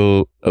 a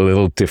little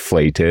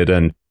deflated.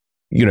 And,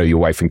 you know, your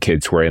wife and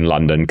kids were in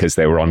London because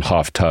they were on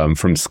half term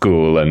from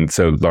school. And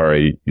so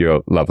Laurie,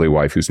 your lovely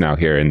wife, who's now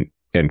here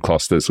in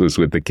Closters, was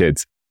with the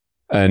kids.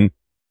 And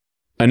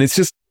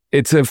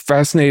it's a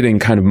fascinating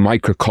kind of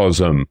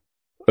microcosm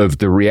of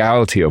the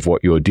reality of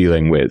what you're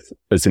dealing with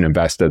as an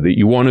investor, that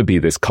you want to be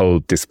this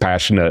cold,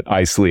 dispassionate,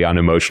 icily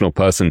unemotional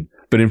person.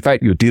 But in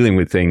fact, you're dealing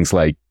with things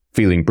like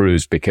feeling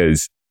bruised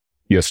because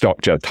your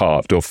stock just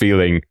halved, or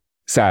feeling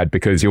sad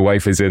because your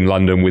wife is in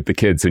London with the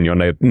kids and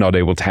you're not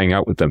able to hang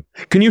out with them.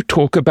 Can you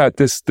talk about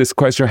this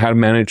question, how to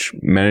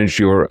manage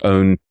your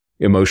own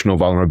emotional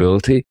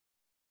vulnerability?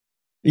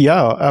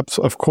 Yeah,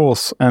 of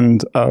course.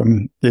 And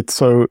it's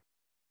so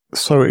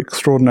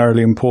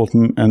extraordinarily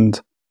important.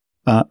 And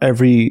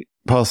every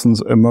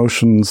person's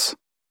emotions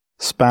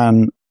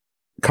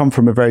come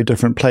from a very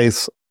different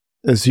place.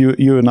 As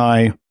you and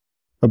I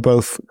are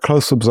both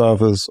close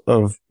observers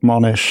of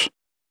Monish.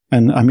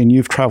 And I mean,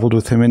 you've traveled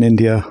with him in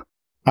India.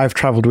 I've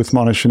traveled with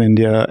Monish in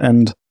India.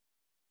 And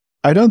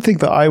I don't think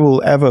that I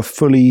will ever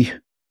fully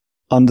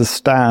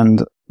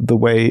understand the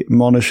way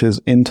Monish's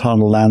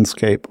internal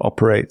landscape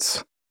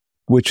operates,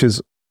 which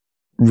is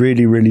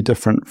really, really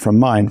different from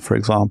mine, for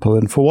example.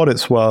 And for what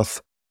it's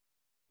worth,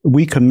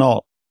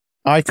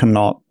 I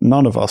cannot,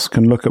 none of us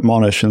can look at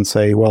Monish and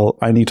say, well,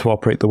 I need to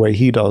operate the way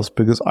he does,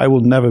 because I will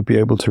never be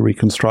able to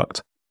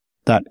reconstruct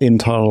that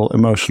internal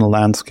emotional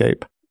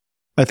landscape.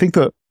 I think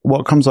that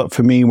what comes up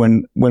for me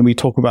when we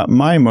talk about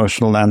my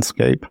emotional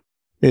landscape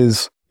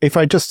is, if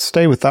I just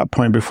stay with that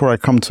point before I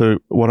come to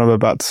what I'm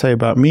about to say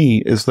about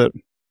me, is that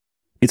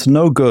it's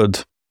no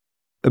good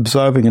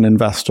observing an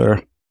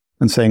investor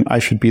and saying, I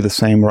should be the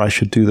same or I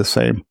should do the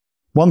same.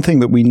 One thing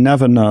that we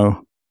never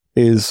know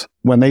is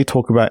when they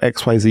talk about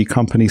XYZ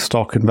company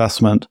stock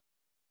investment,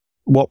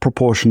 what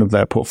proportion of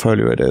their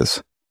portfolio it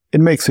is. It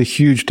makes a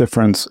huge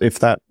difference if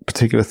that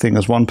particular thing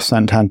is 1%,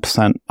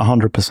 10%,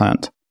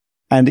 100%.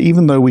 And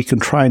even though we can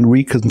try and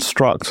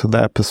reconstruct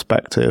their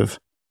perspective,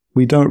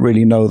 we don't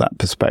really know that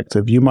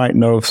perspective. You might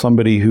know of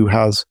somebody who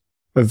has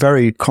a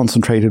very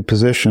concentrated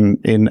position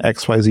in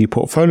XYZ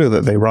portfolio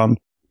that they run,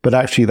 but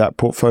actually that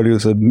portfolio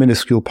is a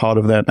minuscule part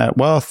of their net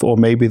worth, or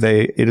maybe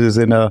it is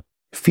in a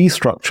fee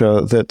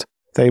structure that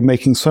they're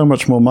making so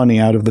much more money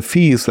out of the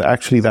fees that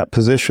actually that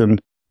position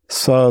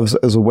serves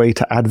as a way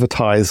to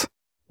advertise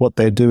what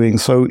they're doing.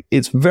 So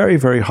it's very,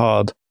 very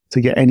hard to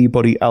get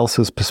anybody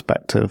else's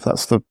perspective.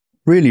 That's the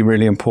really,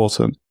 really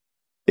important.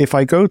 If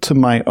I go to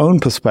my own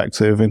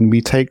perspective and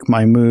we take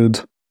my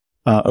mood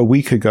a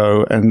week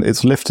ago and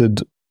it's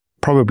lifted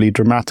probably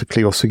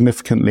dramatically or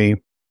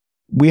significantly,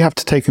 we have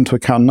to take into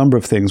account a number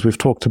of things. We've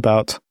talked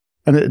about,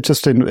 and it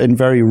just in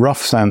very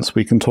rough sense,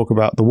 we can talk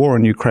about the war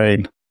in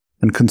Ukraine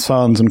and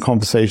concerns and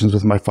conversations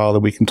with my father.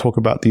 We can talk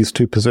about these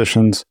two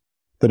positions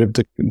that have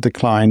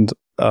declined,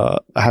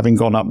 having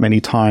gone up many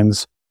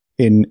times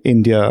in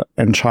India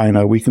and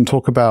China. We can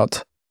talk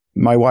about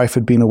my wife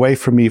had been away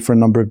from me for a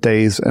number of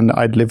days and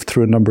I'd lived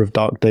through a number of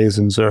dark days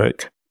in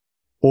Zurich.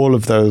 All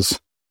of those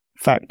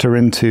factor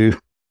into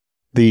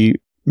the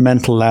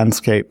mental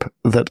landscape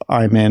that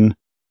I'm in.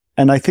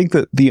 And I think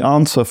that the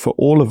answer for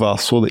all of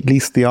us, or at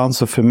least the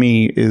answer for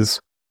me, is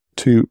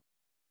to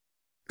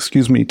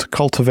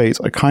cultivate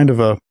a kind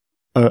of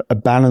a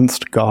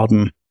balanced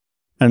garden.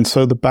 And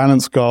so the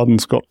balanced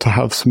garden's got to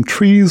have some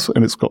trees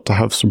and it's got to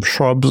have some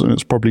shrubs and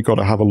it's probably got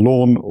to have a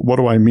lawn. What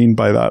do I mean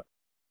by that?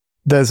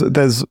 There's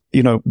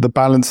the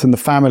balance in the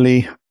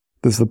family.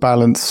 There's the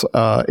balance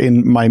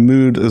in my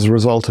mood as a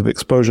result of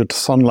exposure to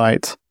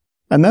sunlight.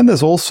 And then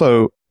there's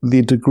also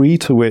the degree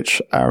to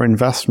which our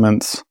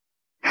investments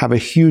have a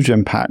huge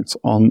impact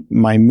on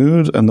my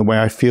mood and the way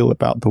I feel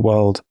about the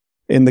world.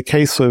 In the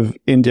case of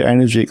India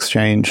Energy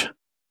Exchange,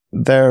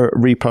 they're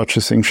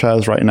repurchasing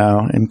shares right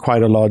now in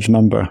quite a large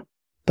number.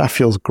 That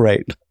feels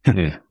great.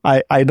 Mm-hmm.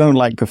 I don't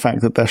like the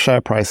fact that their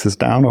share price is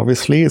down.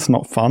 Obviously, it's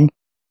not fun.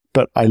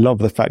 but I love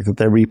the fact that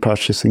they're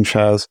repurchasing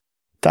shares.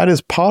 That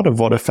is part of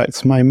what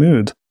affects my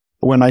mood.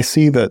 When I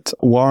see that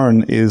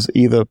Warren is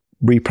either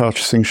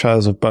repurchasing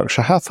shares of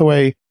Berkshire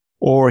Hathaway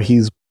or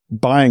he's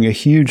buying a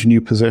huge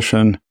new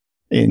position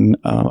in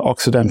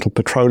Occidental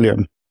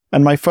Petroleum.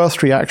 And my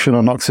first reaction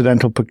on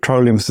Occidental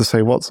Petroleum is to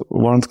say,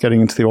 Warren's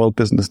getting into the oil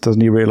business.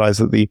 Doesn't he realize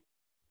that the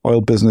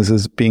oil business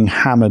is being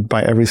hammered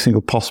by every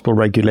single possible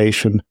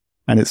regulation,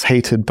 and it's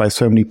hated by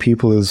so many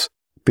people as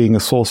being a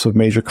source of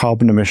major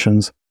carbon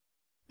emissions?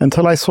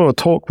 Until I saw a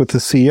talk with the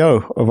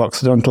CEO of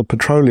Occidental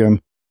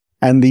Petroleum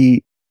and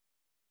the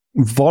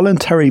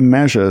voluntary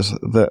measures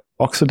that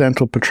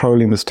Occidental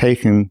Petroleum has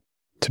taken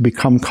to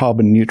become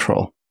carbon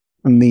neutral,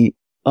 and the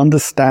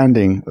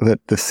understanding that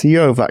the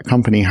CEO of that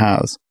company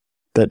has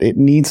that it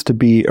needs to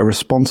be a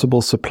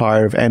responsible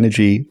supplier of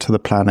energy to the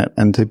planet.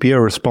 And to be a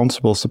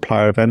responsible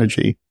supplier of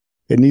energy,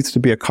 it needs to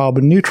be a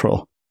carbon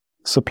neutral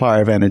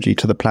supplier of energy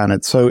to the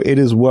planet. So it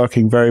is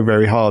working very,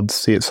 very hard to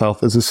see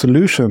itself as a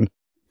solution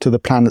to the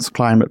planet's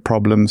climate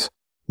problems,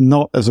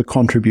 not as a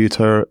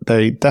contributor.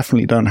 They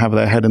definitely don't have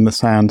their head in the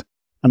sand.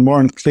 And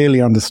Warren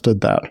clearly understood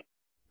that.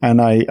 And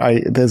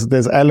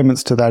there's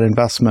elements to that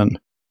investment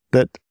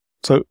that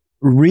so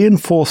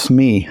reinforce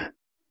me,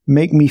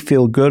 make me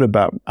feel good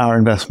about our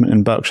investment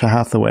in Berkshire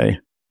Hathaway,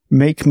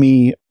 make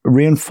me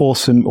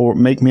reinforce or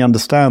make me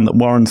understand that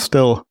Warren's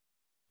still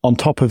on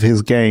top of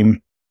his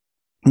game,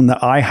 and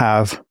that I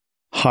have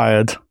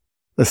hired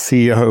a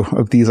CEO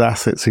of these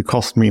assets who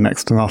cost me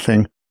next to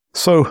nothing.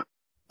 So,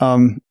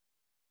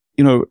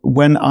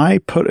 when I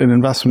put an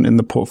investment in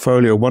the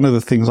portfolio, one of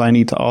the things I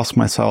need to ask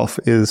myself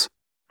is,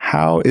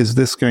 how is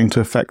this going to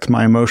affect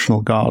my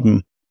emotional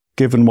garden,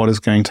 given what is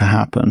going to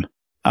happen?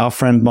 Our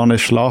friend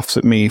Monish laughs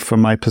at me for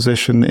my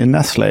position in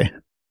Nestle,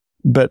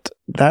 but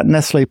that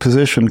Nestle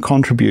position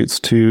contributes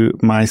to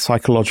my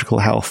psychological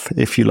health,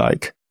 if you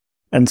like.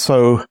 And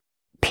so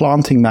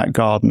planting that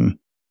garden,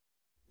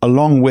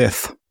 along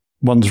with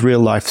one's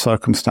real life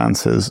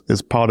circumstances,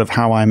 is part of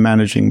how I'm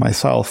managing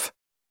myself.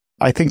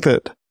 I think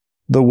that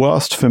the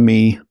worst for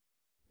me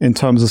in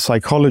terms of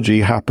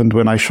psychology happened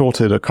when I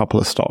shorted a couple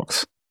of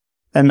stocks.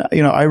 And,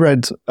 I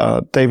read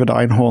David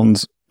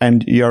Einhorn's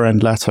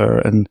year-end letter,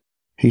 and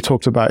he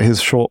talked about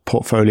his short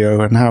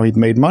portfolio and how he'd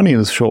made money in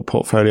his short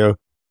portfolio.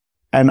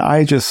 And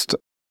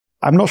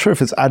I'm not sure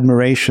if it's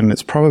admiration,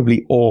 it's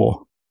probably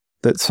awe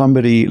that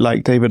somebody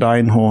like David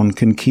Einhorn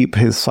can keep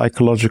his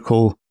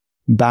psychological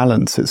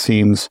balance, it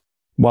seems,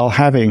 while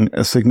having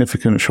a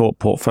significant short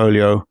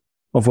portfolio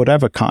of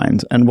whatever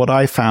kind. And what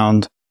I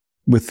found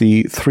with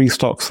the 3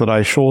 stocks that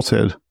I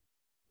shorted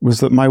was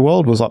that my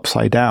world was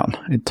upside down.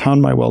 It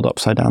turned my world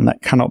upside down.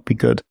 That cannot be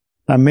good.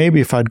 Now, maybe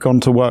if I'd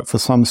gone to work for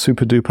some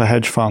super duper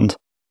hedge fund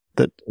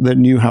that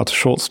knew how to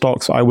short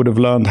stocks, I would have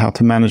learned how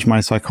to manage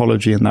my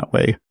psychology in that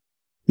way.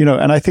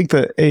 And I think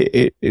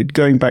that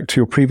going back to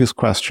your previous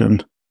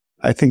question,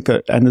 I think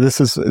that, and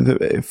this is,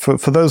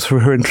 for those who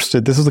are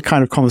interested, this is the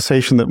kind of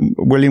conversation that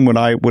William and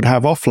I would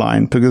have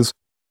offline, because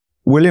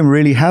William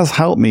really has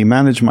helped me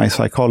manage my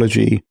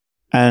psychology.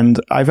 And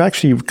I've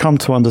actually come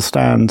to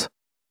understand,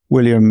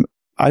 William,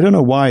 I don't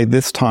know why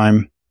this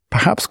time,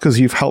 perhaps because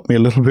you've helped me a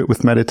little bit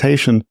with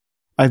meditation,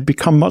 I've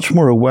become much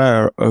more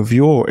aware of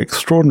your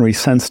extraordinary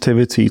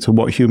sensitivity to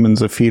what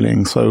humans are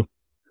feeling. So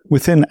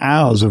within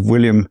hours of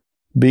William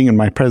being in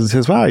my presence, he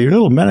says, wow, you're a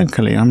little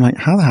melancholy. I'm like,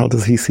 how the hell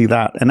does he see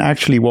that? And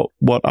actually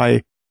what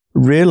I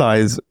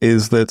realize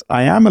is that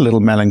I am a little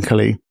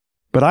melancholy,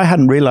 but I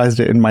hadn't realized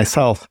it in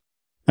myself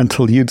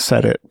until you'd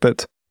said it.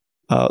 But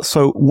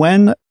so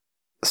when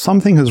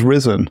something has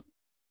risen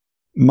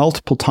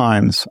multiple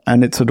times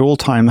and it's at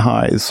all-time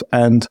highs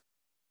and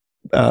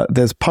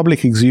there's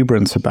public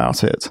exuberance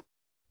about it,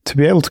 to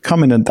be able to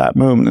come in at that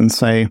moment and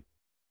say,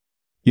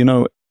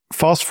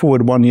 fast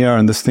forward 1 year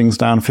and this thing's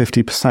down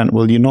 50%,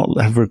 will you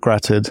not have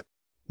regretted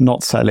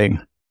not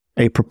selling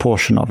a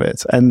proportion of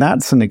it? And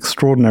that's an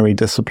extraordinary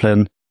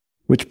discipline,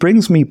 which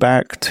brings me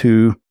back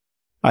to,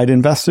 I'd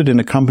invested in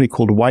a company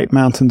called White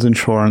Mountains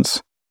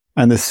Insurance,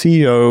 and the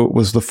CEO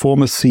was the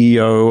former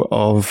CEO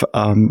of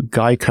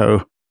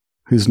Geico,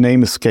 whose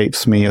name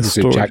escapes me.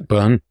 Jack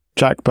Byrne.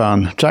 Jack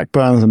Byrne. Jack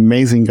Byrne is an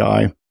amazing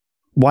guy.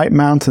 White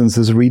Mountains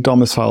is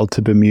redomiciled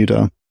to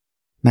Bermuda.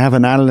 They have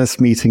an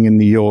analyst meeting in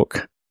New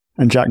York,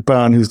 and Jack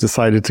Byrne, who's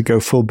decided to go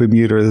full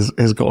Bermuda,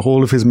 has got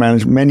all of his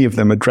management. Many of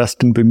them are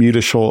dressed in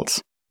Bermuda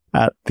shorts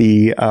at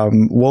the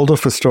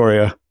Waldorf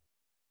Astoria,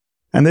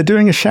 and they're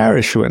doing a share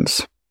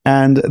issuance.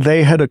 And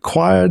they had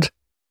acquired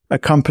a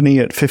company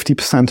at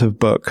 50% of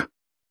book,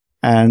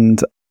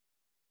 and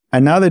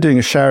now they're doing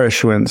a share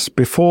issuance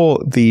before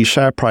the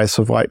share price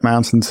of White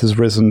Mountains has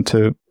risen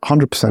to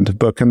 100% of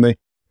book, and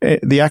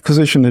the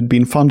acquisition had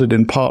been funded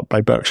in part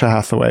by Berkshire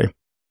Hathaway.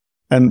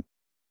 And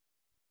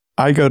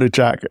I go to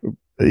Jack.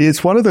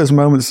 It's one of those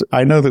moments,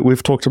 I know that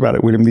we've talked about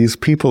it, William, these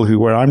people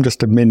where I'm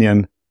just a minion,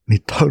 and he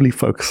totally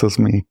focuses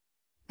me.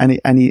 And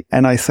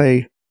I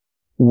say,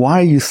 why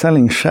are you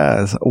selling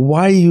shares?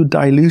 Why are you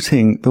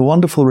diluting the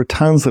wonderful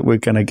returns that we're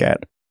going to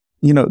get?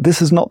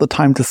 this is not the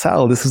time to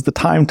sell. This is the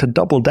time to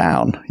double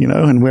down,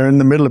 and we're in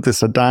the middle of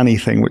this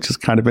Adani thing, which is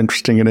kind of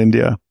interesting in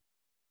India.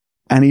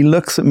 And he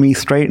looks at me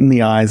straight in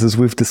the eyes, as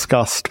we've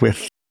discussed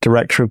with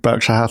director of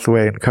Berkshire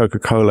Hathaway and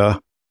Coca-Cola,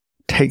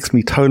 takes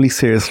me totally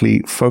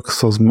seriously,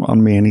 focuses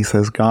on me, and he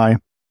says, Guy,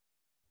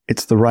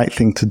 it's the right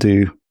thing to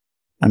do.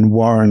 And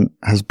Warren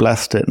has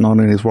blessed it. Not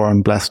only has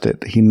Warren blessed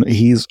it,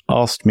 he's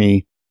asked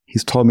me,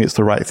 he's told me it's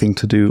the right thing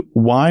to do.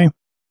 Why?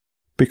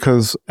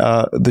 Because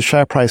the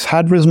share price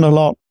had risen a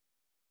lot.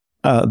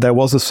 There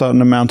was a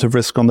certain amount of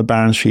risk on the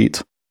balance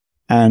sheet,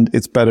 and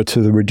it's better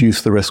to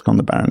reduce the risk on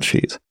the balance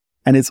sheet.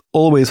 And it's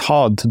always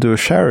hard to do a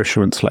share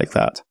issuance like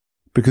that,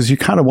 because you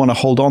kind of want to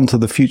hold on to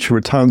the future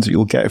returns that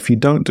you'll get if you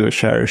don't do a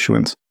share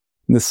issuance.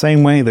 In the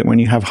same way that when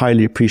you have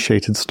highly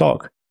appreciated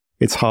stock,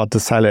 it's hard to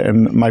sell it.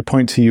 And my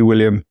point to you,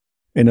 William,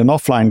 in an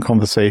offline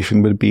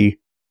conversation would be,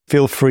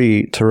 feel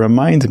free to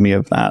remind me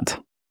of that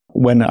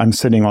when I'm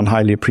sitting on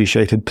highly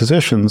appreciated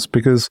positions,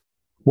 because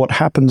what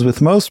happens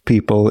with most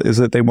people is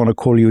that they want to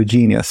call you a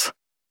genius.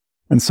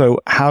 And so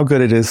how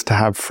good it is to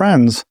have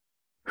friends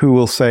who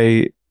will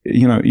say,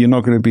 you're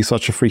not going to be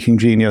such a freaking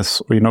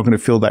genius, or you're not going to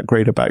feel that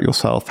great about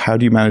yourself. How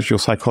do you manage your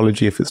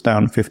psychology if it's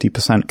down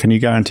 50%? Can you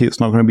guarantee it's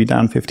not going to be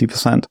down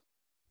 50%?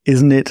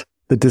 Isn't it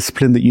the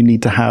discipline that you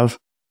need to have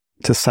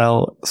to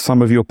sell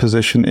some of your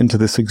position into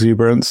this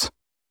exuberance?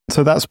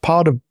 So that's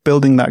part of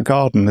building that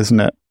garden, isn't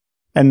it?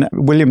 And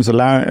William's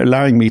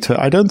allowing me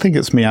to, I don't think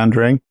it's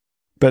meandering,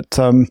 but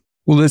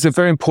well, there's a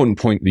very important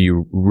point that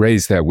you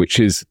raised there, which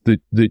is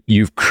that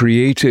you've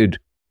created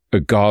a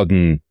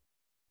garden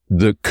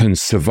that can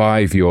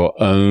survive your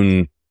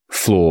own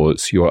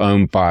flaws, your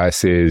own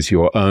biases,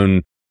 your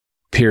own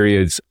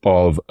periods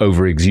of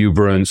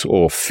overexuberance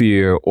or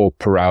fear or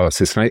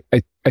paralysis. And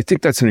I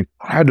think that's an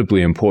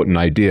incredibly important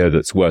idea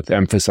that's worth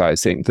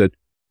emphasizing, that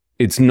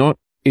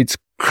it's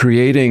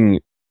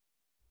creating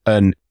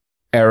an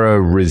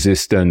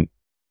error-resistant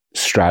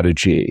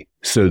strategy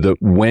so that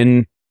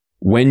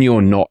when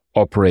you're not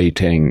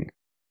operating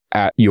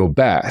at your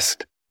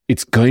best,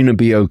 it's going to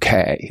be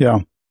okay. Yeah.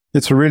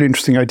 It's a really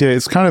interesting idea.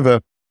 It's kind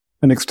of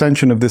an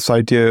extension of this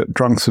idea,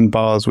 drunks and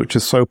bars, which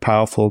is so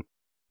powerful.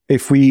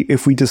 If we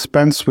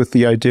dispense with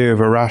the idea of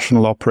a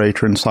rational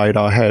operator inside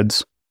our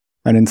heads,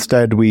 and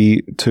instead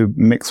we, to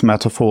mix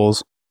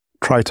metaphors,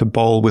 try to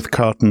bowl with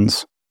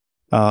curtains.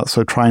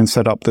 So try and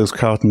set up those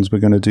curtains. We're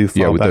going to do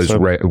far better.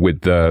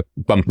 With the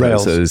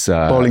bumpers, rails, as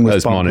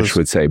Monash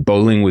would say,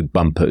 bowling with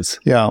bumpers.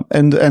 Yeah,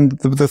 and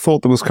the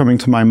thought that was coming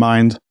to my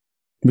mind,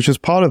 which is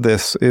part of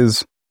this,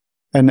 is,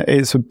 and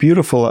it's a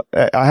beautiful,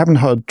 I haven't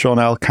heard John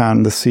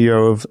Elkann, the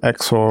CEO of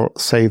Exor,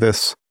 say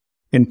this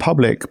in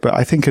public, but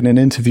I think in an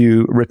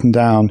interview written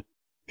down,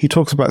 he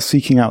talks about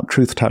seeking out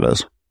truth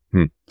tellers.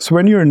 So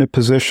when you're in a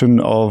position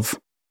of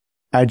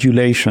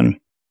adulation,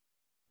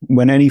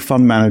 when any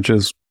fund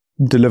managers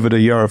delivered a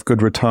year of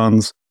good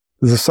returns,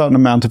 there's a certain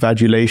amount of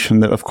adulation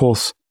that, of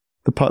course,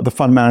 the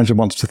fund manager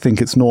wants to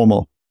think it's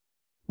normal.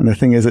 And the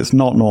thing is, it's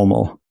not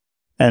normal.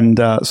 And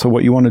so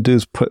what you want to do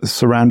is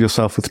surround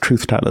yourself with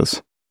truth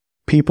tellers,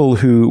 people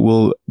who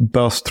will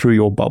burst through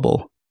your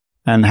bubble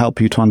and help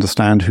you to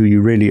understand who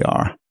you really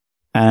are,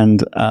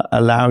 and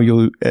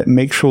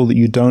make sure that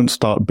you don't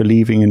start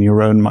believing in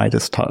your own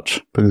Midas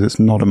touch, because it's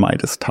not a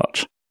Midas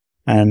touch,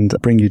 and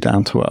bring you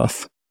down to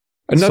earth.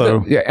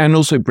 And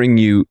also bring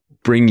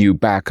you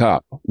back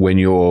up when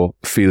you're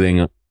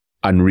feeling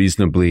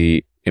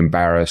unreasonably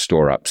embarrassed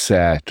or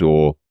upset,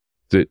 or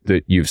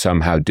that you've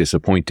somehow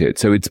disappointed.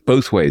 So it's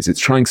both ways. It's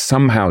trying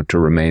somehow to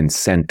remain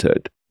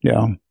centered.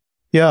 Yeah.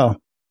 Yeah.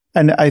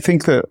 And I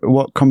think that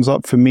what comes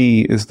up for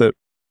me is that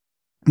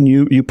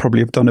you probably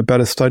have done a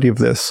better study of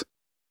this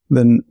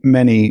than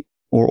many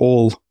or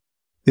all,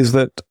 is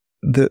that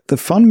the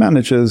fund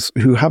managers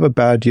who have a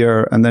bad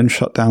year and then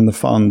shut down the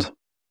fund,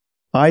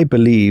 I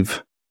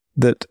believe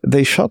that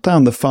they shut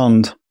down the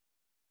fund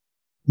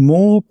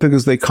more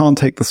because they can't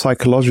take the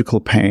psychological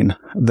pain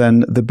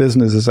than the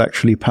business is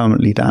actually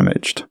permanently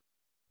damaged.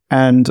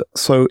 And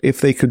so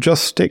if they could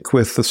just stick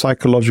with the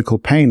psychological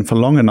pain for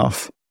long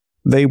enough,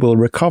 they will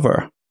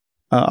recover.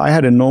 I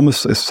had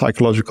enormous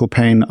psychological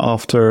pain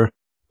after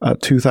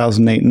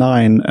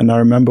 2008-9, and I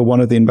remember one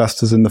of the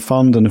investors in the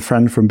fund and a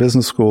friend from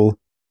business school,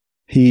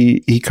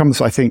 he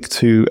comes, I think,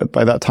 to,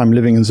 by that time,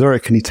 living in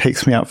Zurich, and he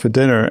takes me out for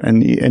dinner,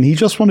 and he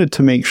just wanted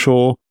to make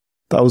sure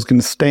that I was going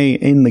to stay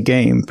in the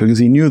game, because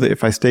he knew that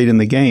if I stayed in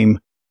the game,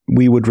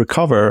 we would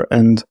recover.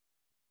 And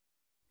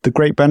the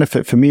great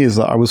benefit for me is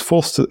that I was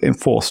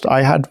enforced.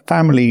 I had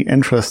family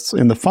interests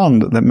in the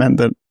fund that meant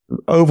that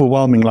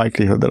overwhelming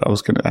likelihood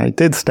that I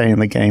did stay in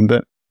the game,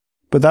 but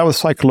that was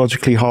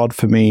psychologically hard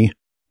for me.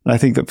 And I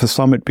think that for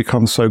some, it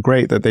becomes so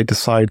great that they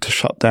decide to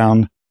shut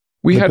down.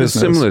 We had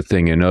business. A similar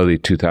thing in early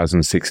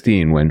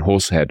 2016 when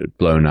Horsehead had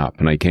blown up,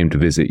 and I came to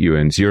visit you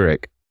in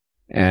Zurich.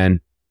 And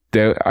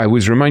I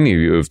was reminding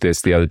you of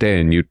this the other day,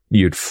 and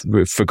you'd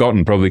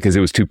forgotten, probably because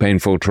it was too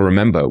painful to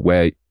remember,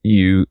 where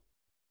you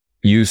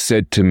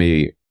said to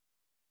me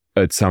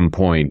at some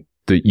point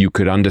that you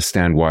could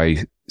understand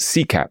why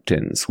sea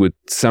captains would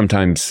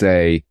sometimes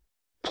say,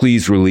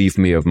 please relieve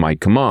me of my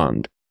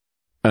command.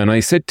 And I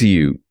said to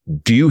you,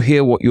 do you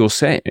hear what you're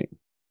saying?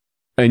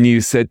 And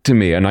you said to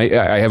me, and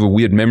I have a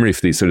weird memory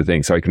for these sort of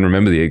things, so I can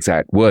remember the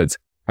exact words.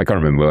 I can't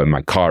remember where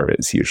my car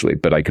is usually,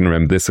 but I can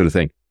remember this sort of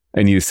thing.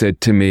 And you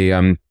said to me,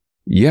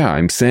 yeah,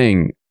 I'm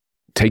saying,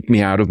 take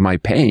me out of my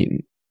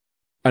pain.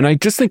 And I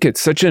just think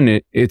it's such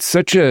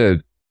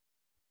a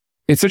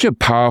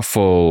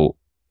powerful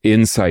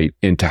insight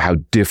into how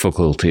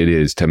difficult it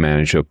is to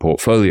manage a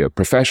portfolio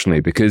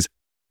professionally, because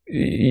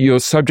you're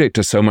subject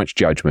to so much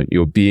judgment.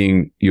 You're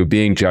being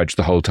judged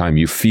the whole time.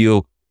 You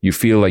feel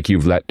like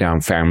you've let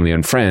down family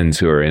and friends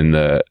who are in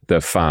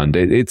the fund.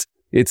 It's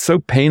so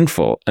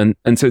painful. And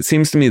so it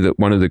seems to me that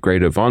one of the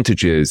great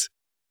advantages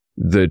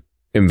that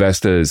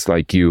investors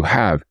like you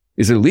have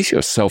is at least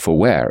you're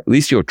self-aware. At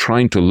least you're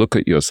trying to look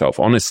at yourself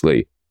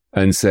honestly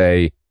and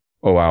say,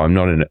 oh wow,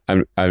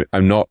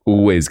 I'm not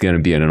always going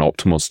to be in an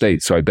optimal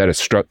state. So I better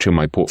structure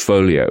my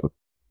portfolio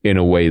in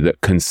a way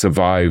that can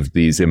survive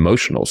these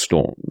emotional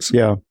storms.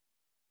 Yeah.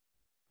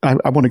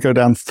 I want to go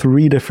down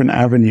 3 different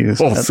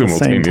avenues at the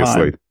same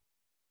time.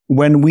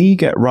 When we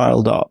get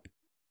riled up,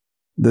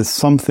 there's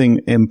something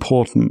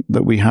important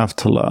that we have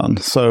to learn.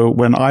 So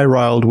when I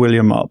riled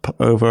William up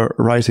over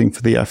writing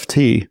for the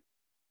FT,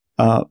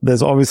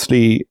 there's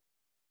obviously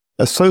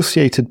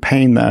associated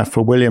pain there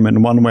for William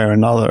in one way or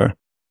another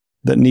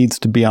that needs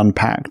to be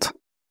unpacked.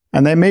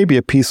 And there may be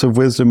a piece of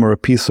wisdom or a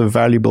piece of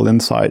valuable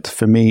insight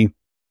for me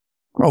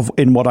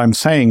in what I'm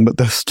saying, but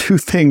those 2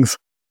 things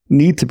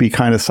need to be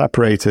kind of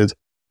separated.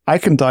 I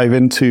can dive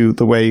into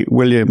the way,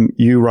 William,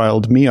 you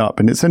riled me up.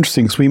 And it's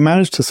interesting because we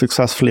managed to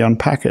successfully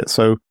unpack it.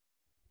 So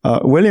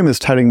William is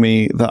telling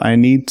me that I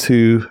need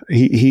to,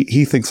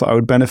 he thinks that I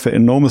would benefit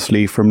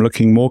enormously from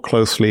looking more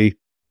closely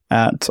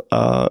at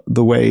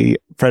the way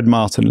Fred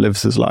Martin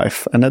lives his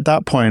life. And at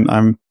that point,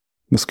 I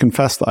must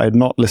confess that I had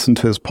not listened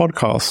to his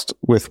podcast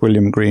with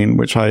William Green,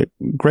 which I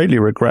greatly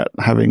regret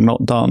having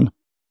not done.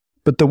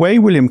 But the way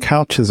William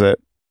couches it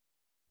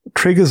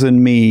triggers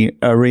in me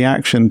a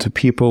reaction to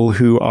people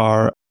who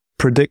are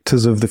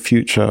predictors of the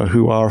future,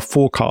 who are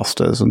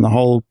forecasters, and the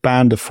whole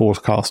band of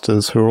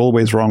forecasters who are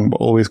always wrong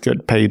but always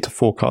get paid to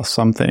forecast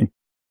something.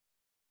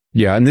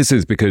 Yeah, and this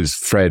is because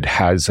Fred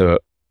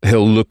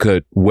he'll look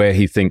at where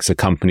he thinks a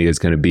company is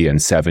going to be in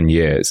 7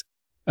 years.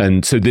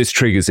 And so this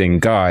triggers in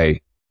Guy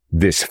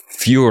this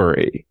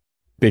fury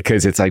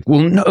because it's like,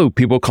 well, no,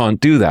 people can't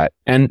do that.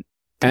 And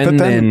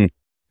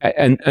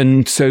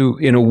so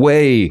in a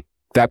way,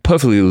 that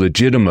perfectly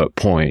legitimate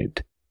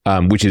point,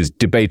 which is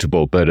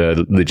debatable, but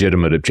a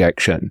legitimate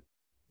objection,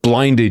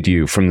 blinded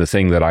you from the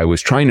thing that I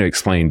was trying to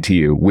explain to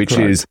you, which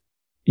is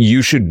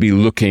you should be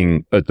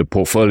looking at the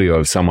portfolio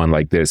of someone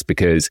like this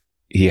because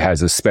he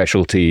has a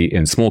specialty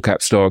in small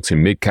cap stocks,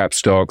 in mid cap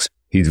stocks.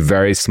 He's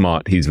very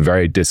smart. He's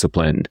very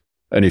disciplined.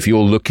 And if you're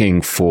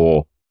looking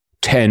for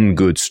 10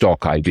 good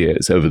stock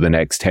ideas over the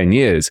next 10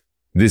 years,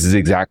 this is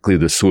exactly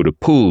the sort of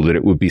pool that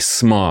it would be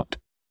smart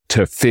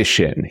to fish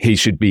in. He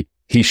should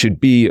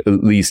be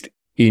at least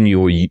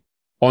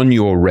on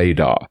your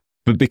radar.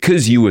 But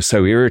because you were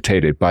so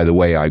irritated by the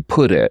way I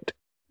put it,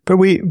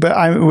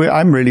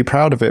 I'm really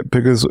proud of it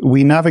because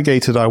we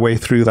navigated our way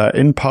through that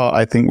in part,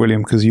 I think,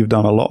 William, because you've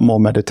done a lot more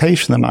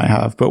meditation than I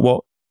have. But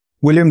what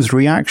William's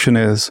reaction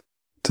is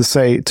to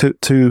say,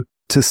 to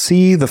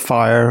see the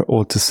fire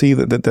or to see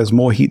that there's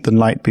more heat than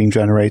light being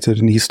generated.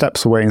 And he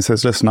steps away and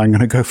says, listen, I'm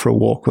going to go for a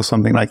walk or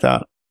something like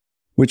that,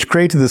 which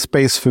created the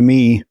space for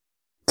me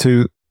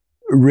to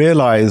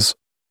realize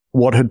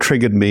what had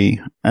triggered me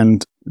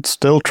and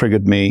still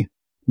triggered me,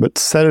 but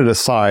set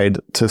aside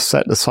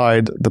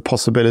the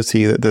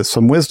possibility that there's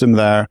some wisdom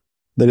there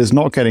that is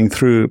not getting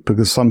through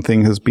because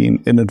something has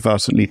been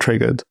inadvertently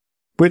triggered,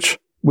 which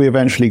we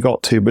eventually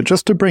got to. But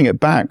just to bring it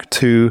back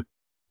to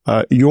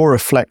your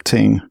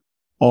reflecting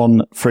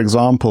on, for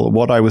example,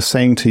 what I was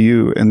saying to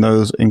you in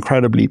those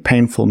incredibly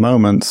painful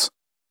moments,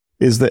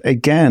 is that,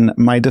 again,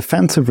 my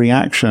defensive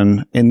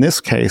reaction in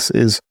this case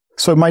is,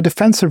 so my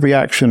defensive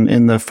reaction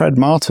in the Fred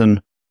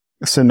Martin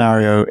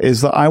scenario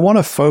is that I want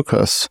to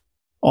focus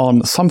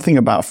on something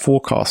about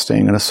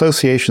forecasting and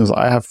associations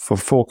I have for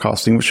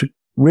forecasting, which are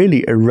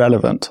really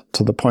irrelevant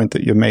to the point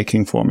that you're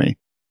making for me.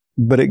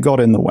 But it got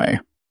in the way.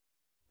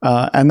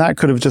 And that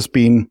could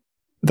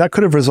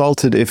have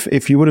resulted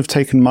if you would have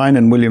taken mine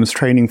and William's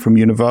training from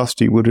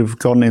university, would have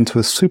gone into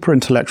a super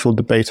intellectual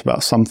debate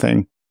about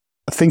something,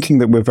 thinking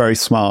that we're very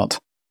smart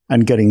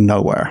and getting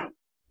nowhere.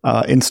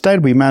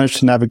 Instead, we managed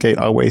to navigate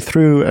our way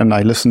through, and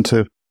I listened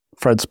to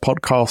Fred's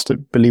podcast,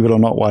 believe it or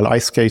not, while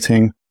ice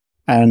skating,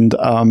 and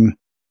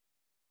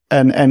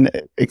an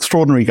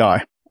extraordinary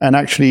guy, and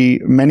actually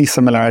many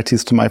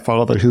similarities to my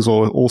father, who's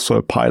also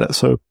a pilot.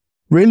 So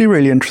really,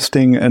 really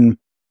interesting, and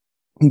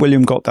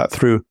William got that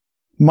through.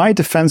 My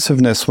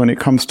defensiveness when it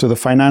comes to the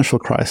financial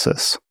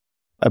crisis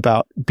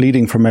about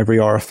bleeding from every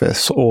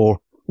orifice or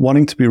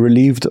wanting to be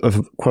relieved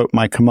of, quote,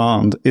 my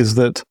command, is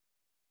that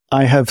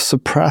I have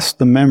suppressed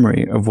the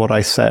memory of what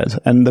I said.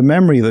 And the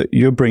memory that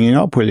you're bringing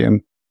up,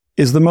 William,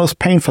 is the most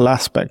painful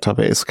aspect of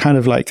it. It's kind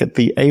of like at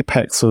the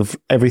apex of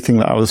everything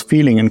that I was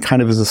feeling and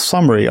kind of as a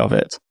summary of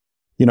it.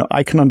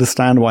 I can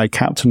understand why a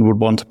captain would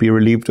want to be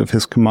relieved of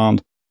his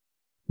command.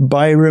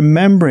 By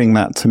remembering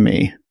that to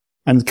me,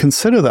 and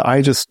consider that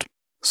I just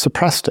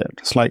suppressed it.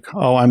 It's like,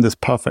 oh, I'm this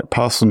perfect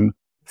person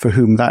for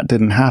whom that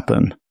didn't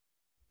happen.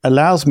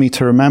 Allows me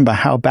to remember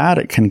how bad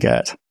it can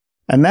get,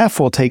 and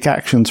therefore take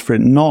actions for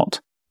it not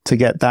to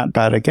get that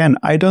bad again.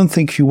 I don't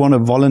think you want to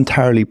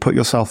voluntarily put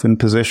yourself in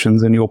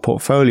positions in your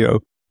portfolio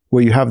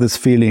where you have this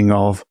feeling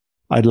of,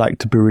 I'd like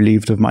to be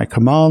relieved of my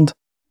command.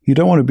 You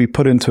don't want to be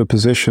put into a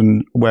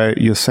position where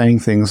you're saying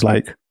things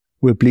like,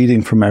 we're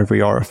bleeding from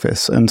every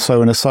orifice. And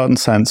so in a certain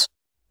sense,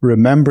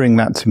 remembering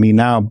that to me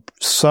now,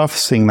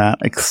 surfacing that,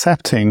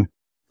 accepting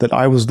that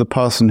I was the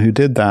person who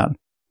did that,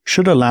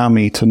 should allow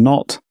me to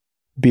not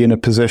be in a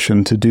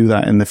position to do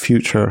that in the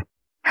future.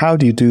 How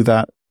do you do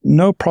that?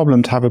 No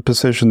problem to have a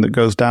position that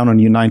goes down on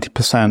you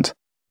 90%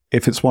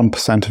 if it's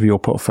 1% of your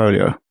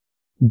portfolio.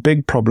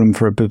 Big problem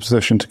for a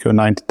position to go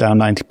down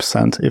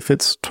 90% if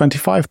it's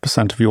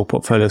 25% of your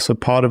portfolio. So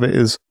part of it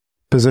is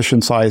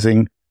position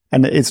sizing,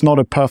 and it's not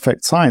a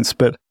perfect science,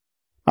 but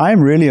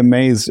I'm really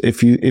amazed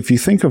if you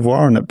think of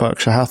Warren at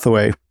Berkshire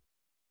Hathaway,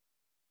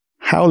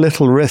 how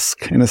little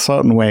risk in a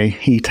certain way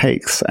he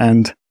takes,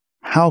 and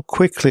how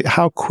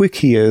quick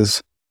he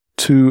is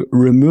to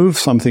remove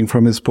something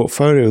from his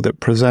portfolio that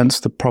presents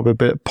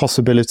the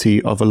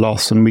possibility of a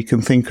loss. And we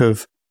can think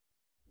of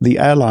the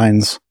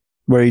airlines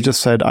where he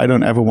just said, I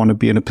don't ever want to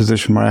be in a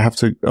position where I have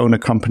to own a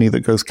company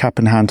that goes cap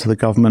in hand to the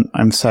government.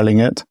 I'm selling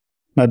it.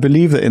 And I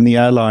believe that in the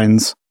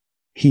airlines,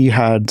 he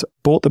had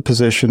bought the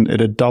position. It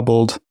had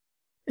doubled.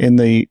 In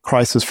the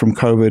crisis from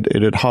COVID,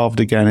 it had halved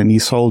again, and he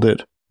sold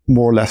it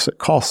more or less at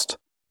cost.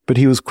 But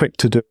he was quick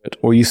to do it.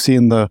 Or you see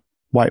in the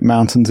White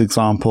Mountains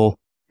example,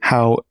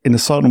 how in a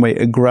certain way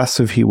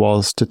aggressive he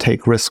was to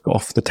take risk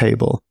off the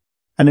table.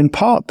 And in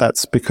part,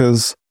 that's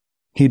because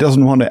he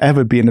doesn't want to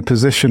ever be in a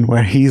position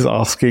where he's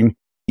asking,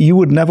 you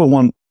would never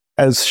want,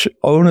 as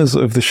owners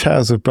of the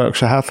shares of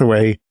Berkshire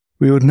Hathaway,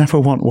 we would never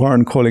want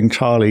Warren calling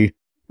Charlie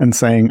and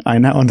saying, I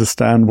now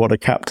understand what a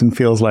captain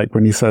feels like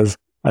when he says,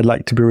 I'd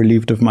like to be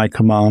relieved of my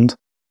command.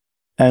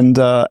 And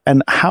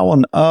how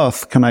on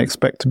earth can I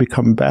expect to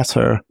become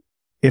better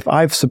if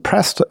I've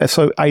suppressed?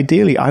 So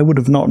ideally, I would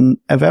have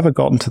ever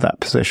gotten to that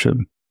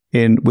position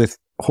with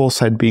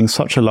Horsehead being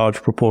such a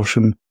large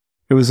proportion.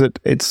 It was at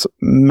its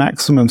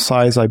maximum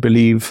size, I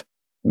believe,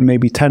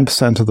 maybe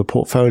 10% of the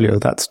portfolio.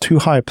 That's too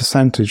high a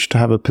percentage to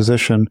have a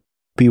position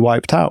be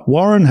wiped out.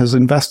 Warren has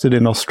invested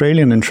in an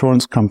Australian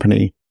insurance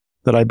company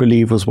that I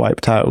believe was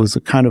wiped out. It was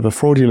a kind of a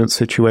fraudulent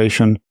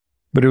situation,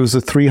 but it was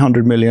a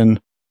 $300 million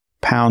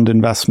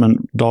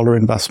dollar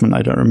investment,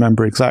 I don't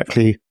remember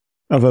exactly,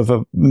 of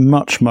a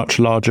much, much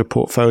larger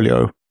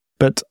portfolio.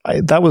 But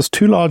that was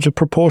too large a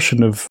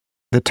proportion of,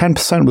 the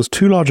 10% was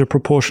too large a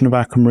proportion of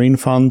Aquamarine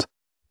Fund,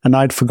 and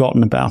I'd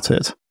forgotten about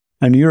it.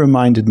 And you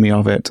reminded me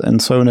of it.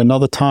 And so in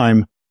another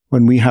time,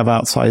 when we have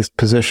outsized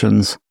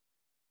positions,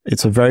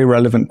 it's a very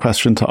relevant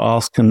question to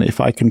ask. And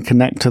if I can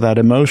connect to that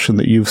emotion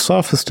that you've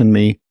surfaced in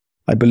me,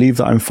 I believe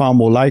that I'm far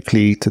more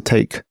likely to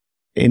take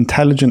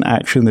intelligent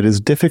action that is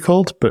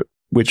difficult, but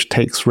which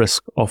takes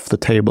risk off the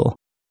table.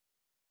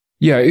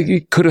 Yeah,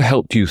 it could have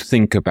helped you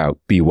think about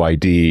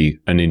BYD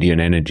and Indian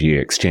Energy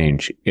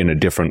Exchange in a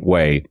different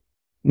way.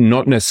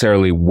 Not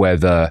necessarily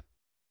whether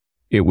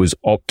it was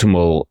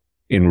optimal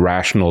in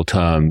rational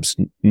terms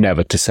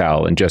never to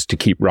sell and just to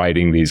keep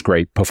riding these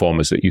great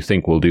performers that you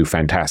think will do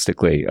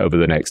fantastically over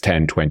the next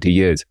 10, 20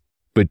 years,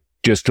 but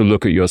just to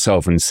look at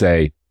yourself and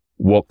say,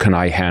 what can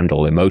I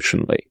handle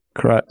emotionally?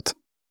 Correct.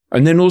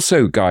 And then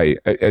also, Guy,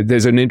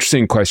 there's an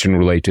interesting question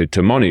related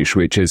to Monish,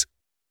 which is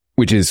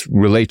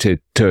related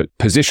to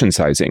position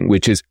sizing,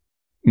 which is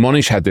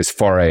Monish had this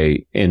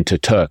foray into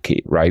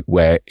Turkey, right?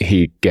 Where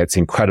he gets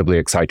incredibly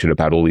excited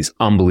about all these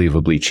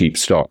unbelievably cheap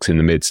stocks in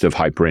the midst of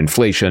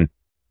hyperinflation.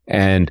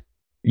 And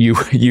you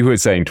were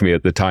saying to me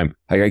at the time,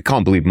 I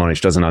can't believe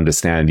Monish doesn't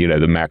understand, the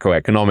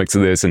macroeconomics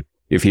of this. And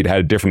if he'd had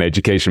a different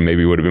education,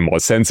 maybe he would have been more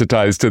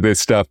sensitized to this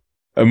stuff.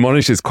 And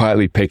Monish is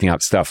quietly picking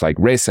up stuff like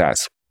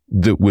RWH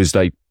that was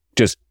like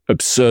just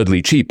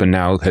absurdly cheap and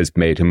now has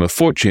made him a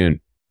fortune.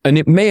 And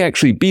it may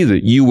actually be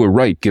that you were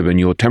right, given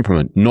your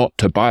temperament, not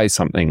to buy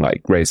something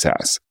like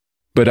RWH.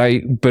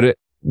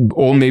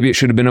 Or maybe it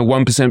should have been a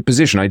 1%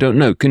 position. I don't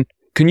know. Can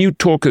you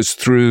talk us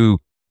through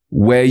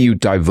where you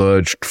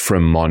diverged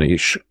from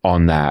Monish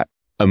on that?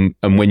 And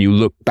when you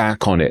look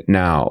back on it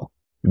now,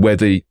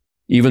 whether,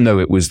 even though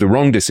it was the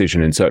wrong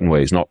decision in certain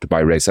ways not to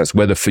buy RWH,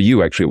 whether for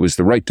you actually it was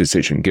the right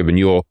decision, given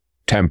your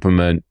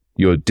temperament,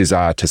 your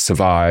desire to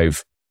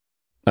survive,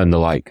 and the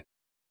like.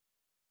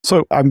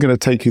 So I'm going to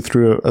take you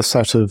through a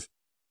set of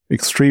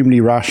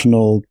extremely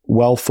rational,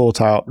 well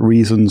thought out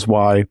reasons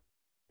why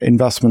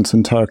investments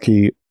in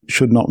Turkey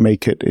should not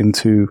make it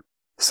into,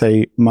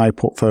 say, my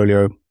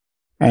portfolio.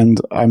 And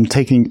I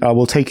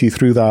will take you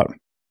through that.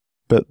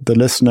 But the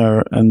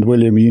listener and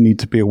William, you need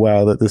to be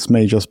aware that this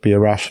may just be a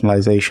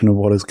rationalization of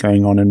what is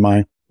going on in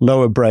my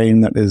lower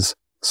brain that is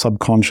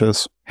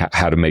subconscious.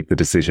 How to make the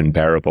decision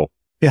bearable.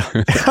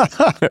 Yeah,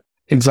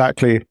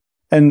 exactly.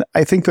 And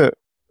I think that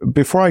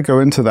before I go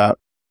into that,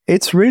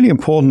 it's really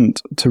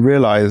important to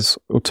realize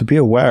or to be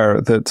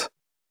aware that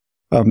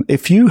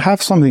if you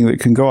have something that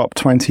can go up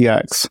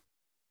 20x,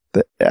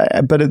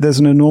 but there's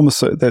an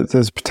enormous,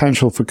 there's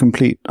potential for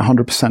complete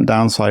 100%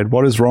 downside,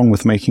 what is wrong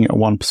with making it a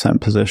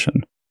 1%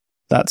 position?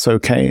 That's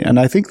okay. And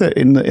I think that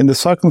in the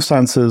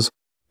circumstances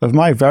of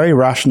my very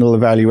rational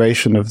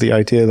evaluation of the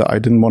idea that I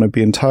didn't want to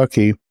be in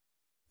Turkey,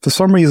 for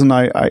some reason,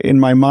 I in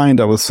my mind,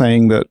 I was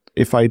saying that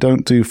if I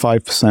don't do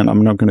 5%,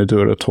 I'm not going to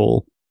do it at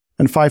all.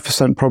 And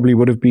 5% probably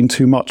would have been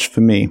too much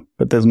for me.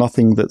 But there's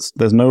nothing in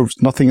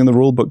the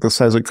rule book that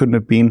says it couldn't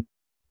have been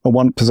a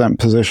 1%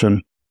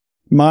 position.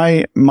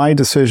 My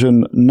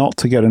decision not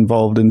to get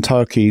involved in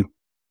Turkey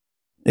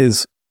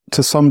is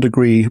to some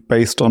degree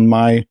based on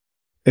my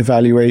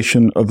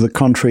evaluation of the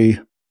country,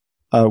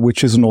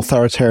 which is an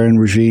authoritarian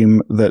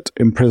regime that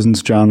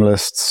imprisons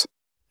journalists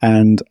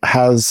and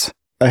has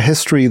a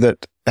history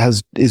that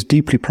is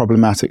deeply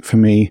problematic for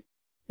me,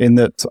 in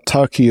that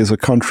Turkey as a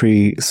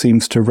country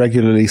seems to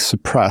regularly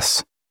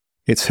suppress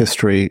its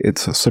history.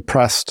 It's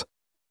suppressed.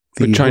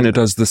 But China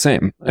does the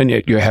same, and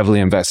yet you're heavily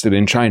invested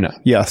in China.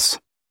 Yes,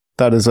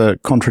 that is a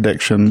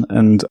contradiction.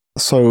 And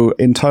so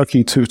in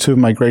Turkey, two of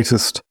my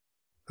greatest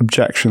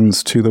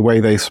objections to the way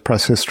they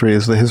suppress history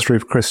is the history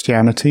of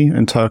Christianity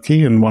in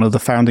Turkey. And one of the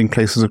founding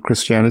places of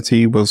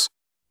Christianity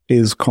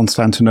is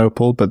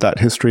Constantinople, but that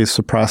history is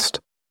suppressed.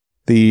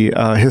 The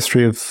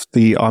history of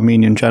the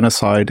Armenian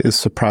genocide is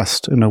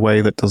suppressed in a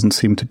way that doesn't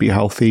seem to be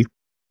healthy.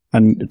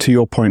 And to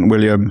your point,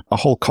 William, a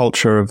whole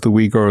culture of the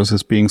Uyghurs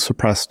is being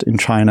suppressed in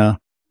China.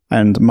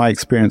 And my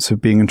experience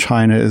of being in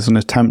China is an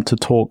attempt to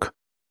talk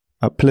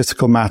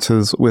political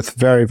matters with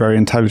very, very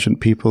intelligent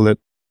people at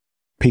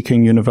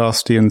Peking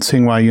University and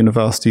Tsinghua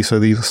University. So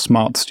these are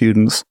smart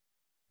students.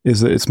 Is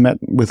that it's met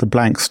with a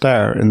blank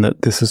stare, in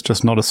that this is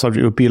just not a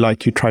subject. It would be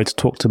like you try to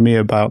talk to me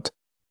about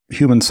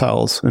human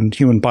cells and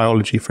human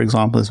biology, for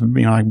example.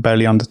 I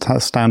barely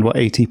understand what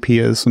ATP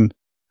is, and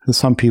there's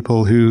some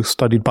people who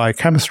studied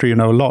biochemistry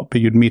know a lot, but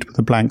you'd meet with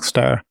a blank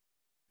stare.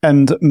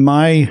 And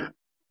my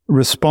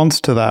response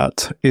to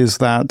that is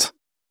that,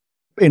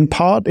 in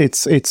part,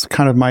 it's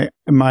kind of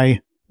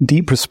my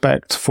deep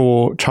respect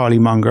for Charlie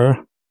Munger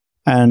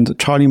and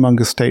Charlie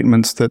Munger's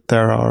statements that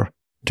there are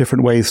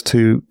different ways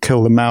to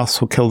kill the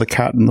mouse or kill the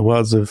cat, in the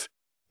words of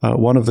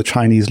one of the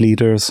Chinese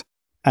leaders,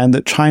 and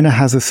that China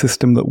has a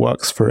system that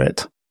works for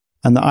it,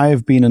 and that I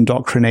have been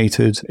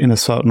indoctrinated in a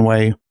certain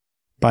way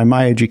by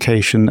my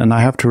education, and I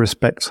have to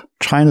respect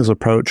China's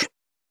approach.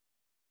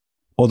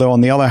 Although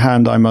on the other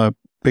hand, I'm a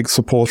big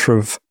supporter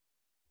of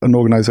an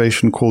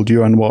organization called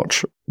UN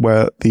Watch,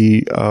 where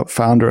the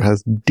founder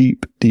has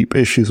deep, deep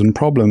issues and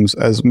problems,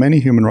 as many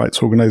human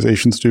rights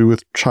organizations do,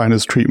 with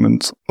China's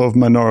treatment of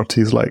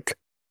minorities like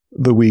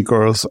the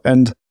Uyghurs.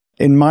 And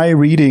in my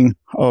reading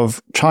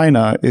of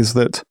China is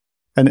that,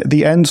 and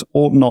the ends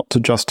ought not to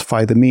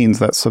justify the means.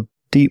 That's a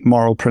deep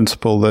moral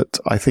principle that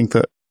I think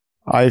that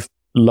I've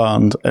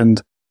learned.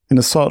 And in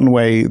a certain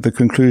way, the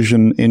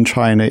conclusion in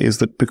China is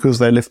that because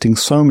they're lifting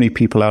so many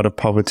people out of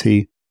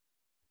poverty,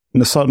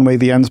 in a certain way,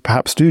 the ends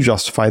perhaps do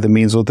justify the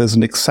means, or there's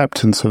an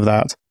acceptance of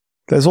that.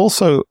 There's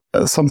also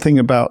something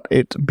about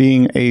it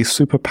being a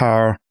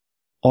superpower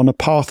on a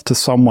path to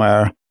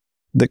somewhere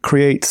that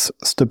creates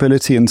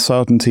stability and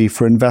certainty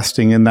for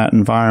investing in that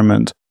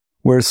environment,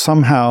 whereas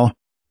somehow,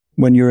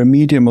 when you're a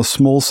medium or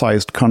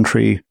small-sized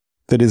country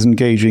that is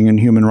engaging in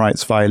human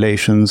rights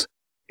violations,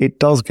 it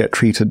does get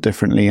treated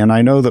differently. And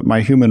I know that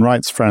my human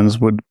rights friends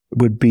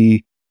would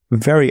be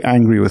very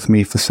angry with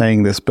me for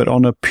saying this, but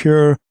on a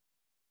pure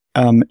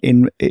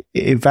in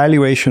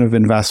evaluation of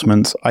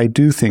investments, I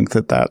do think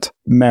that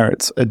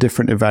merits a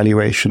different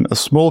evaluation. A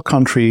small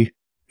country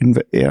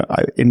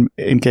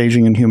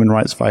engaging in human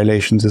rights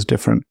violations is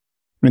different.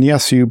 And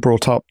yes, you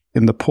brought up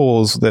in the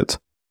pause that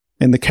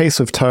in the case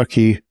of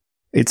Turkey,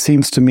 it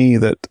seems to me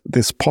that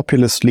this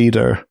populist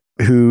leader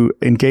who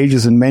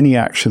engages in many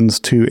actions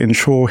to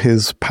ensure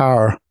his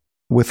power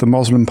with the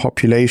Muslim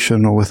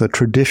population, or with a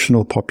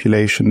traditional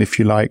population, if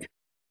you like,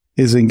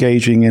 is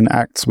engaging in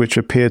acts which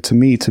appear to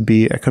me to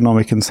be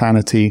economic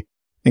insanity,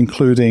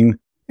 including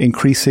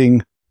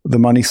increasing the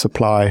money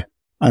supply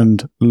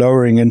and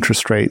lowering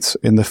interest rates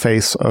in the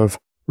face of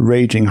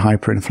raging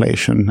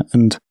hyperinflation.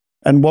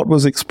 And what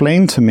was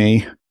explained to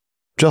me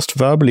just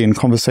verbally in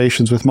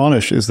conversations with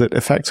Monish is that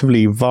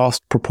effectively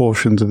vast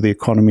proportions of the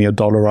economy are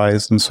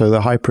dollarized, and so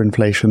the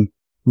hyperinflation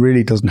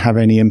really doesn't have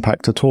any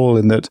impact at all,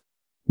 in that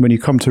when you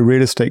come to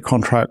real estate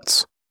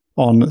contracts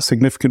on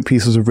significant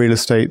pieces of real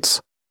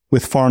estate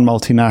with foreign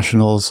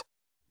multinationals,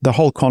 the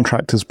whole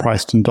contract is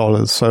priced in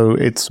dollars. So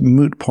it's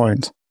moot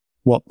point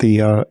what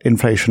the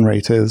inflation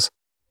rate is.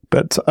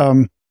 But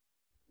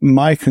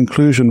my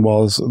conclusion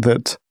was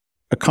that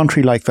a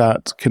country like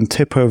that can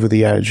tip over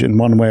the edge in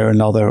one way or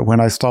another. When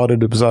I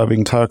started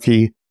observing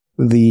Turkey,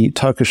 the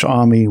Turkish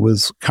army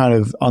was kind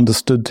of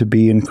understood to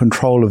be in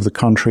control of the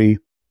country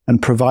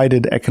and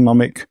provided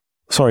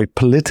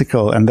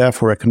political and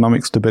therefore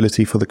economic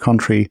stability for the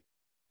country.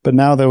 But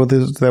now there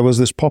was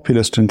this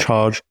populist in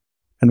charge,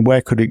 and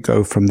where could it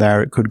go from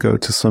there? It could go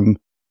to some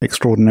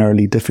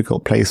extraordinarily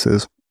difficult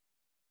places.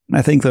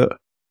 I think that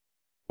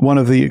one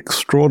of the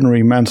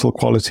extraordinary mental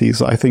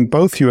qualities I think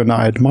both you and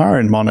I admire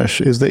in Monish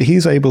is that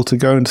he's able to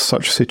go into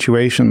such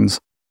situations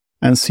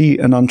and see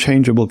an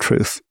unchangeable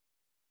truth.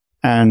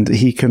 And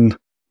he can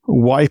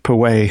wipe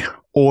away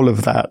all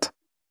of that,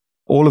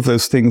 all of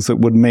those things that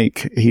would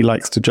make, he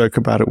likes to joke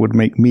about it, would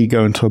make me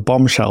go into a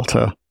bomb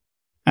shelter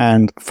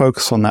and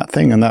focus on that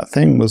thing. And that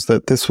thing was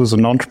that this was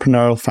an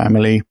entrepreneurial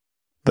family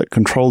that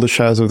controlled the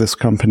shares of this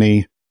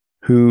company,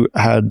 who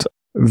had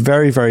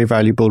very, very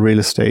valuable real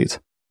estate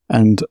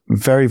and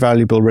very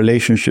valuable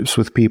relationships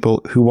with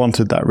people who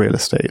wanted that real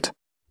estate.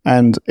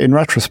 And in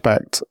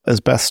retrospect, as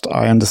best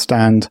I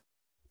understand,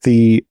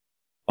 the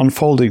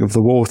unfolding of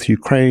the war with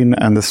Ukraine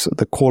and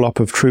the call-up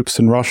of troops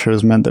in Russia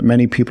has meant that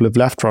many people have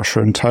left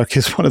Russia, and Turkey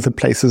is one of the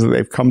places that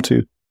they've come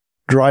to,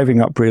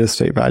 driving up real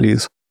estate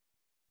values.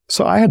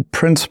 So I had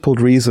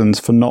principled reasons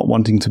for not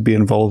wanting to be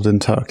involved in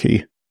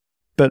Turkey.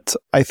 But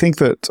I think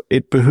that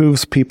it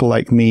behooves people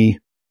like me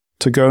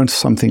to go into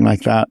something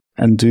like that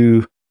and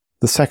do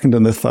the second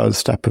and the third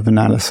step of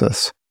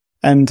analysis.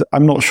 And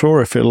I'm not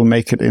sure if it'll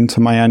make it into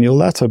my annual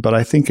letter, but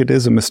I think it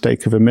is a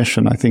mistake of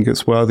omission. I think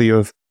it's worthy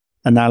of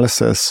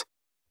analysis.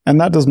 And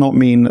that does not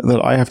mean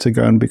that I have to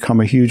go and become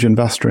a huge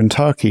investor in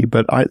Turkey,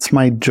 but it's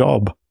my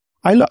job.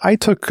 I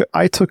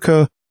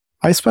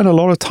spent a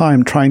lot of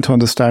time trying to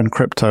understand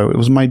crypto. It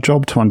was my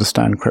job to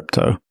understand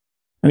crypto.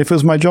 And if it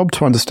was my job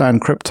to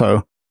understand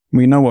crypto,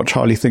 we know what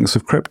Charlie thinks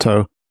of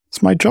crypto,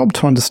 it's my job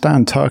to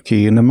understand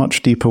Turkey in a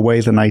much deeper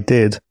way than I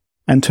did,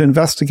 and to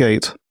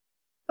investigate.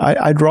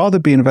 I'd rather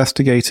be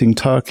investigating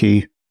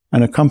Turkey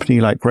and a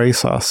company like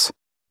Reysas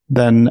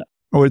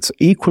or it's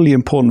equally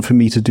important for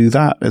me to do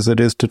that as it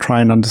is to try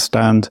and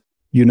understand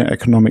unit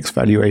economics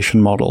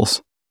valuation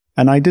models.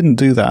 And I didn't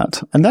do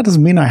that. And that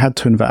doesn't mean I had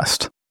to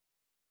invest.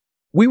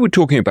 We were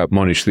talking about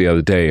Monish the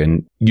other day,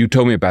 and you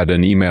told me about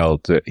an email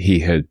that he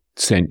had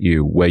sent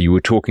you where you were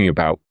talking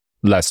about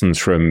lessons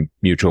from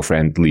mutual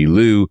friend Li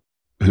Lu,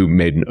 who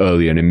made an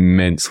early and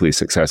immensely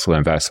successful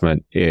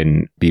investment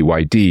in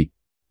BYD.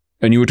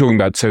 And you were talking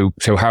about, so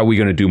how are we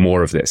going to do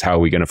more of this? How are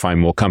we going to find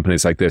more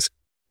companies like this?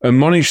 And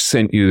Monish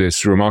sent you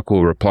this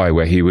remarkable reply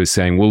where he was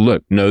saying, well,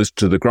 look, nose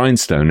to the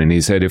grindstone. And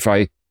he said, if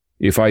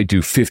I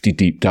do 50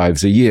 deep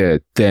dives a year,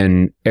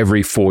 then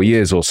every 4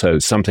 years or so,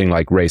 something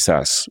like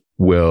Reysas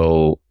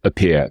will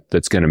appear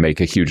that's going to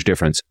make a huge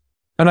difference.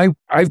 And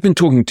I've been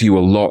talking to you a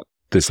lot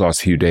this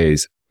last few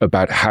days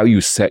about how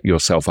you set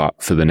yourself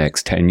up for the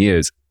next 10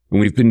 years.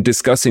 And we've been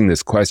discussing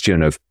this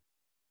question of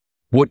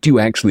what do you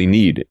actually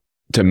need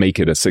to make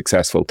it a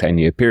successful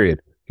 10-year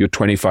period? You're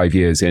 25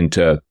 years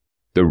into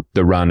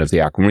the run of the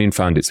Aquamarine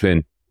Fund.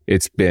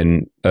 It's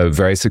been a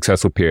very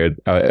successful period.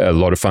 A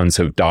lot of funds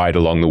have died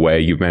along the way.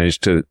 You've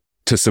managed to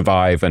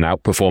survive and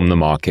outperform the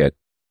market.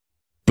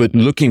 But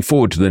looking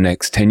forward to the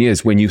next 10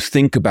 years, when you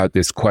think about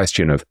this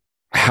question of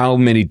how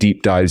many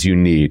deep dives you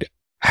need,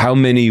 how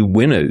many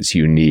winners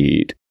you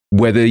need,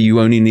 whether you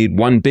only need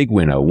one big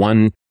winner,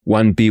 one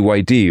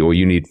BYD, or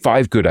you need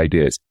 5 good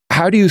ideas,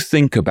 how do you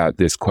think about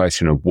this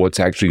question of what's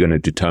actually going to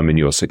determine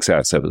your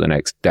success over the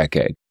next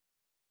decade?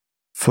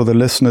 For the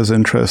listener's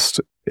interest,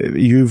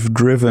 you've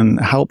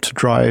helped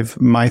drive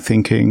my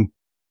thinking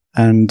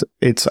and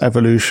its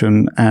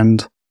evolution.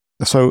 And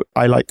so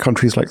I like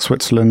countries like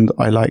Switzerland.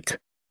 I like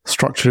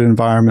structured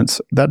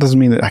environments. That doesn't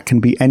mean that it can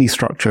be any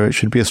structure. It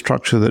should be a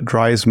structure that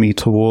drives me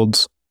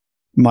towards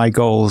my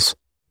goals.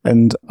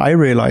 And I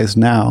realize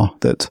now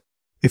that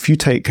if you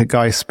take a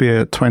Guy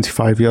Spier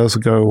 25 years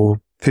ago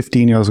or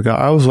 15 years ago,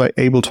 I was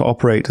able to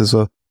operate as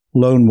a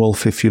lone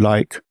wolf, if you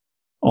like,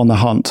 on the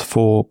hunt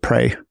for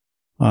prey.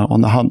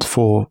 On the hunt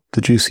for the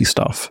juicy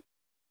stuff.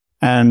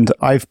 And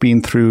I've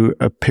been through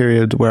a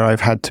period where I've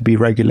had to be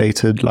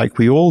regulated like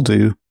we all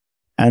do.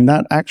 And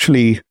that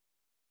actually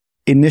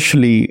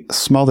initially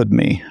smothered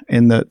me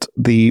in that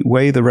the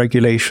way the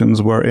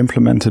regulations were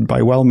implemented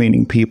by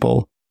well-meaning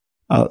people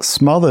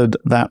smothered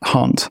that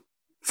hunt.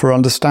 For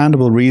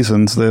understandable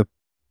reasons, the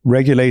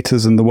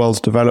regulators in the world's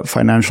developed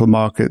financial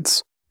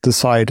markets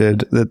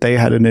decided that they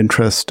had an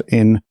interest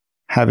in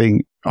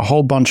having a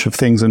whole bunch of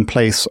things in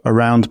place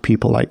around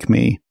people like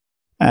me.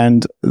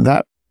 And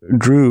that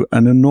drew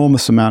an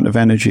enormous amount of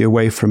energy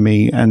away from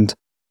me and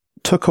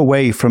took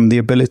away from the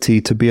ability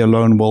to be a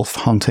lone wolf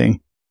hunting.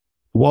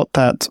 What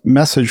that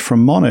message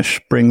from Monish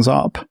brings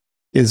up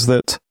is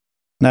that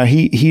now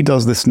he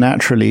does this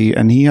naturally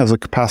and he has a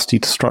capacity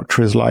to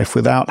structure his life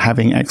without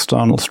having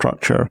external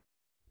structure,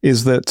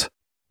 is that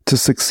to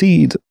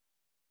succeed,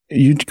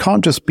 you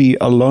can't just be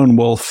a lone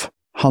wolf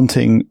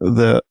hunting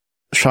the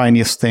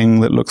shiniest thing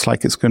that looks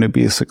like it's going to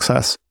be a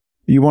success.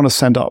 You want to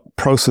send up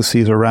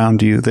processes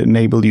around you that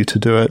enable you to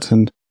do it.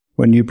 And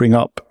when you bring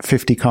up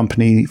 50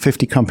 company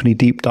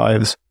deep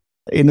dives,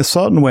 in a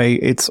certain way,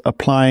 it's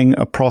applying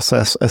a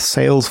process, a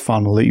sales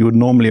funnel that you would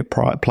normally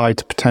apply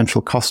to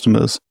potential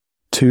customers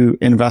to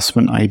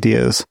investment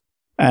ideas.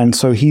 And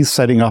so he's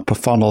setting up a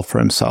funnel for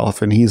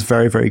himself and he's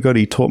very, very good.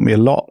 He taught me a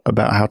lot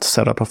about how to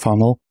set up a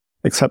funnel.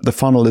 except the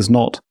funnel is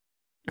not,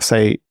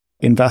 say,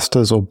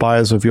 investors or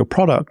buyers of your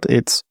product.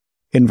 It's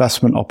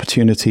investment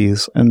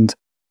opportunities. And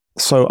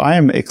so I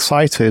am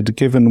excited,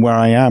 given where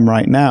I am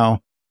right now,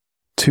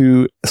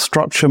 to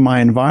structure my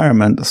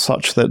environment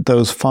such that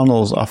those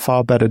funnels are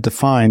far better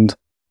defined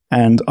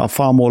and are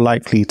far more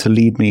likely to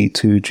lead me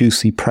to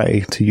juicy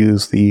prey, to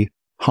use the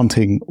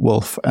hunting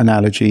wolf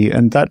analogy.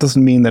 And that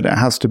doesn't mean that it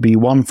has to be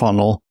one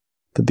funnel,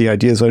 that the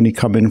ideas only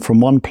come in from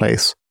one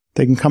place.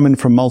 They can come in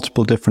from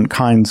multiple different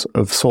kinds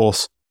of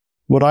source.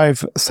 What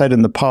I've said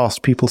in the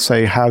past, people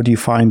say, how do you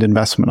find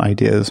investment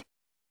ideas?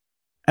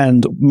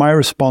 And my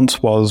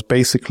response was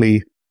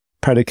basically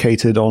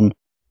predicated on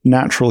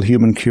natural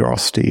human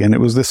curiosity. And it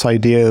was this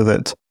idea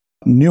that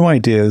new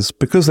ideas,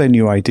 because they're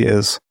new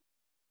ideas,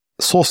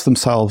 source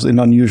themselves in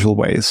unusual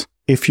ways.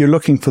 If you're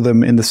looking for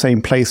them in the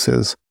same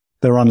places,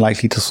 they're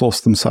unlikely to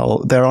source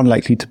themselves. They're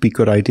unlikely to be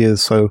good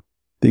ideas. So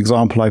the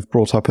example I've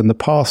brought up in the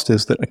past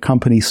is that a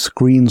company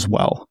screens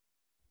well,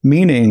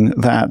 meaning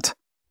that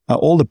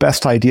all the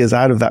best ideas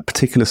out of that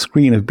particular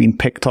screen have been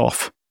picked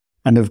off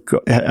and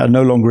are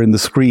no longer in the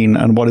screen.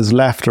 And what is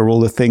left are all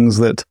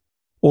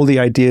the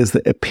ideas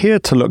that appear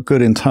to look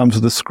good in terms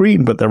of the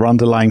screen, but they're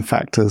underlying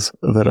factors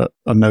that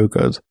are no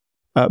good.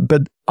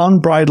 But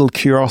unbridled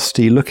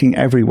curiosity, looking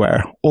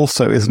everywhere,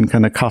 also isn't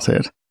going to cut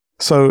it.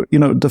 So,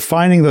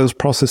 defining those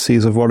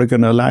processes of what are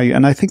going to allow you.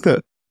 And I think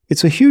that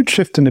it's a huge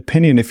shift in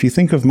opinion. If you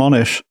think of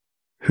Monish,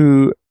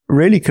 who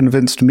really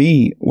convinced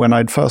me when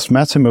I'd first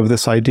met him of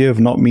this idea of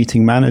not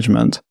meeting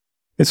management,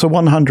 it's a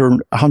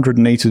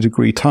 180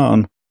 degree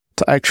turn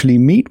to actually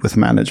meet with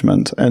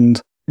management. And,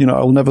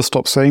 I'll never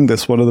stop saying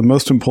this. One of the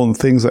most important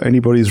things that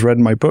anybody who's read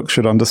my book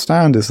should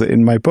understand is that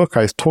in my book,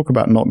 I talk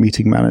about not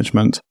meeting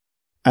management.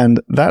 And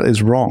that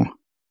is wrong.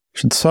 You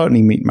should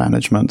certainly meet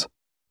management.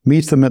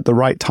 Meet them at the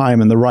right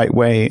time in the right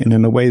way and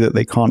in a way that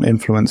they can't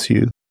influence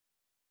you.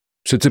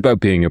 So it's about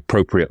being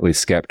appropriately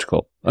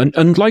skeptical.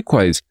 And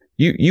likewise,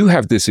 you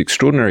have this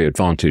extraordinary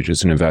advantage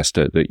as an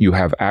investor that you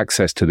have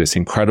access to this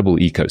incredible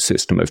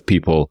ecosystem of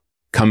people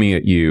coming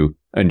at you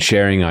and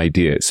sharing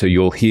ideas. So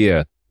you'll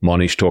hear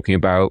Monish talking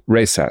about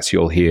RSAS.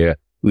 You'll hear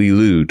Li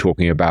Lu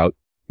talking about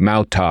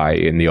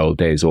Moutai in the old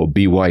days, or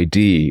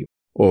BYD,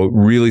 or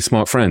really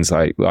smart friends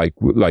like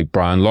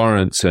Brian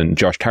Lawrence and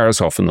Josh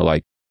Tarasoff and the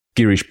like,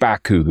 Girish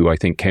Baku, who I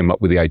think came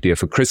up with the idea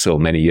for Crystal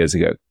many years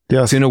ago.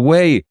 Yes. So in a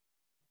way,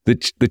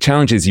 the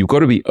challenge is you've got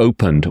to be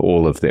open to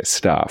all of this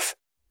stuff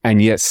and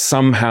yet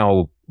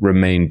somehow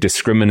remain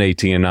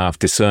discriminating enough,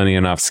 discerning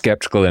enough,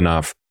 skeptical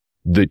enough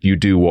that you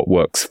do what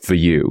works for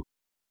you.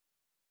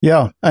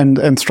 Yeah, and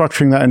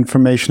structuring that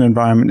information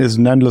environment is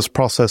an endless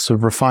process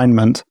of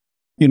refinement.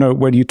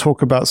 When you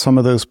talk about some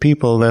of those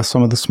people, they're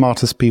some of the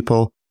smartest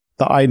people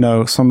that I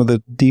know, some of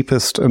the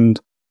deepest and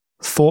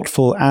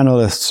thoughtful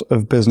analysts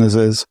of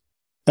businesses.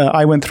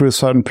 I went through a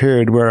certain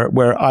period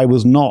where I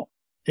was not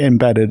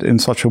embedded in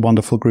such a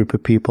wonderful group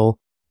of people.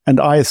 And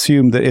I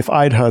assumed that if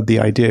I'd heard the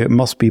idea, it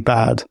must be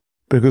bad,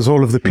 because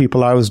all of the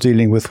people I was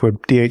dealing with were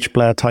D.H.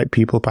 Blair type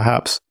people,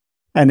 perhaps.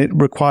 And it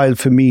required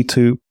for me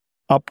to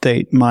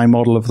update my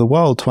model of the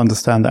world to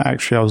understand that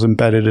actually I was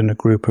embedded in a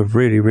group of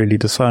really, really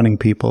discerning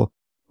people.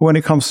 When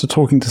it comes to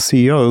talking to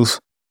CEOs,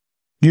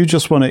 you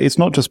just want to, it's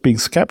not just being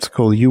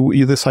skeptical.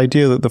 You this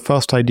idea that the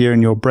first idea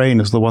in your brain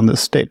is the one that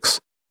sticks.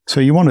 So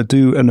you want to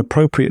do an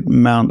appropriate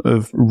amount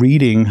of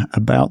reading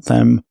about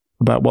them,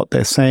 about what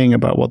they're saying,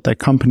 about what their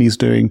company's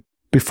doing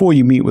before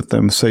you meet with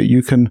them. So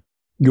you can,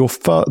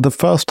 the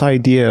first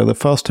idea, the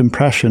first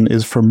impression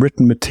is from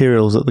written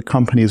materials that the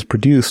company has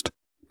produced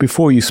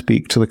before you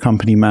speak to the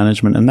company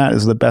management. And that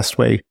is the best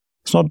way.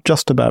 It's not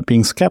just about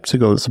being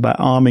skeptical. It's about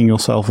arming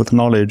yourself with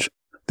knowledge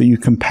that you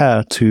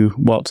compare to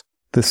what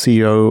the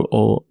CEO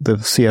or the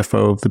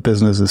CFO of the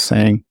business is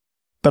saying.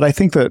 But I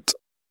think that,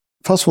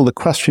 first of all, the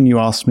question you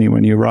asked me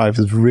when you arrived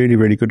is a really,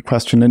 really good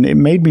question. And it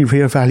made me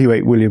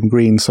reevaluate William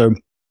Green. So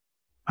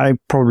I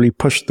probably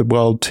pushed the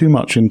world too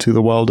much into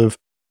the world of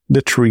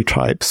literary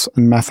types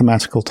and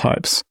mathematical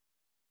types.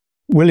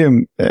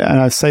 William,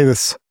 and I say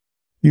this,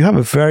 you have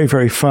a very,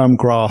 very firm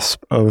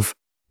grasp of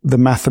the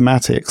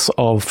mathematics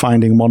of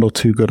finding one or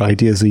two good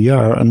ideas a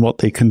year and what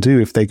they can do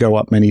if they go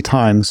up many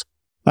times.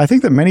 I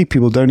think that many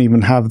people don't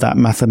even have that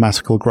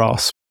mathematical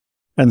grasp.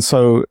 And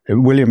so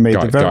William made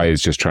Guy is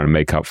just trying to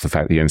make up for the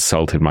fact that he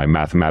insulted my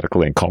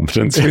mathematical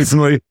incompetence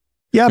recently.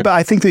 Yeah, but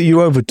I think that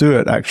you overdo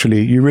it,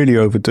 actually. You really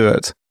overdo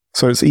it.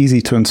 So it's easy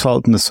to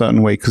insult in a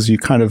certain way because you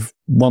kind of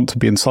want to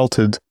be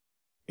insulted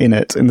in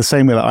it, in the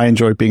same way that I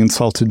enjoy being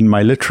insulted in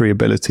my literary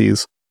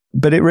abilities.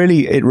 But it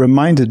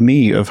reminded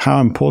me of how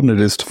important it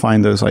is to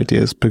find those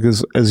ideas,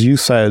 because as you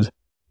said,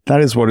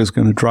 that is what is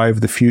going to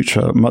drive the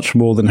future much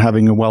more than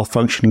having a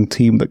well-functioning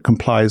team that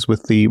complies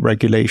with the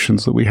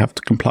regulations that we have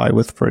to comply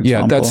with, for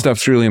example. Yeah, that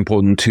stuff's really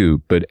important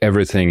too, but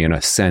everything in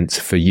a sense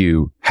for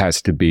you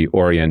has to be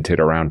oriented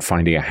around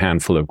finding a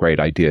handful of great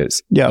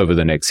ideas over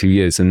the next few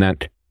years. And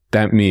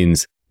that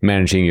means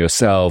managing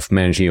yourself,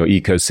 managing your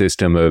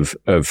ecosystem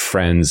of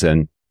friends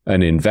and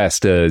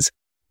investors,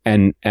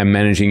 and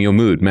managing your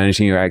mood,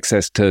 managing your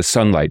access to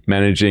sunlight,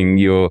 managing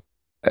your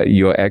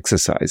your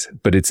exercise,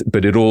 but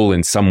it all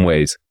in some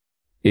ways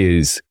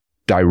is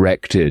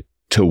directed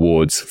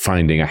towards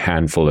finding a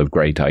handful of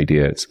great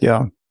ideas.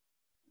 Yeah.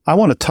 I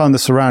want to turn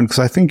this around because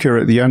I think you're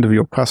at the end of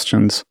your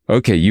questions.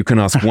 Okay, you can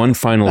ask one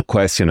final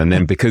question, and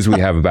then because we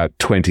have about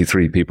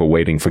 23 people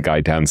waiting for Guy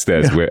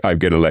downstairs, I'm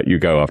going to let you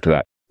go after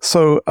that.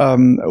 So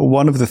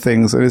one of the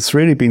things, and it's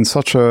really been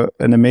such an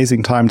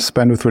amazing time to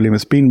spend with William.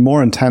 It's been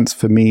more intense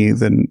for me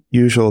than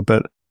usual,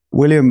 but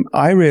William,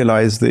 I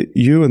realize that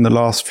you in the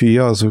last few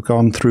years have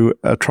gone through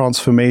a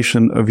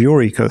transformation of your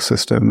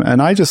ecosystem.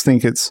 And I just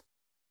think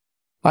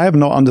I have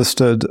not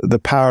understood the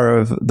power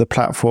of the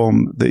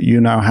platform that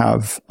you now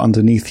have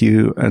underneath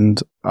you.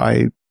 And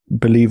I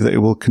believe that it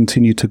will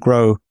continue to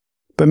grow.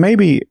 But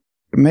maybe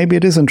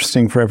it is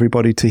interesting for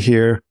everybody to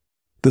hear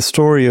the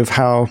story of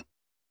how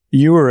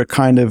you were a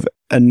kind of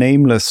a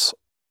nameless,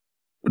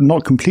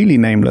 not completely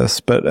nameless,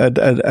 but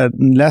a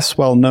less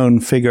well-known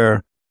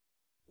figure,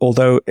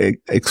 although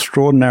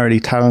extraordinarily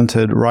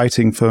talented,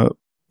 writing for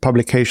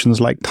publications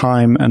like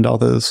Time and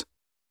others.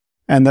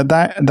 And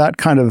that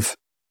kind of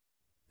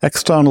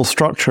external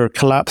structure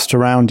collapsed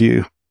around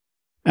you.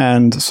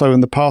 And so in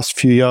the past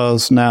few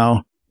years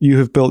now, you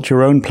have built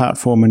your own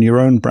platform and your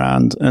own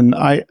brand. And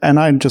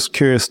I'm just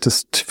curious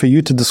for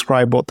you to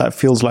describe what that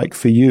feels like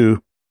for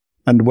you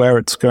and where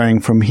it's going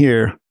from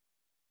here.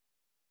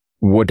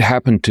 What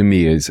happened to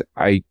me is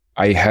I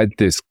had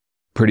this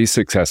pretty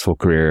successful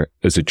career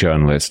as a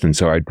journalist. And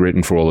so I'd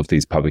written for all of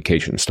these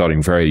publications,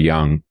 starting very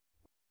young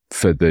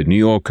for the New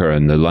Yorker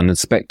and the London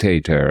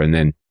Spectator, and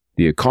then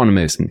The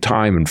Economist and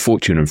Time and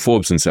Fortune and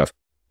Forbes and stuff.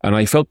 And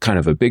I felt kind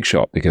of a big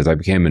shot because I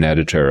became an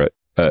editor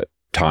at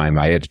Time.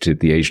 I edited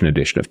the Asian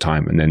edition of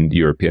Time and then the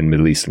European,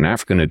 Middle East and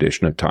African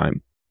edition of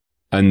Time.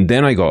 And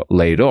then I got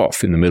laid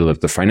off in the middle of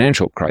the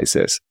financial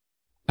crisis.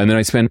 And then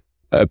I spent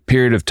a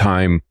period of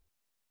time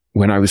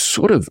when I was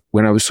sort of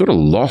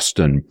lost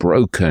and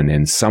broken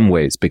in some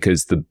ways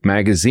because the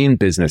magazine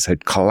business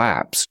had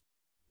collapsed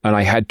and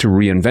I had to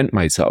reinvent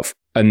myself.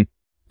 And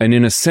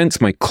in a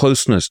sense, my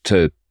closeness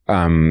to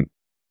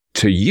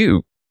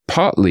you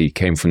partly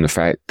came from the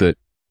fact that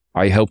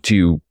I helped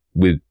you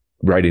with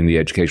writing The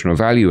Educational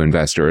Value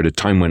Investor at a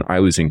time when I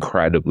was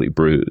incredibly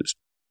bruised.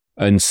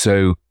 And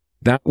so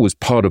that was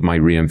part of my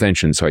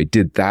reinvention. So I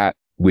did that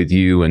with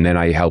you. And then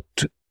I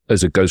helped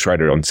as a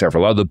ghostwriter on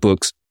several other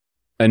books.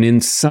 And in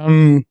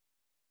some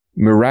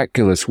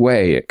miraculous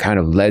way, it kind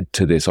of led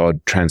to this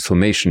odd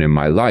transformation in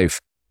my life.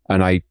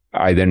 And I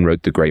then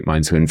wrote The Great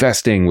Minds of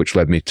Investing, which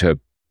led me to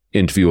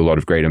interview a lot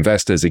of great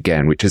investors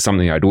again, which is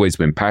something I'd always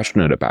been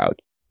passionate about,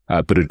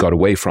 but had got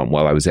away from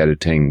while I was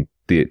editing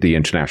the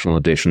international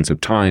editions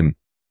of Time.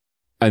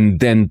 And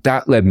then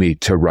that led me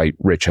to write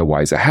Richer,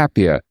 Wiser,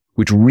 Happier,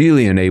 which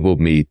really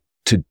enabled me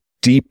to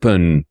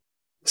deepen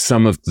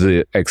some of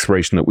the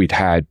exploration that we'd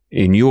had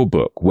in your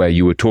book, where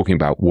you were talking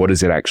about what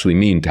does it actually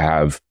mean to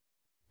have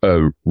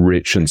a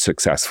rich and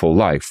successful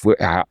life?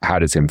 How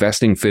does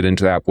investing fit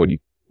into that?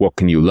 What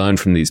can you learn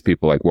from these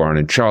people like Warren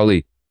and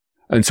Charlie?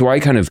 And so I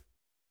kind of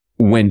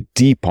went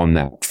deep on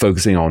that,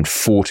 focusing on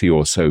 40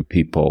 or so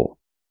people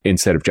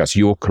instead of just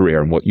your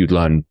career and what you'd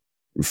learn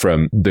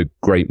from the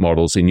great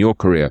models in your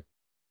career.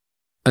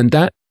 And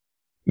that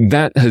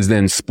has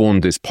then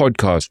spawned this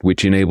podcast,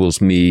 which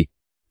enables me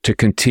to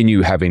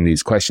continue having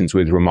these questions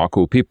with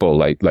remarkable people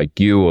like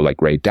you or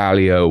like Ray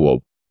Dalio or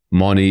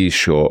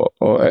Monish or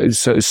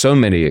so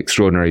many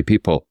extraordinary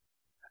people.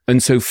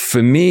 And so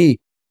for me,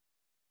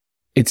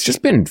 it's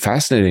just been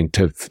fascinating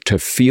to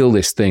feel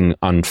this thing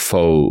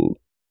unfold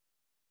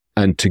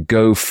and to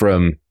go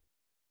from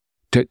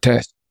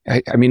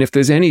I mean, if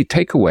there's any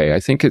takeaway,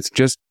 I think it's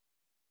just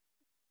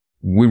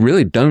we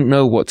really don't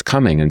know what's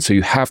coming. And so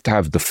you have to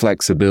have the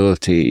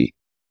flexibility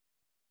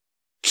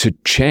to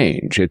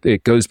change.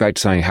 It goes back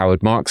to something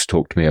Howard Marks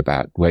talked to me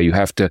about, where you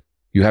have to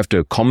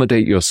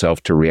accommodate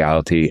yourself to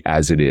reality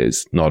as it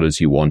is, not as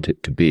you want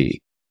it to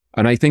be.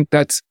 And I think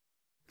that's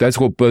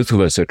what both of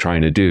us are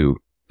trying to do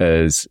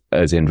as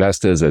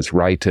investors, as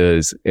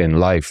writers in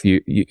life.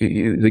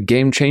 The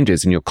game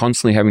changes and you're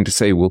constantly having to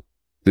say, well,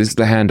 this is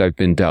the hand I've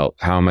been dealt.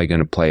 How am I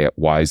going to play it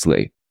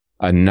wisely?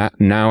 And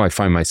now I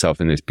find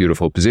myself in this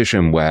beautiful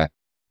position where,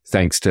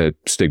 thanks to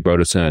Stig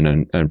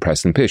Brodersen and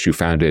Preston Pysh, who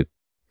founded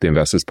the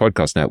Investors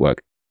Podcast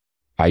Network,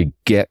 I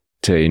get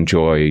to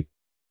enjoy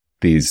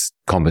these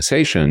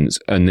conversations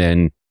and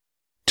then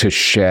to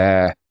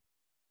share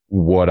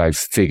what I've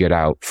figured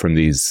out from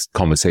these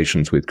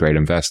conversations with great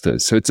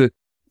investors. So it's a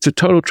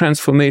total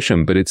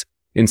transformation, but it's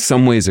in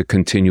some ways a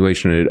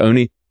continuation. It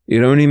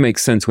only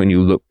makes sense when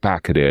you look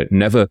back at it.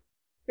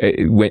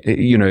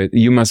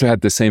 You must have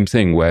had the same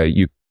thing where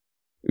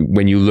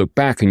when you look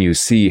back and you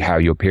see how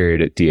your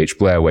period at D.H.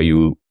 Blair, where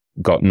you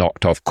got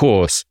knocked off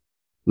course,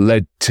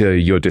 led to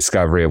your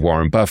discovery of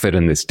Warren Buffett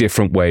and this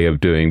different way of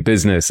doing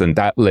business. And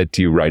that led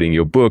to you writing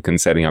your book and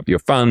setting up your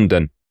fund.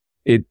 And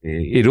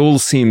it all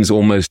seems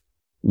almost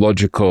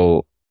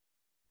logical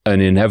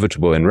and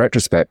inevitable in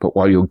retrospect. But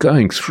while you're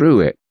going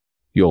through it,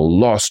 you're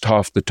lost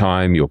half the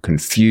time. You're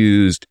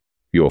confused.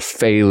 You're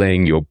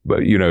failing.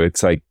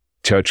 It's like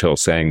Churchill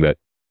saying that,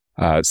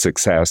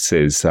 success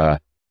is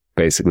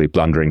basically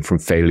blundering from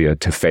failure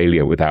to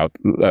failure without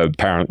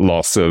apparent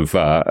loss of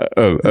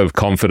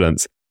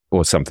confidence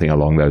or something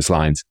along those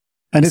lines.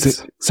 And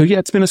it's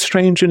it's been a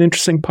strange and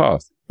interesting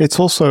path. It's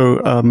also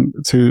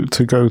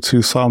to go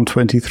to Psalm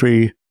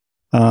 23.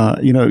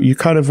 You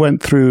kind of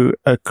went through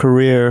a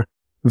career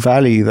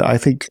valley that I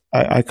think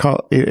I can't.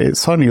 It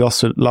certainly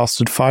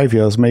lasted 5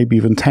 years, maybe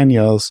even 10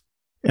 years.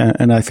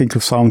 And I think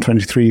of Psalm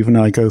 23. Even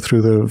I go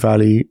through the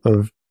valley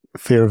of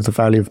fear of the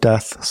valley of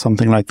death,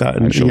 something like that.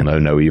 And shall know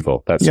no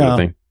evil. That sort of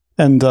thing.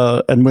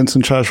 And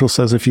Winston Churchill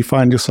says, if you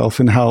find yourself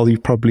in hell,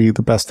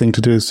 the best thing to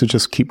do is to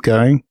just keep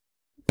going.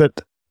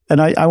 And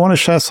I want to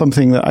share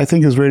something that I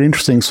think is really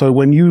interesting. So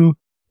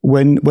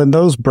when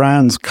those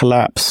brands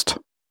collapsed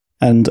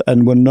and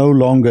were no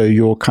longer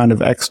your kind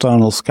of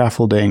external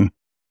scaffolding,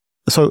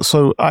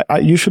 so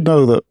you should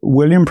know that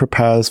William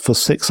prepares for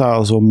 6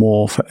 hours or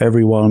more for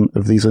every one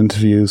of these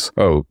interviews.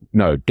 Oh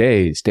no,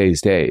 days.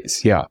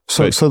 Yeah.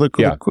 Days.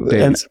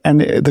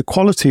 And the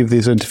quality of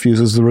these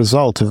interviews is the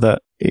result of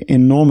that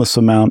enormous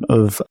amount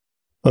of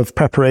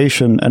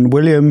preparation. And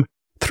William,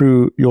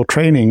 through your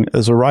training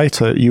as a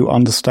writer, you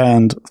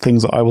understand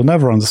things that I will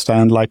never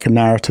understand, like a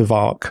narrative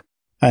arc.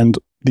 And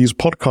these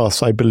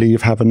podcasts, I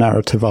believe, have a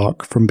narrative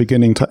arc from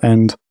beginning to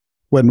end.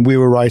 When we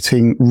were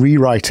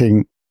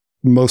rewriting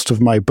most of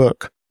my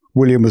book,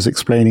 William was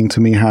explaining to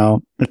me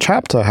how a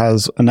chapter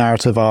has a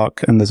narrative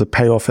arc and there's a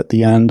payoff at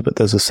the end, but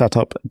there's a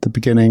setup at the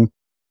beginning.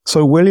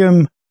 So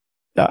William,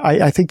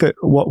 I think that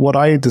what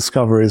I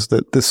discover is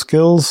that the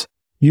skills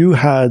you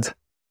had,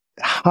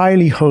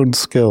 highly honed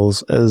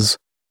skills as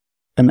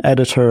an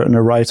editor and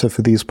a writer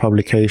for these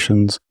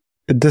publications,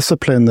 a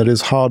discipline that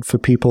is hard for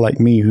people like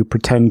me who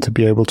pretend to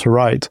be able to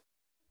write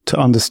to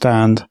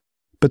understand.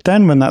 But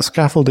then when that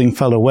scaffolding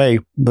fell away,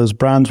 those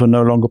brands were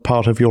no longer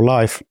part of your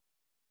life.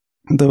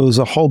 There was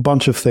a whole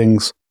bunch of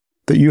things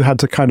that you had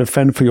to kind of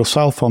fend for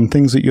yourself on,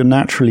 things that you're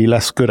naturally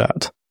less good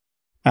at.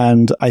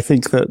 And I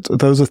think that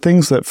those are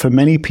things that for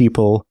many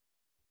people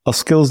are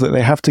skills that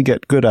they have to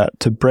get good at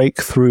to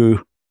break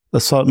through a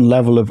certain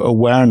level of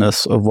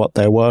awareness of what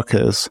their work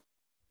is.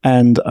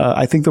 And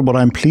I think that what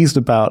I'm pleased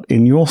about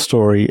in your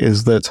story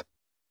is that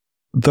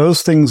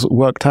those things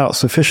worked out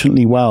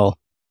sufficiently well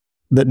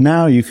that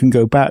now you can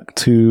go back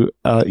to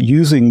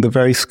using the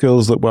very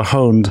skills that were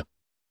honed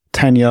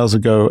 10 years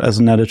ago as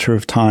an editor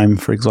of Time,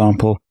 for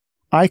example.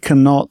 I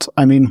sent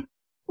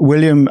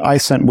William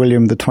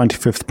the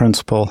 25th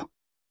principle.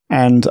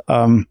 And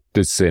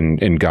this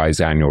in Guy's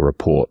annual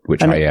report,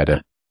 which I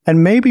edit.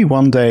 And maybe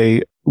one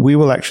day we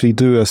will actually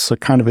do a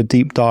kind of a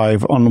deep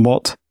dive on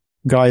what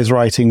Guy's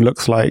writing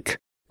looks like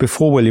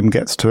before William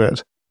gets to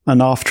it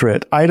and after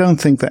it. I don't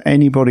think that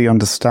anybody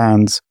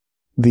understands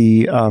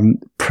the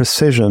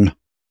precision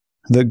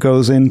that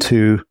goes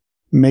into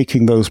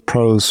making those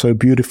prose so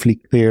beautifully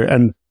clear.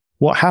 And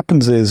what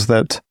happens is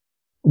that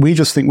we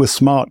just think we're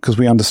smart because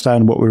we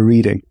understand what we're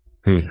reading.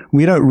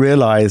 We don't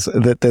realize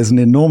that there's an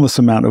enormous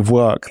amount of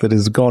work that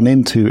has gone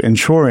into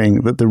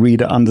ensuring that the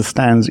reader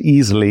understands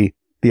easily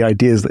the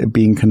ideas that are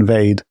being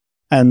conveyed.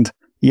 And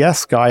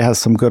yes, Guy has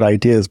some good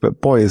ideas,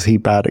 but boy, is he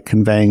bad at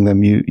conveying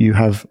them. You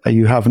have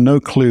no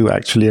clue,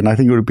 actually. And I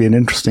think it would be an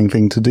interesting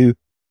thing to do.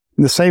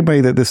 In the same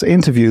way that this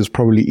interview is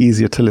probably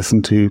easier to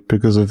listen to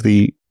because of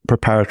the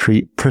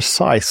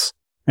precise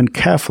and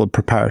careful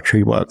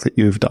preparatory work that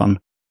you've done.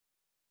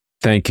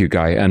 Thank you,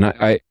 Guy. And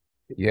I'm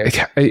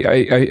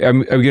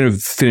going to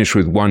finish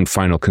with one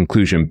final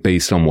conclusion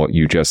based on what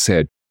you just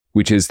said,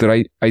 which is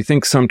that I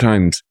think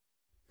sometimes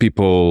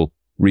people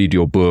read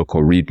your book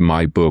or read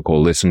my book or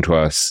listen to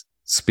us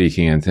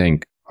speaking and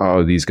think,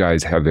 oh, these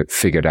guys have it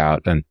figured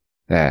out and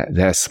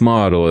they're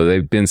smart or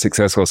they've been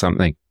successful or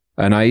something.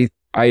 And I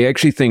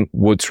actually think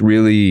what's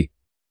really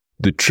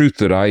the truth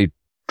that I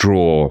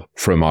draw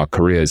from our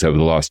careers over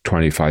the last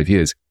 25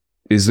 years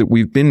is that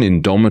we've been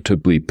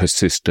indomitably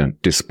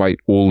persistent despite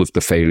all of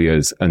the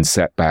failures and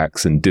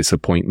setbacks and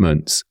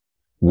disappointments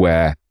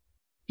where,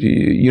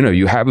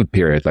 you have a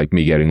period like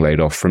me getting laid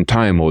off from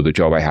Time or the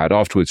job I had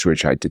afterwards,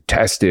 which I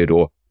detested,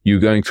 or you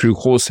going through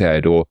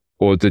Horsehead or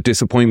the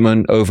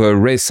disappointment over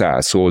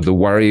Resas or the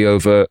worry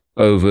over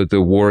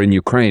the war in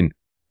Ukraine.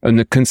 And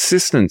the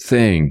consistent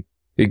thing,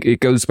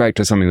 it goes back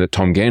to something that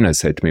Tom Gaynor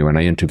said to me when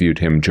I interviewed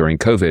him during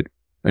COVID.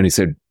 And he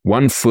said,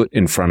 one foot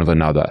in front of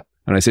another.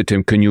 And I said to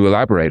him, can you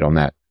elaborate on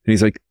that? And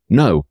he's like,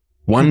 no,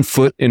 one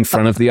foot in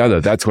front of the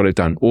other. That's what I've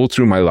done all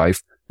through my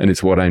life. And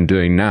it's what I'm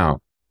doing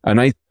now. And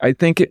I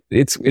think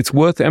it's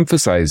worth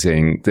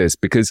emphasizing this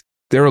because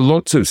there are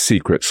lots of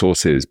secret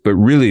sources, but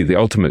really the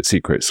ultimate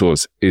secret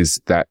source is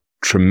that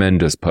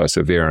tremendous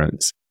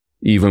perseverance,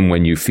 even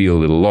when you feel a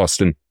little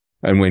lost. And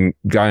when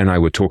Guy and I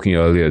were talking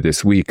earlier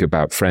this week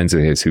about friends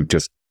of his who've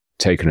just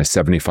taken a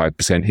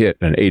 75% hit,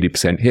 an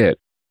 80%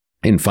 hit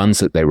in funds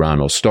that they run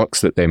or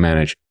stocks that they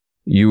manage,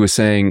 you were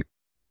saying,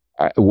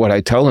 what I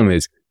tell them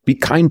is, be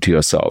kind to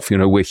yourself.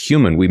 We're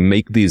human. We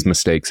make these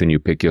mistakes and you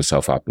pick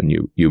yourself up and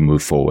you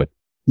move forward.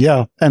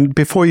 Yeah. And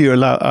before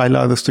I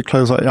allow this to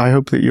close, I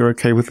hope that you're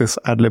okay with this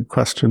ad lib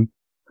question.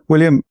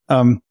 William,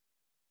 I'm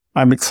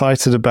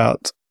excited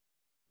about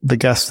the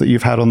guests that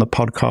you've had on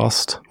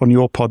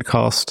your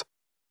podcast,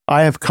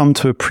 I have come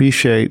to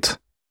appreciate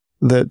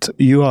that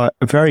you are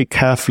very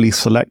carefully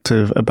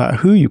selective about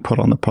who you put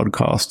on the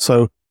podcast.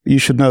 So you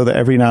should know that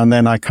every now and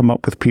then I come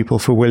up with people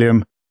for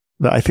William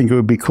that I think it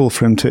would be cool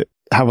for him to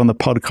have on the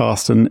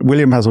podcast. And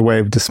William has a way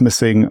of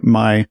dismissing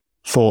my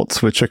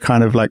thoughts, which are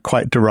kind of like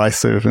quite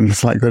derisive. And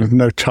it's like, there's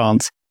no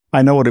chance.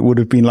 I know what it would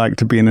have been like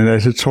to be in an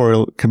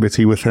editorial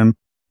committee with him.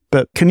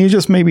 But can you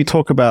just maybe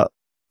talk about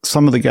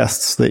some of the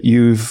guests that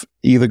you've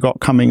either got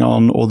coming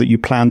on or that you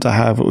plan to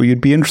have or you'd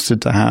be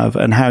interested to have,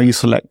 and how you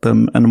select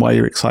them and why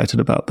you're excited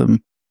about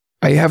them?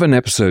 I have an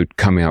episode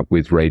coming up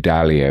with Ray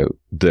Dalio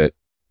that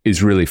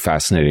is really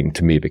fascinating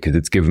to me because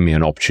it's given me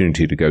an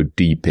opportunity to go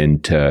deep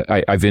into,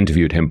 I've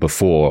interviewed him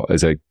before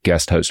as a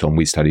guest host on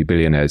We Study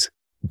Billionaires,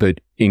 but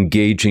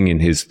engaging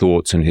in his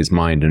thoughts and his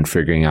mind and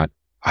figuring out,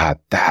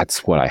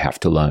 that's what I have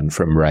to learn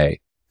from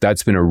Ray.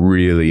 That's been a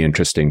really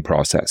interesting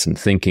process, and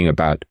thinking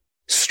about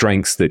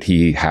strengths that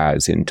he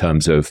has in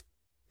terms of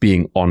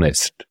being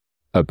honest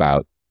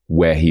about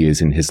where he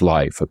is in his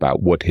life,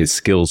 about what his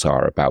skills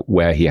are, about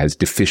where he has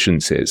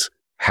deficiencies,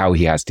 how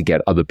he has to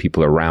get other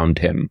people around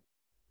him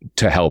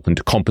to help and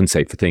to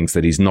compensate for things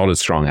that he's not as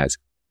strong as.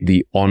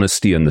 The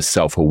honesty and the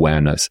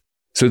self-awareness.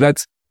 So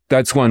that's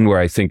one where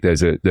I think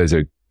there's a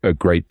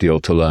great deal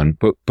to learn.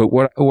 But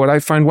what I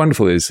find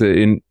wonderful is that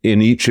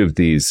in each of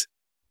these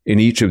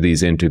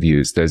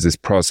interviews, there's this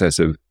process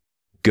of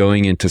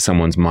going into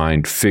someone's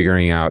mind,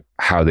 figuring out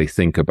how they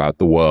think about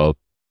the world,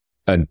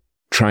 and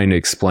trying to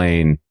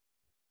explain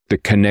the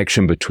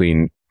connection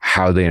between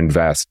how they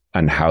invest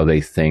and how they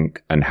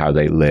think and how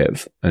they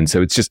live. And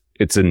so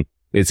it's an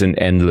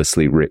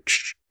endlessly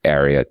rich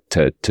area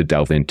to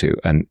delve into.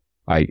 And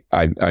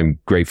I'm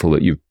grateful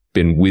that you've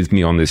been with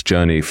me on this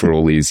journey for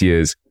all these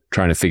years,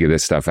 trying to figure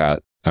this stuff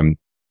out. I'm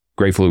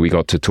grateful that we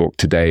got to talk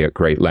today at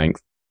great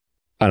length.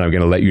 And I'm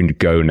going to let you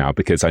go now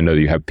because I know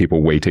you have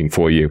people waiting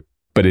for you.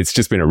 But it's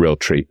just been a real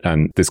treat.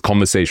 And this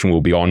conversation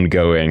will be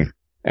ongoing.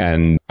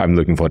 And I'm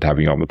looking forward to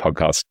having you on the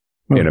podcast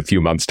in a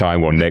few months'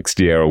 time or next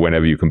year or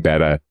whenever you can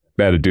better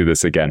do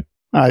this again.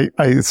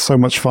 It's so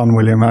much fun,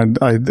 William.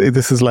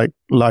 This is like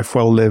life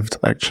well lived,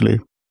 actually.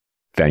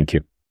 Thank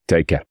you.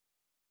 Take care.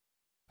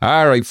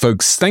 All right,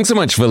 folks. Thanks so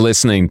much for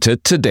listening to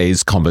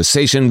today's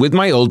conversation with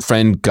my old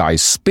friend, Guy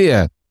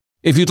Spier.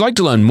 If you'd like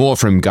to learn more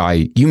from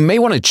Guy, you may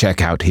want to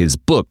check out his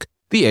book,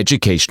 The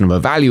Education of a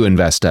Value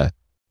Investor.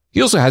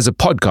 He also has a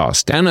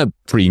podcast and a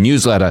free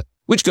newsletter,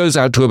 which goes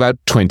out to about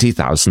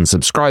 20,000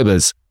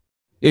 subscribers.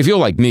 If you're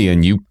like me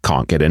and you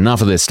can't get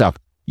enough of this stuff,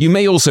 you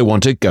may also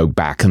want to go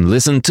back and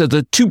listen to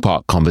the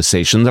two-part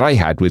conversation that I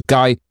had with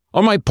Guy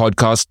on my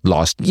podcast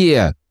last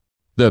year.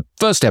 The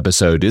first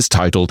episode is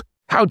titled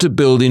How to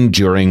Build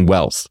Enduring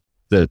Wealth.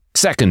 The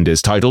second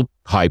is titled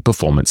High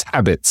Performance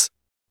Habits.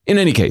 In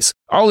any case,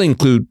 I'll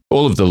include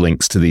all of the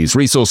links to these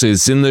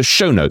resources in the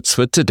show notes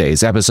for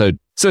today's episode,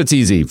 so it's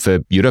easy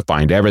for you to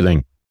find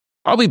everything.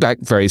 I'll be back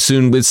very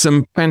soon with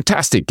some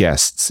fantastic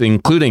guests,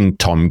 including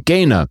Tom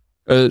Gaynor,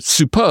 a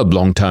superb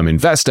long-term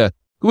investor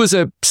who was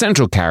a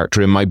central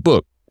character in my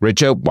book,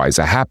 Richer,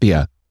 Wiser,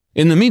 Happier.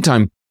 In the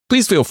meantime,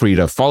 please feel free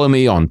to follow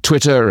me on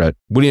Twitter at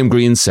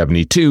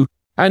WilliamGreen72,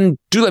 and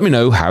do let me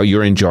know how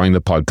you're enjoying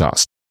the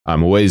podcast.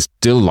 I'm always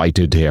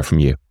delighted to hear from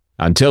you.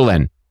 Until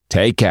then,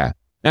 take care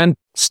and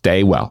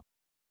stay well.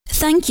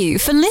 Thank you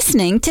for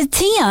listening to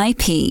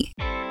TIP.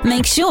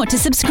 Make sure to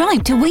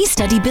subscribe to We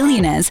Study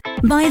Billionaires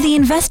by the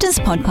Investors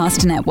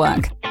Podcast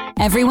Network.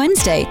 Every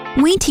Wednesday,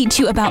 we teach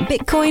you about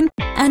Bitcoin,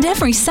 and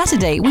every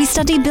Saturday, we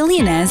study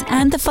billionaires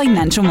and the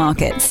financial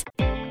markets.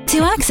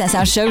 To access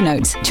our show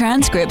notes,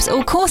 transcripts,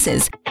 or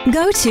courses,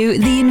 go to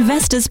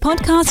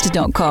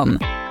theinvestorspodcast.com.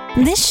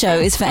 This show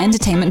is for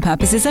entertainment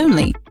purposes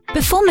only.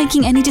 Before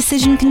making any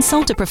decision,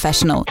 consult a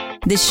professional.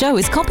 This show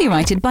is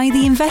copyrighted by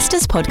the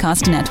Investors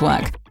Podcast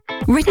Network.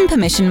 Written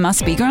permission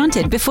must be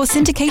granted before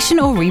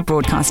syndication or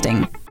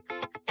rebroadcasting.